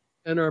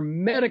and are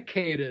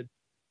medicated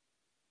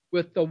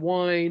with the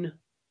wine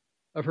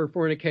of her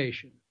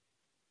fornication.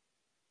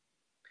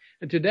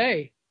 And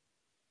today,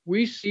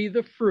 we see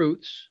the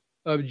fruits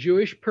of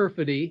Jewish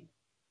perfidy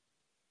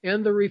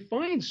and the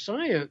refined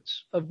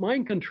science of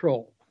mind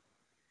control.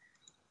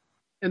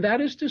 And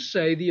that is to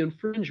say, the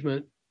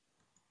infringement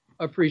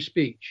of free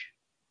speech.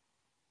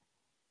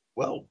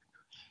 Well,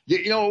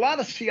 you know, a lot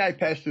of CI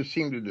pastors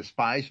seem to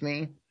despise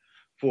me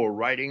for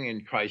writing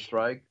in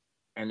Christreich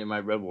and in my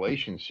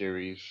Revelation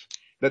series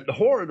that the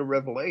horror of the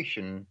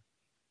Revelation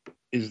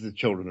is the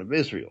children of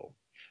Israel.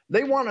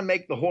 They want to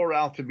make the whore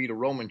out to be the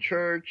Roman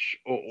Church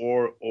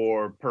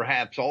or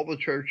perhaps all the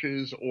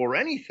churches or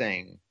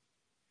anything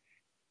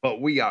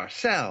but we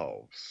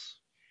ourselves.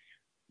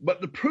 But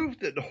the proof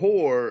that the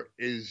whore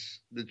is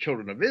the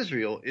children of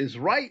Israel is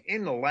right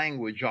in the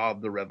language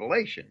of the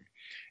Revelation.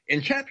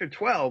 In chapter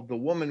 12, the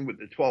woman with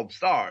the 12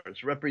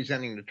 stars,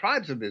 representing the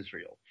tribes of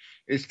Israel,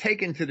 is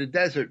taken to the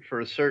desert for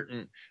a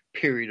certain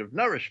period of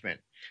nourishment.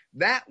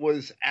 That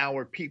was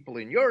our people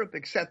in Europe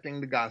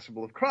accepting the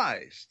gospel of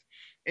Christ.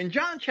 In in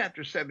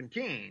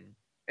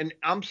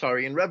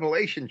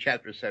Revelation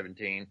chapter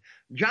 17,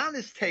 John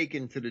is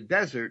taken to the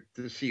desert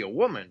to see a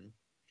woman,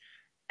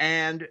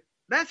 and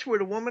that's where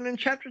the woman in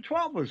chapter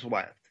 12 was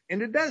left, in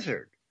the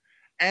desert.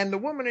 And the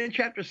woman in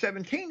chapter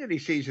 17 that he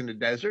sees in the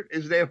desert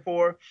is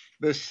therefore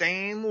the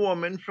same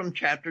woman from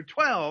chapter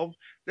 12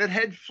 that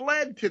had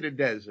fled to the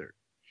desert.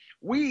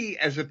 We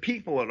as a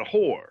people are the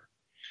whore,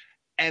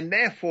 and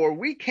therefore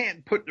we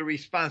can't put the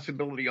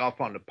responsibility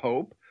off on the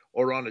Pope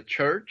or on the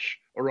church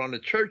or on the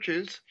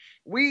churches.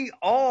 We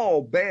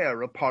all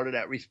bear a part of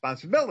that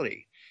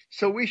responsibility.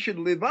 So we should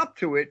live up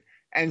to it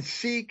and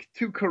seek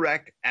to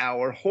correct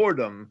our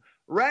whoredom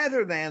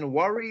rather than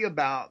worry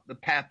about the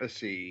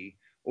papacy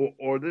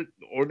or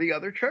the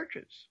other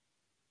churches.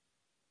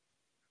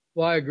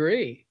 Well, I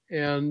agree.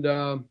 And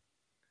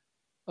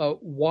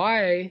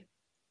why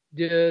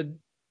did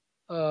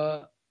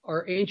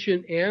our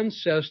ancient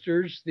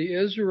ancestors, the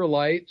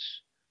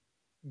Israelites,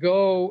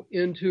 go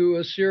into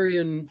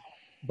Assyrian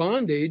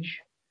bondage?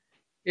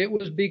 It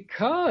was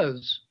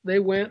because they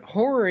went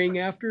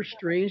whoring after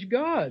strange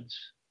gods.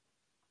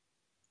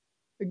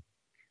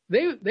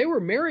 They were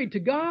married to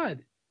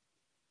God,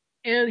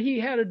 and he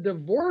had to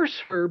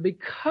divorce her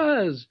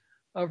because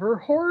of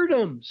her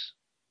whoredoms.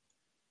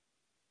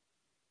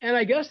 And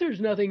I guess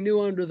there's nothing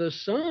new under the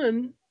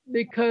sun,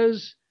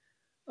 because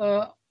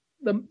the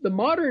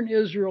modern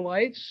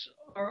Israelites,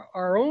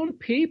 our own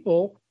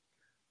people,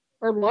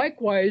 are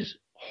likewise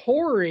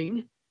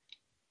whoring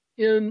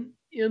in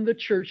the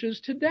churches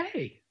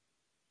today.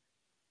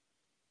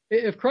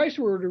 If Christ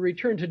were to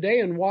return today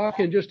and walk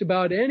in just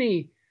about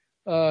any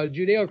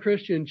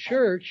Judeo-Christian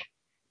church,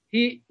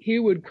 he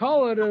would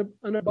call it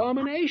an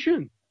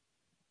abomination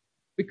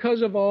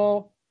because of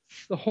all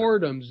the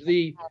whoredoms,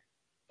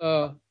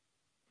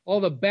 all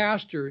the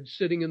bastards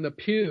sitting in the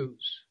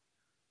pews,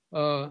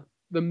 the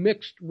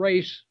mixed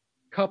race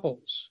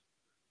couples,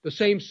 the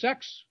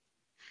same-sex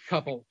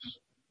couples.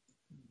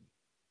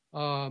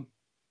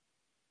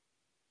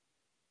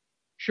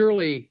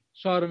 Surely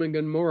Sodom and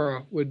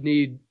Gomorrah would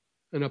need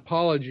an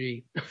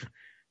apology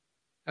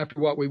after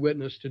what we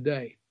witnessed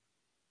today.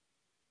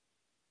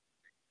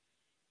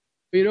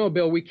 But you know,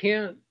 Bill, we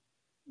can't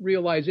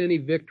realize any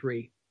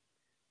victory.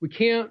 We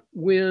can't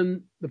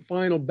win the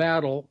final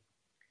battle,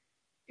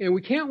 and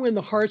we can't win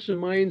the hearts and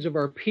minds of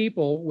our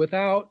people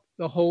without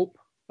the hope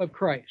of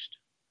Christ.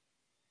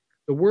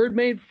 The Word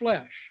made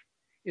flesh,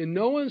 in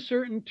no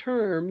uncertain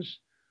terms,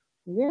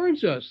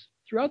 warns us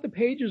throughout the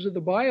pages of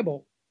the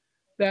Bible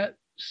that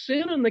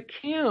sin in the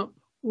camp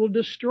will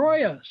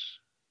destroy us.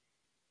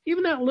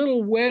 Even that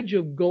little wedge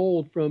of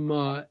gold from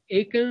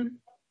Achan,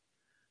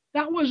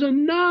 that was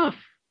enough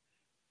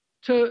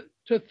to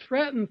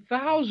threaten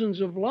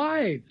thousands of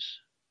lives.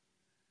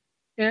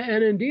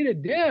 And indeed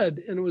it did.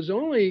 And it was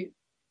only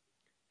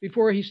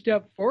before he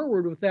stepped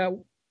forward with that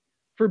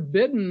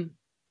forbidden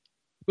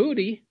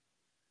booty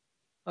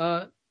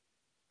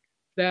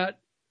that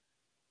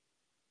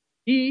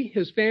he,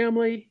 his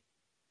family,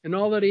 and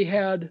all that he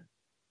had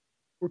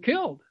were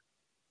killed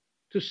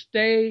to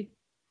stay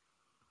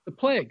the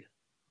plague.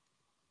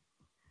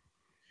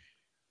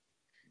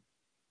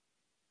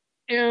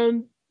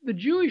 And the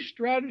Jewish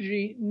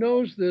strategy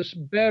knows this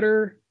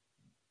better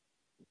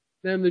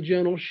than the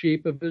gentle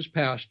sheep of his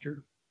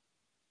pasture.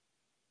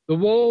 The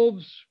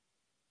wolves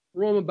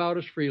roam about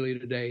us freely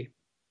today,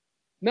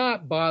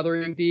 not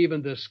bothering to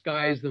even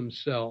disguise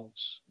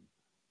themselves.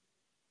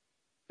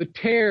 The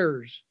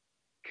tares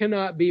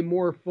cannot be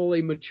more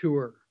fully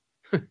mature,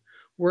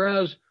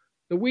 whereas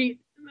the wheat,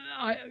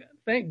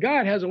 thank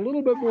God, has a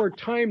little bit more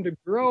time to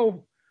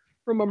grow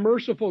from a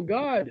merciful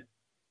God.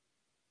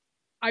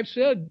 I've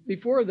said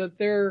before that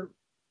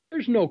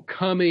there's no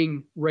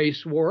coming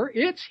race war.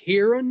 It's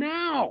here and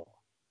now.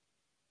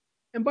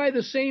 And by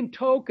the same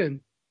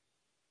token,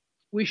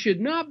 we should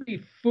not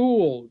be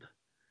fooled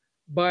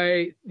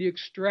by the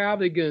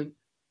extravagant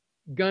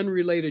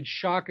gun-related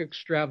shock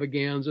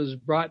extravaganzas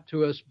brought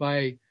to us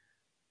by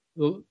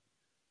the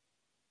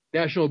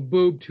national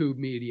boob tube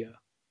media.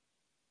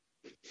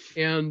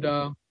 And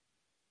I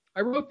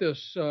wrote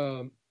this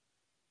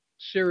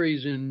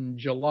series in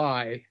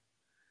July.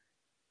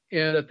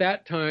 And at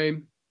that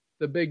time,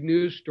 the big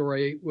news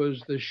story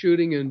was the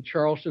shooting in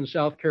Charleston,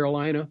 South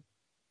Carolina.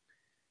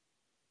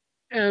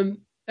 And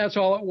that's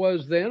all it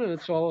was then, and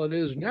it's all it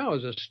is now,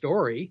 is a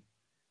story.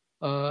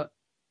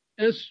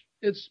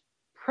 It's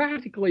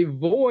practically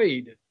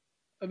void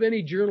of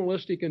any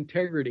journalistic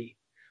integrity,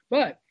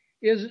 but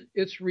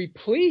it's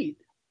replete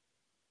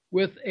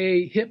with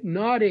a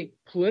hypnotic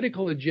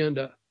political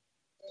agenda,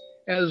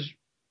 as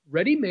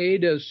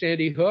ready-made as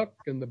Sandy Hook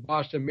and the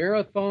Boston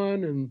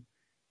Marathon and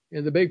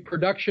the big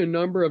production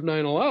number of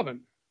 9/11.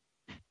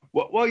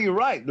 Well, you're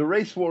right. The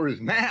race war is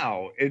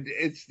now.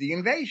 It's the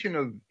invasion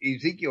of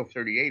Ezekiel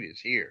 38 is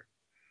here.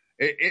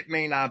 It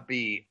may not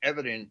be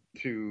evident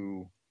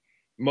to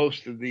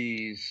most of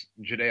these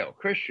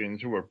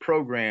Judeo-Christians who are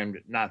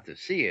programmed not to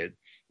see it,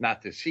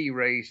 not to see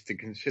race, to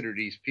consider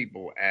these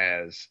people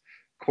as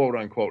quote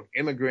unquote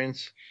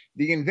immigrants.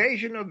 The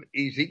invasion of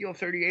Ezekiel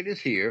 38 is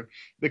here.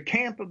 The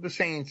camp of the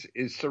saints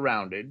is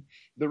surrounded.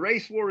 The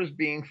race war is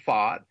being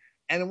fought,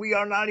 and we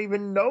are not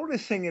even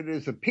noticing it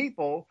as a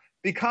people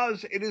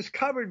because it is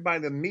covered by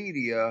the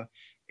media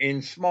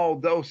in small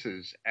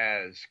doses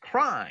as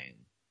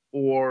crime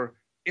or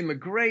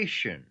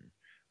immigration.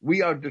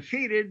 We are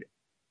defeated,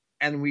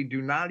 and we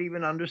do not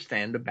even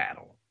understand the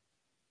battle.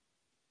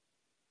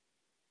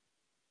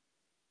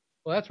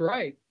 Well, that's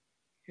right.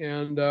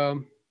 And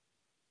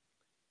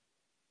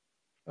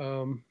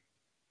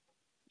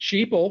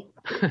sheeple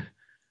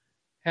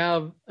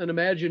have an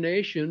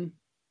imagination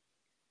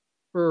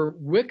for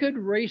wicked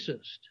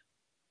racist,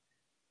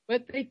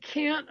 but they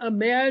can't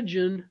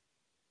imagine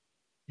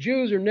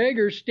Jews or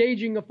niggers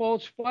staging a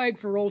false flag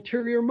for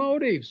ulterior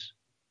motives.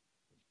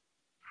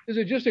 Is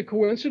it just a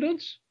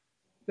coincidence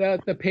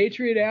that the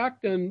Patriot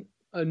Act and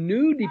a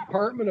new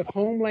Department of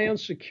Homeland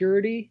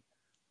Security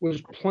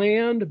was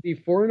planned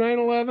before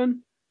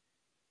 9/11,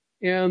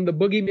 and the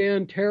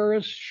boogeyman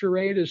terrorist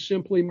charade is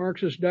simply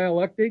Marxist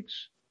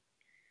dialectics?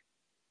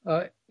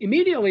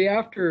 Immediately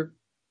after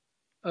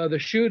the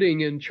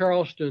shooting in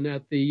Charleston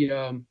at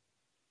the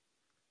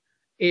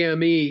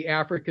AME,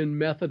 African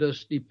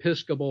Methodist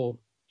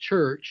Episcopal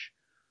Church,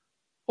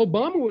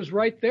 Obama was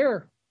right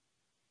there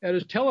at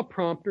his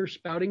teleprompter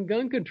spouting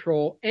gun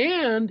control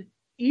and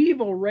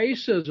evil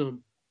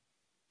racism.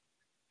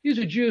 He's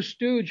a Jew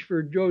stooge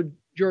for George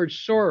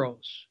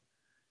Soros.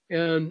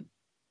 And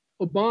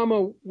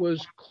Obama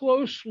was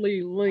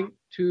closely linked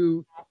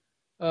to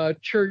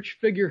church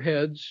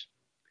figureheads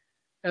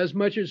as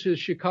much as his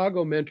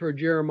Chicago mentor,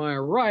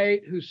 Jeremiah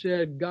Wright, who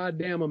said,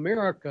 "Goddamn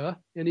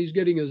America," and he's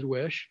getting his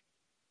wish.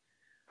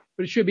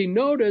 But it should be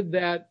noted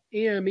that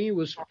AME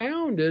was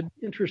founded,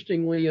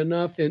 interestingly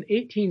enough, in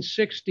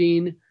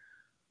 1816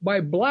 by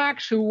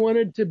blacks who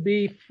wanted to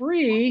be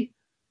free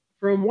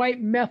from white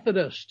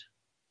Methodist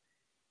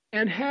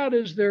and had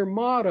as their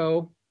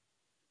motto,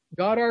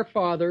 God our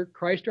Father,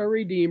 Christ our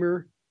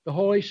Redeemer, the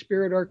Holy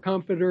Spirit our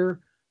Comforter,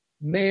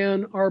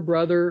 man our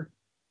brother,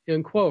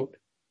 end quote.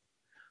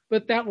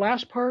 But that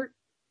last part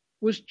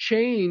was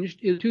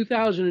changed in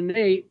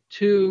 2008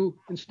 to,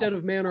 instead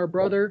of man our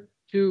brother,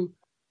 to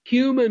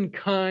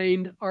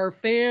humankind our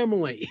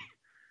family.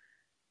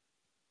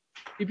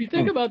 If you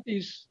think about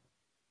these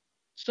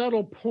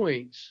subtle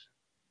points,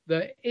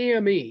 the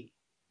AME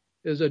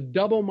is a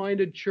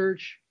double-minded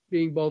church,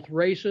 being both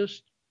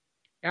racist,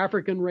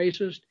 African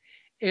racist,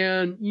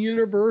 and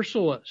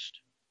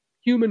universalist,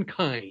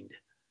 humankind,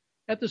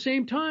 at the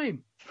same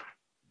time.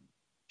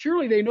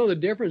 Surely they know the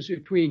difference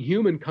between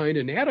humankind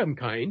and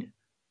Adamkind,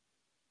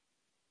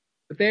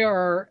 but they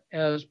are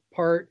as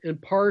part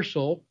and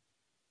parcel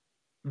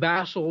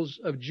vassals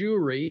of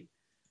Jewry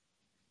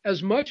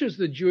as much as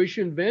the Jewish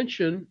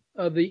invention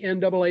of the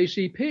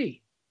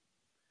NAACP.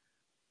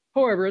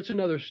 However, it's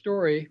another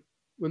story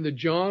when the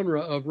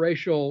genre of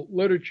racial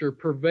literature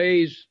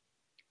purveys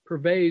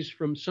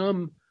from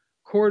some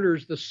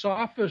quarters the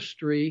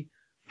sophistry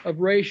of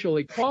racial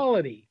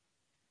equality.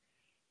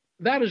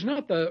 That is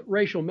not the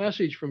racial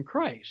message from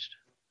Christ,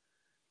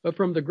 but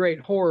from the great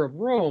whore of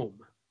Rome,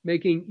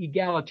 making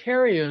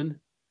egalitarianism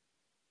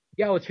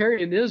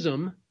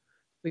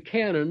the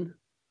canon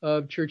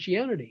of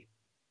churchianity.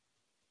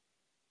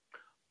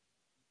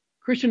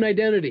 Christian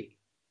identity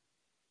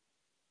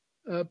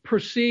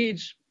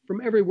proceeds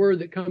from every word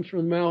that comes from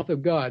the mouth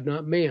of God,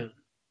 not man.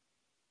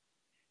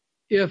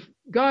 If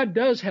God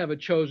does have a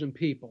chosen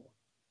people,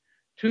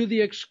 to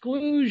the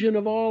exclusion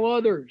of all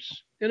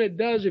others, and it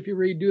does if you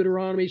read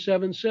Deuteronomy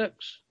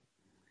 7:6,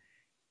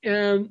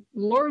 and the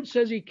Lord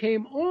says he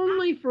came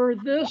only for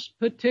this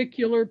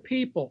particular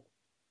people,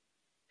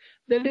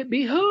 then it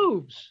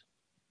behooves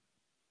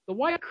the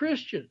white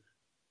Christian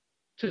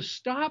to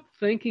stop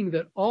thinking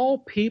that all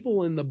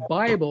people in the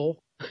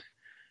Bible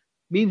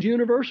means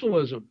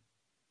universalism.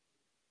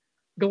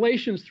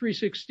 Galatians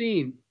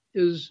 3:16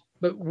 is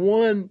but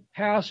one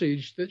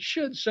passage that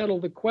should settle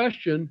the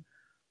question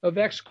of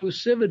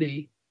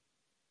exclusivity,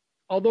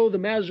 although the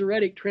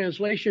Masoretic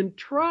translation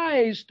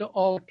tries to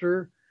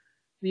alter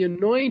the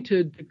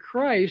anointed to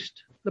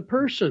Christ, the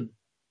person.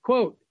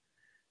 Quote,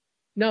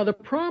 now the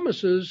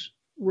promises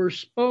were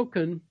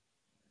spoken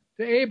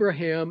to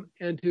Abraham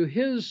and to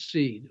his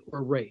seed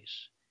or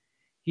race.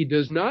 He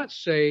does not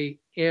say,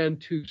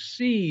 and to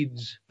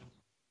seeds,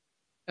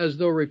 as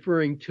though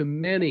referring to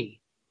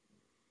many,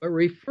 but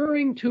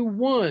referring to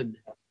one,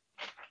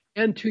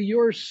 and to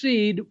your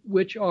seed,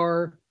 which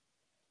are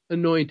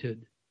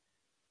anointed.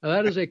 Now,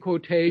 that is a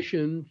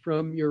quotation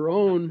from your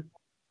own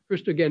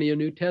Christogenia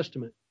New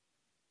Testament.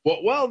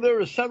 Well, there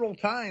are several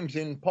times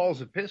in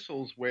Paul's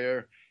epistles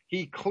where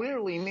he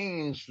clearly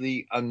means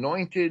the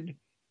anointed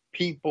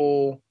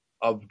people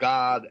of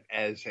God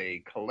as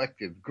a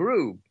collective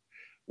group,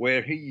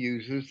 where he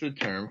uses the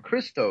term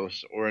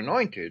Christos or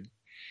anointed.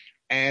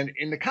 And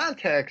in the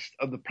context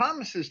of the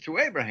promises to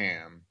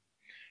Abraham,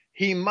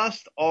 he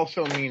must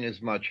also mean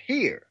as much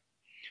here,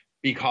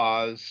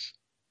 because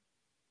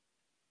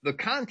the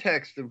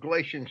context of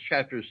Galatians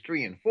chapters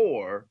 3 and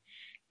 4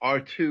 are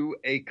to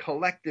a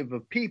collective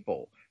of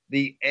people,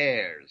 the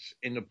heirs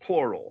in the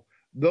plural,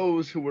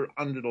 those who were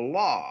under the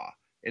law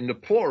in the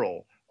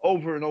plural,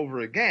 over and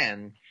over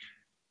again.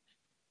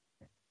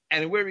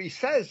 And where he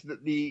says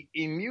that the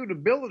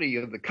immutability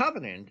of the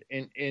covenant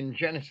in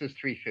Genesis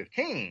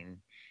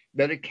 3:15,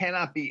 that it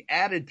cannot be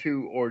added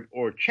to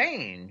or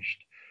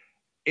changed,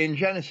 in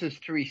Genesis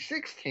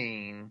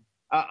 3:16,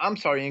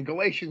 in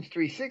Galatians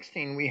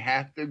 3:16, we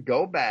have to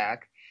go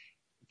back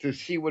to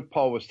see what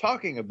Paul was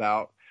talking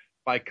about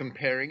by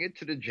comparing it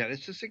to the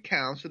Genesis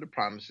accounts of the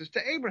promises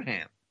to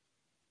Abraham.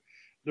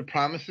 The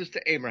promises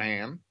to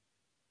Abraham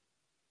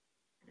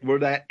were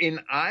that in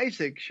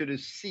Isaac should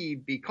his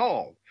seed be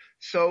called.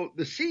 So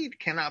the seed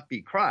cannot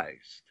be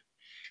Christ.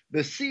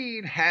 The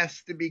seed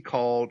has to be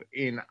called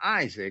in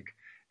Isaac,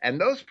 and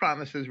those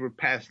promises were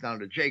passed down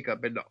to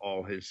Jacob and to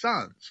all his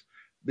sons.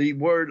 The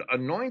word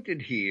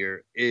anointed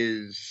here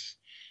is,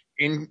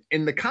 in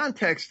the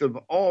context of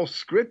all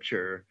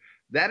scripture,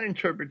 that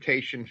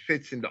interpretation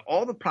fits into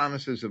all the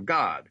promises of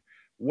God,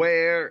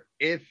 where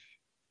if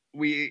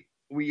we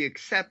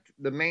accept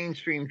the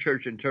mainstream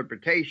church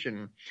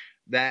interpretation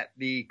that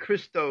the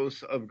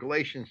Christos of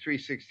Galatians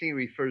 3:16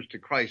 refers to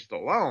Christ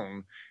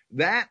alone,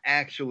 that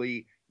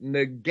actually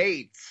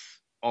negates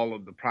all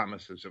of the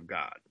promises of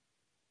God.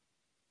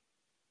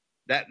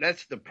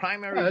 That's the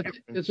primary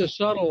difference.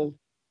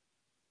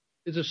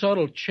 It's a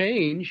subtle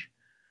change,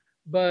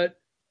 but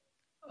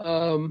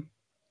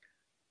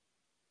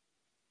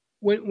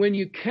when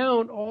you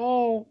count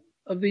all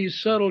of these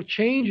subtle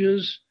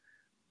changes,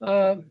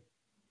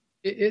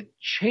 it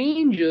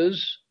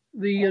changes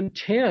the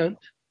intent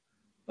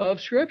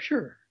of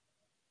Scripture.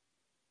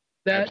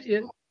 That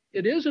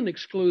it is an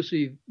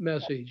exclusive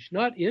message,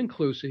 not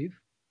inclusive.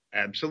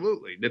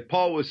 Absolutely. That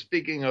Paul was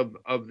speaking of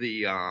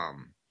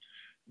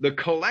the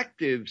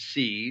collective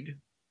seed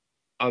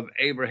of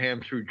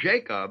Abraham through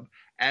Jacob,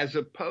 as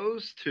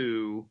opposed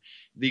to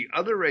the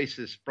other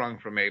races sprung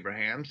from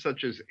Abraham,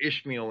 such as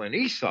Ishmael and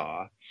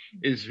Esau,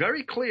 is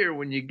very clear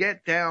when you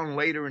get down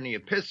later in the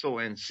epistle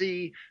and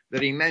see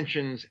that he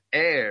mentions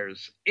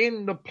heirs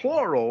in the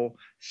plural,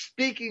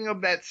 speaking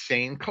of that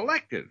same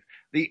collective.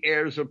 The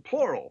heirs are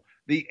plural.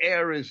 The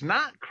heir is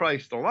not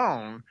Christ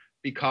alone,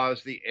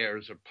 because the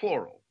heirs are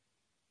plural.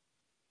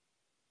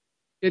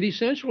 It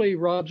essentially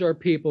robs our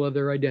people of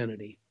their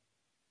identity.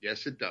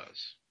 Yes, it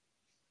does.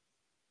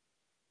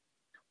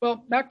 Well,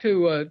 back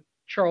to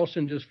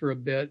Charleston just for a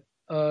bit.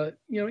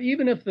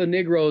 Even if the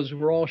Negroes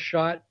were all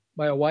shot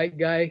by a white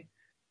guy,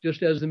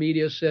 just as the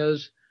media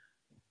says,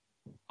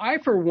 I,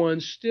 for one,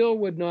 still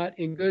would not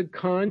in good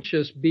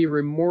conscience be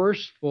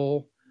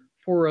remorseful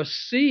for a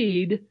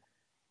seed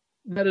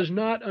that is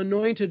not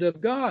anointed of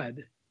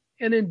God,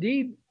 and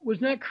indeed was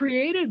not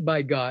created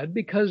by God,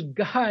 because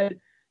God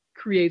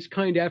creates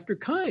kind after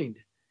kind.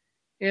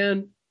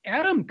 And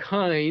Adam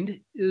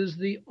kind is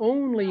the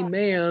only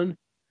man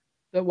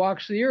that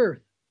walks the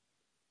earth.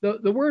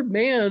 The word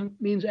man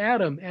means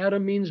Adam.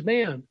 Adam means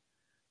man.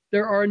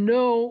 There are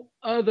no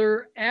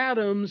other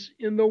Adams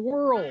in the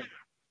world.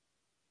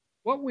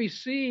 What we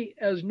see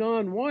as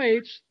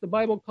non-whites, the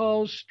Bible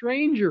calls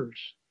strangers,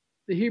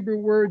 the Hebrew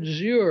word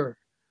zur,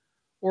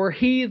 or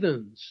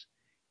heathens.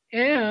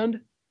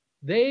 And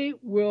they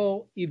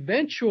will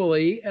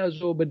eventually,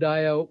 as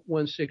Obadiah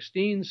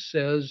 1:16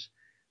 says,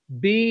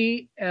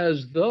 be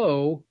as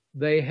though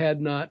they had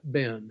not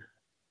been.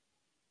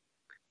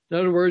 In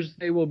other words,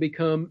 they will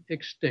become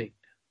extinct.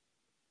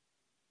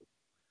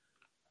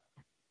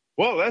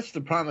 Well, that's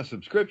the promise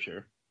of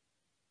Scripture.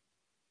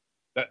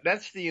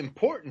 That's the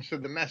importance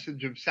of the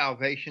message of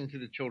salvation to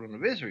the children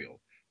of Israel,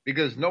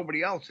 because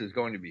nobody else is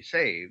going to be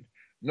saved.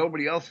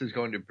 Nobody else is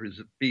going to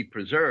be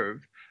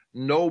preserved.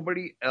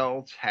 Nobody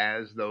else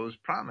has those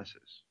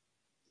promises.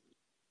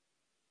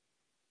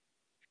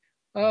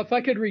 If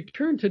I could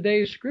return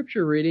today's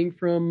scripture reading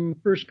from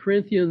 1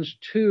 Corinthians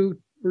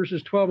 2,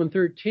 verses 12 and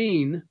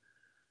 13,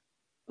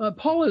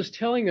 Paul is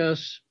telling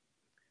us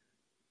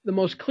the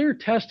most clear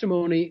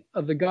testimony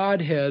of the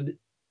Godhead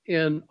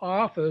and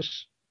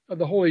office of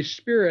the Holy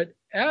Spirit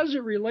as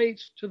it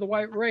relates to the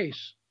white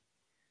race.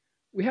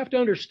 We have to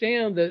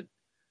understand that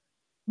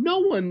no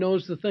one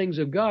knows the things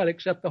of God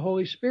except the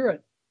Holy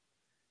Spirit.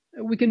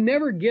 We can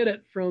never get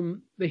it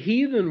from the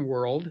heathen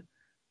world,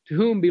 to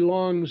whom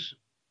belongs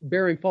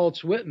bearing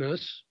false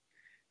witness,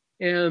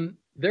 and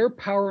their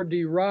power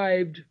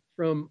derived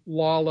from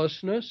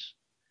lawlessness,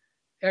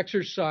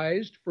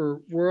 exercised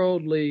for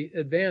worldly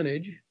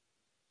advantage.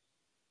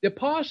 The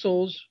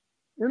apostles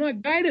were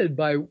not guided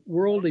by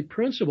worldly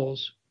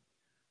principles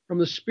from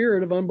the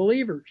spirit of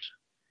unbelievers.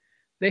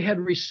 They had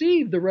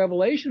received the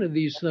revelation of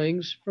these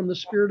things from the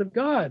Spirit of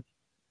God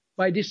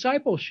by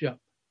discipleship.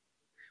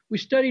 We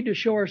study to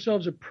show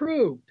ourselves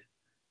approved,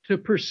 to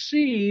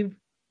perceive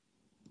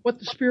what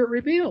the Spirit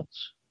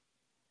reveals.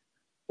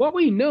 What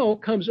we know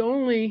comes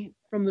only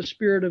from the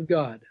Spirit of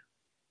God.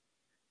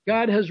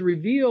 God has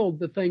revealed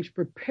the things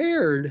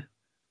prepared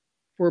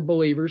for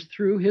believers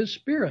through his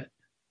Spirit.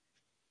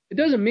 It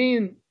doesn't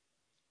mean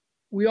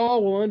we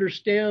all will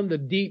understand the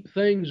deep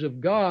things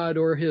of God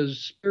or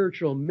his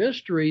spiritual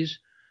mysteries,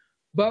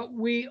 but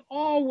we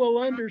all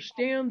will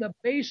understand the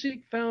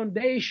basic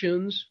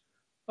foundations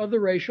of the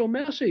racial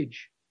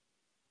message.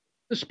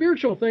 The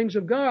spiritual things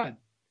of God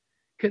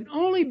can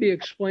only be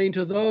explained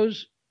to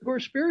those who are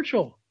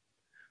spiritual,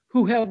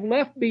 who have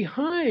left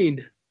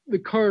behind the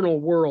carnal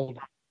world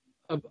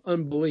of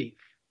unbelief.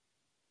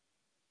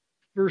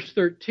 Verse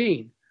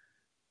 13,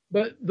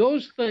 but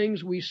those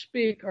things we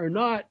speak are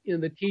not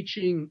in the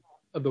teaching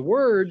of the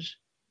words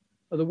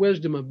of the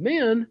wisdom of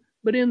men,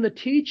 but in the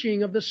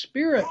teaching of the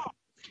Spirit.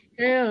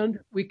 And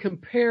we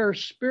compare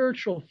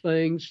spiritual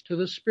things to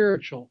the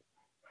spiritual.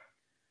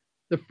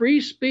 The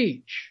free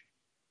speech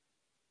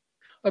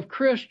of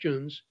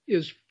Christians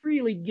is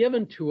freely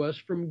given to us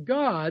from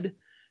God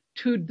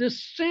to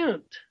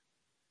dissent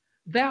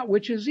that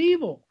which is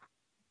evil,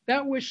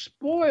 that which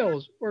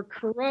spoils or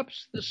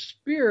corrupts the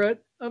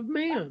spirit of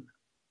man.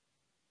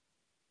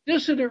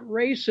 Dissident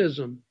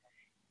racism,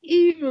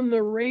 even the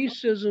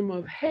racism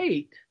of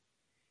hate,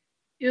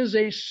 is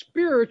a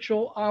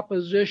spiritual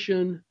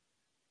opposition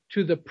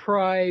to the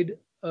pride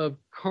of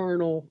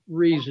carnal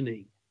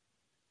reasoning,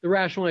 the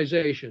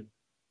rationalization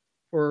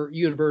for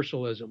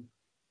universalism.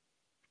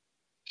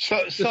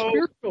 So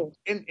spiritual,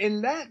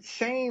 in that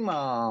same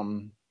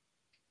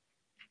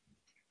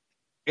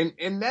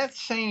in that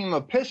same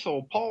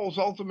epistle, Paul's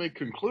ultimate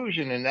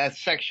conclusion in that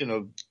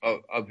section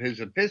of his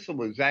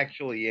epistle is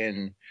actually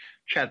in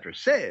chapter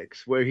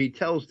 6, where he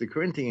tells the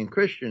Corinthian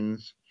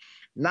Christians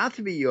not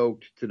to be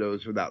yoked to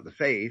those without the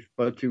faith,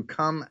 but to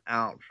come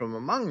out from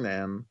among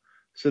them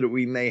so that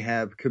we may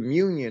have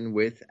communion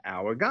with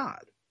our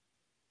God.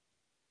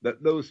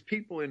 That those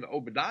people in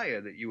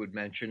Obadiah that you had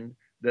mentioned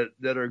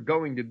that are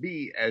going to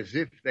be as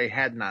if they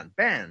had not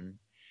been,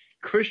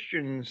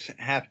 Christians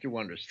have to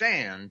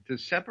understand to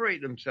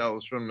separate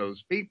themselves from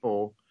those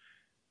people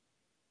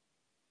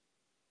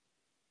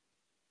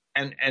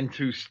and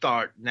to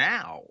start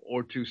now,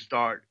 or to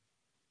start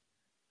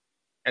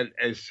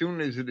as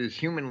soon as it is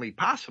humanly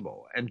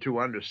possible, and to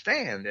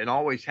understand and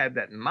always have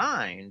that in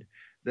mind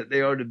that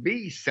they are to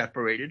be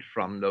separated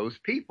from those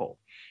people.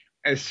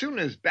 As soon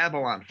as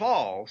Babylon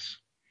falls,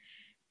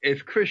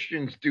 if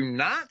Christians do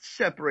not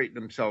separate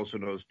themselves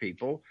from those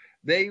people,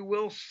 they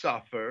will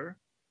suffer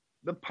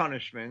the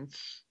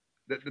punishments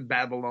that the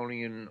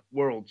Babylonian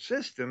world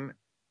system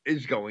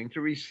is going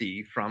to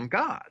receive from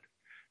God.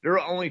 There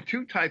are only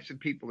two types of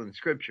people in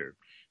Scripture: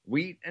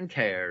 wheat and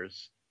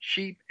tares,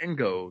 sheep and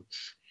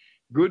goats,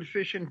 good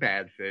fish and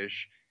bad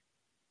fish.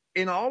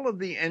 In all of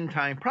the end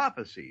time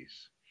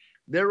prophecies,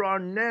 there are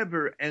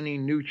never any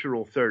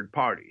neutral third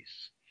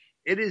parties.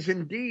 It is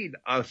indeed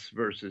us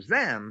versus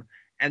them.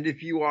 And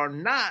if you are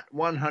not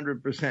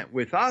 100%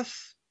 with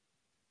us,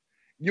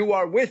 you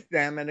are with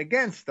them and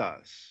against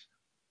us.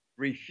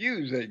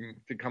 Refusing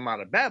to come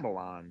out of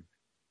Babylon,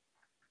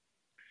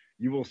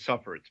 you will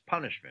suffer its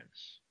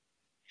punishments.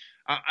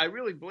 I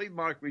really believe,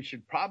 Mark, we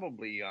should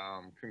probably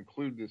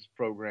conclude this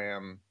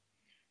program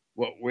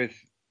with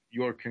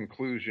your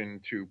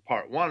conclusion to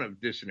part 1 of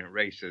Dissident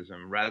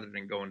Racism, rather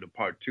than go into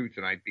part 2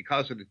 tonight,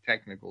 because of the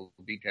technical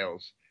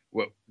details,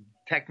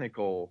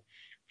 technical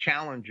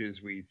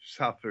challenges we've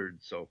suffered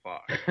so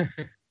far.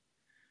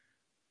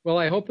 Well,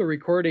 I hope the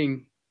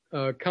recording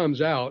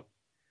comes out.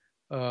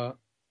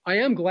 I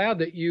am glad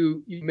that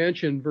you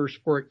mentioned verse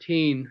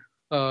 14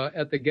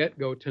 at the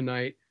get-go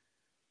tonight,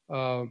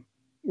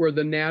 where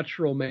the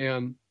natural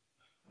man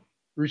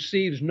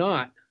receives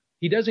not.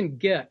 He doesn't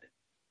get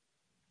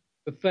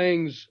the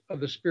things of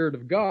the Spirit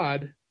of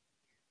God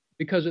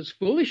because it's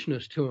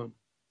foolishness to him.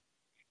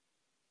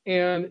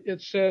 And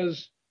it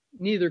says,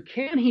 neither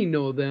can he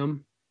know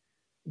them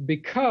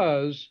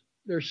because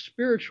they're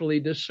spiritually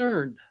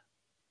discerned.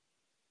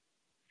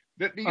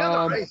 The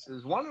other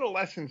races, one of the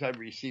lessons I've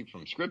received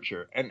from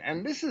Scripture,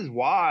 and this is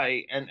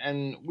why,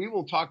 and we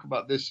will talk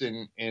about this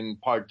in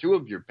part 2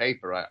 of your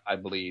paper, I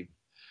believe.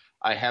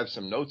 I have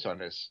some notes on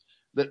this,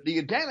 that the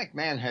Adamic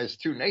man has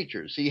two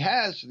natures. He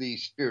has the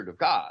Spirit of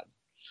God,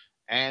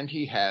 and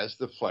he has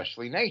the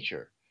fleshly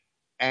nature.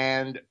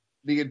 And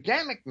the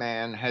Adamic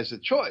man has a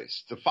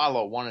choice to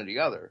follow one or the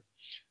other.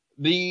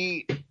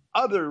 The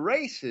other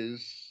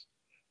races,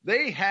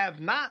 they have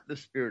not the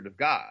Spirit of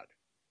God,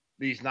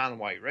 these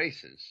non-white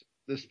races.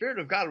 The Spirit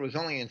of God was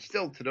only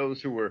instilled to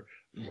those who were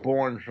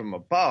born from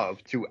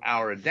above, to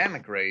our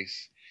Adamic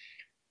race.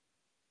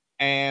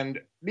 And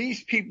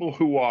these people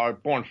who are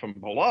born from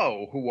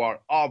below, who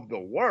are of the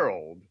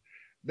world,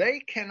 they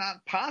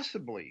cannot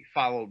possibly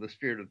follow the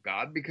Spirit of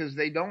God because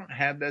they don't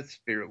have that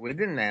Spirit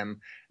within them.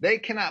 They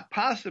cannot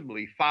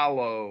possibly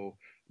follow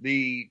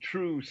the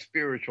true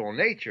spiritual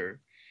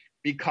nature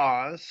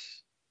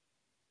because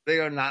they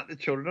are not the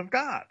children of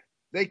God.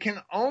 They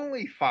can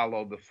only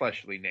follow the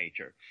fleshly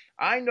nature.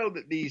 I know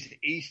that these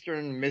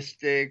Eastern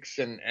mystics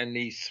and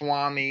these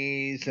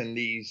swamis and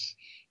these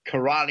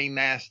karate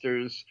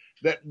masters,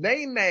 that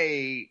they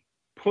may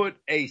put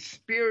a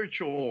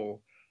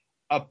spiritual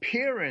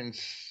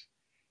appearance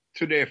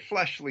to their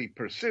fleshly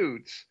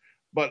pursuits,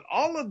 but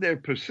all of their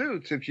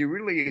pursuits, if you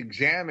really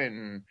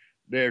examine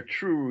their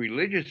true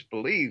religious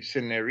beliefs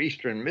in their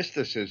Eastern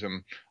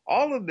mysticism,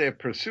 all of their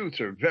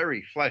pursuits are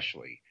very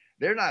fleshly.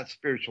 They're not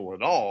spiritual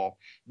at all.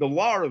 The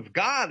law of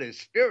God is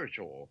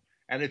spiritual.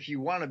 And if you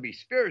want to be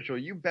spiritual,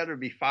 you better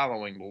be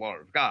following the law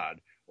of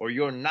God, or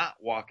you're not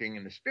walking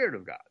in the Spirit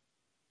of God.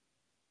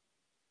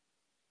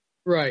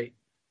 Right.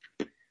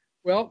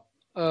 Well,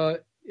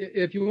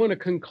 if you want to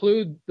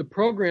conclude the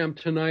program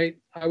tonight,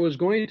 I was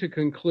going to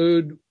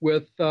conclude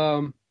with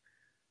 1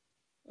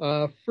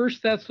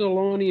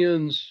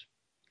 Thessalonians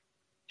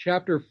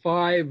chapter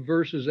 5,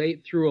 verses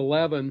 8 through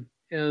 11,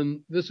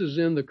 and this is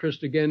in the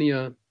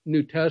Christogenea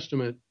New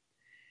Testament.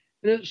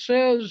 And it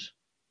says,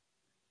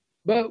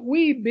 "But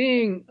we,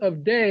 being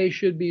of day,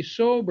 should be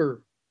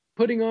sober,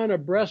 putting on a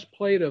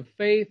breastplate of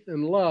faith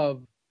and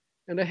love,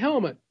 and a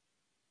helmet,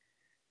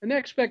 an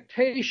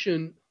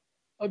expectation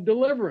of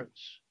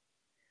deliverance,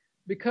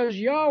 because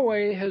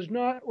Yahweh has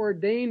not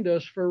ordained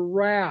us for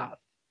wrath,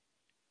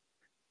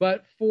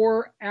 but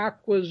for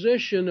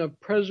acquisition of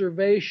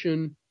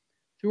preservation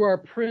through our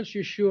Prince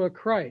Yeshua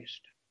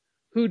Christ,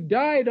 who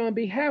died on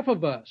behalf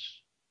of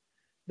us,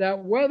 that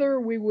whether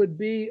we would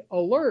be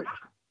alert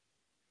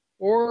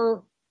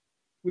or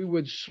we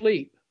would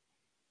sleep,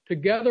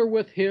 together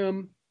with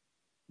him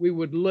we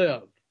would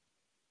live.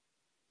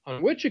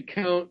 On which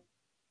account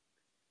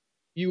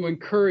you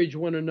encourage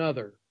one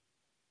another,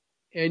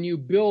 and you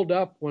build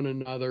up one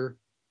another,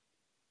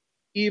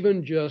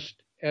 even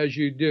just as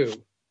you do."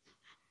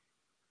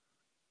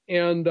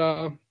 And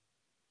I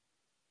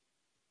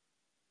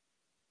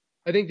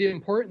think the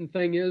important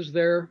thing is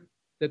there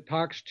that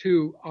talks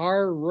to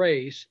our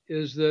race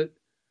is that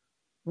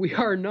we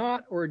are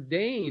not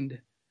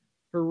ordained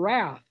for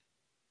wrath.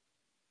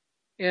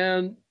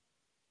 And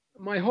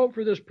my hope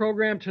for this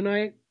program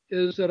tonight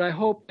is that I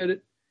hope that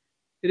it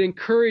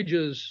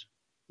encourages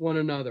one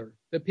another,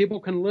 that people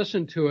can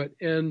listen to it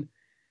and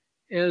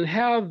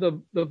have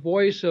the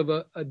voice of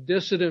a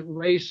dissident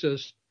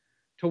racist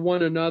to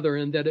one another,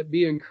 and that it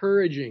be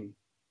encouraging.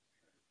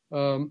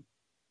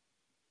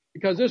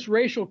 Because this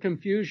racial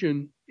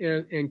confusion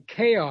and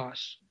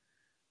chaos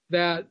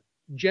that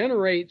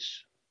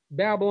generates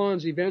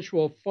Babylon's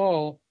eventual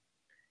fall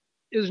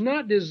is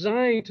not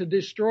designed to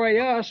destroy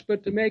us,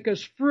 but to make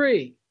us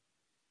free.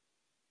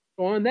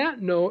 So on that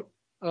note,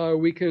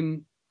 we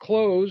can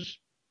close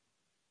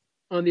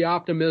on the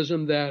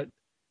optimism that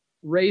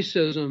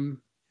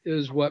racism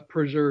is what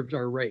preserves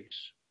our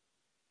race.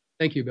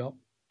 Thank you, Bill.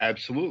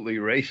 Absolutely.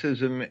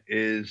 Racism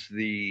is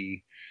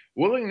the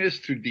willingness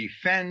to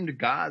defend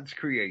God's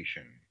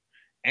creation.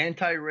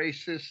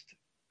 Anti-racist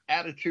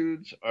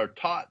attitudes are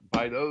taught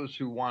by those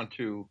who want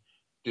to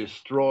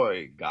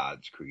destroy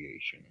God's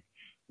creation.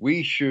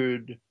 We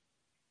should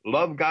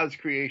love God's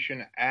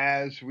creation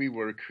as we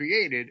were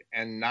created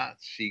and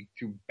not seek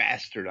to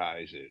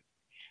bastardize it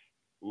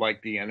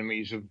like the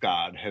enemies of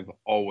God have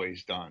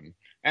always done.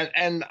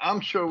 And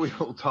I'm sure we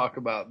will talk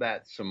about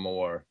that some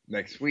more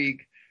next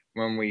week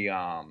when we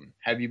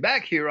have you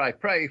back here. I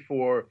pray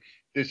for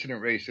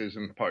Dissident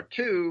Racism Part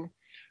 2.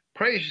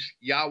 Praise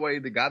Yahweh,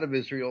 the God of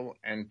Israel,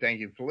 and thank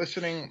you for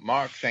listening.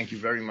 Mark, thank you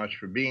very much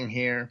for being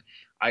here.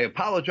 I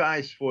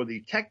apologize for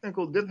the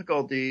technical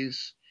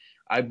difficulties.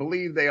 I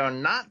believe they are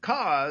not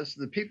caused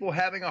the people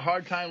having a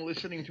hard time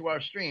listening to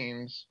our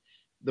streams.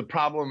 The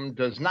problem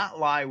does not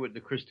lie with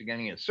the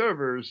Christogenea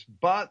servers,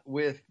 but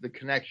with the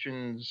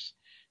connections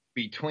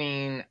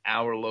between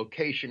our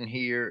location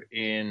here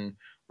in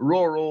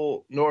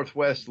rural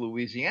Northwest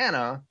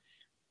Louisiana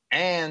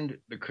and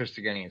the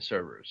Christogenea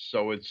servers.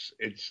 So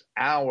it's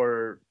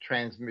our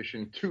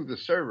transmission to the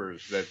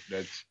servers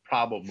that's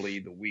probably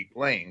the weak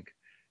link,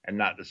 and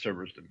not the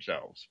servers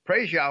themselves.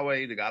 Praise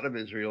Yahweh, the God of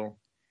Israel,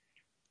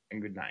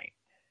 and good night.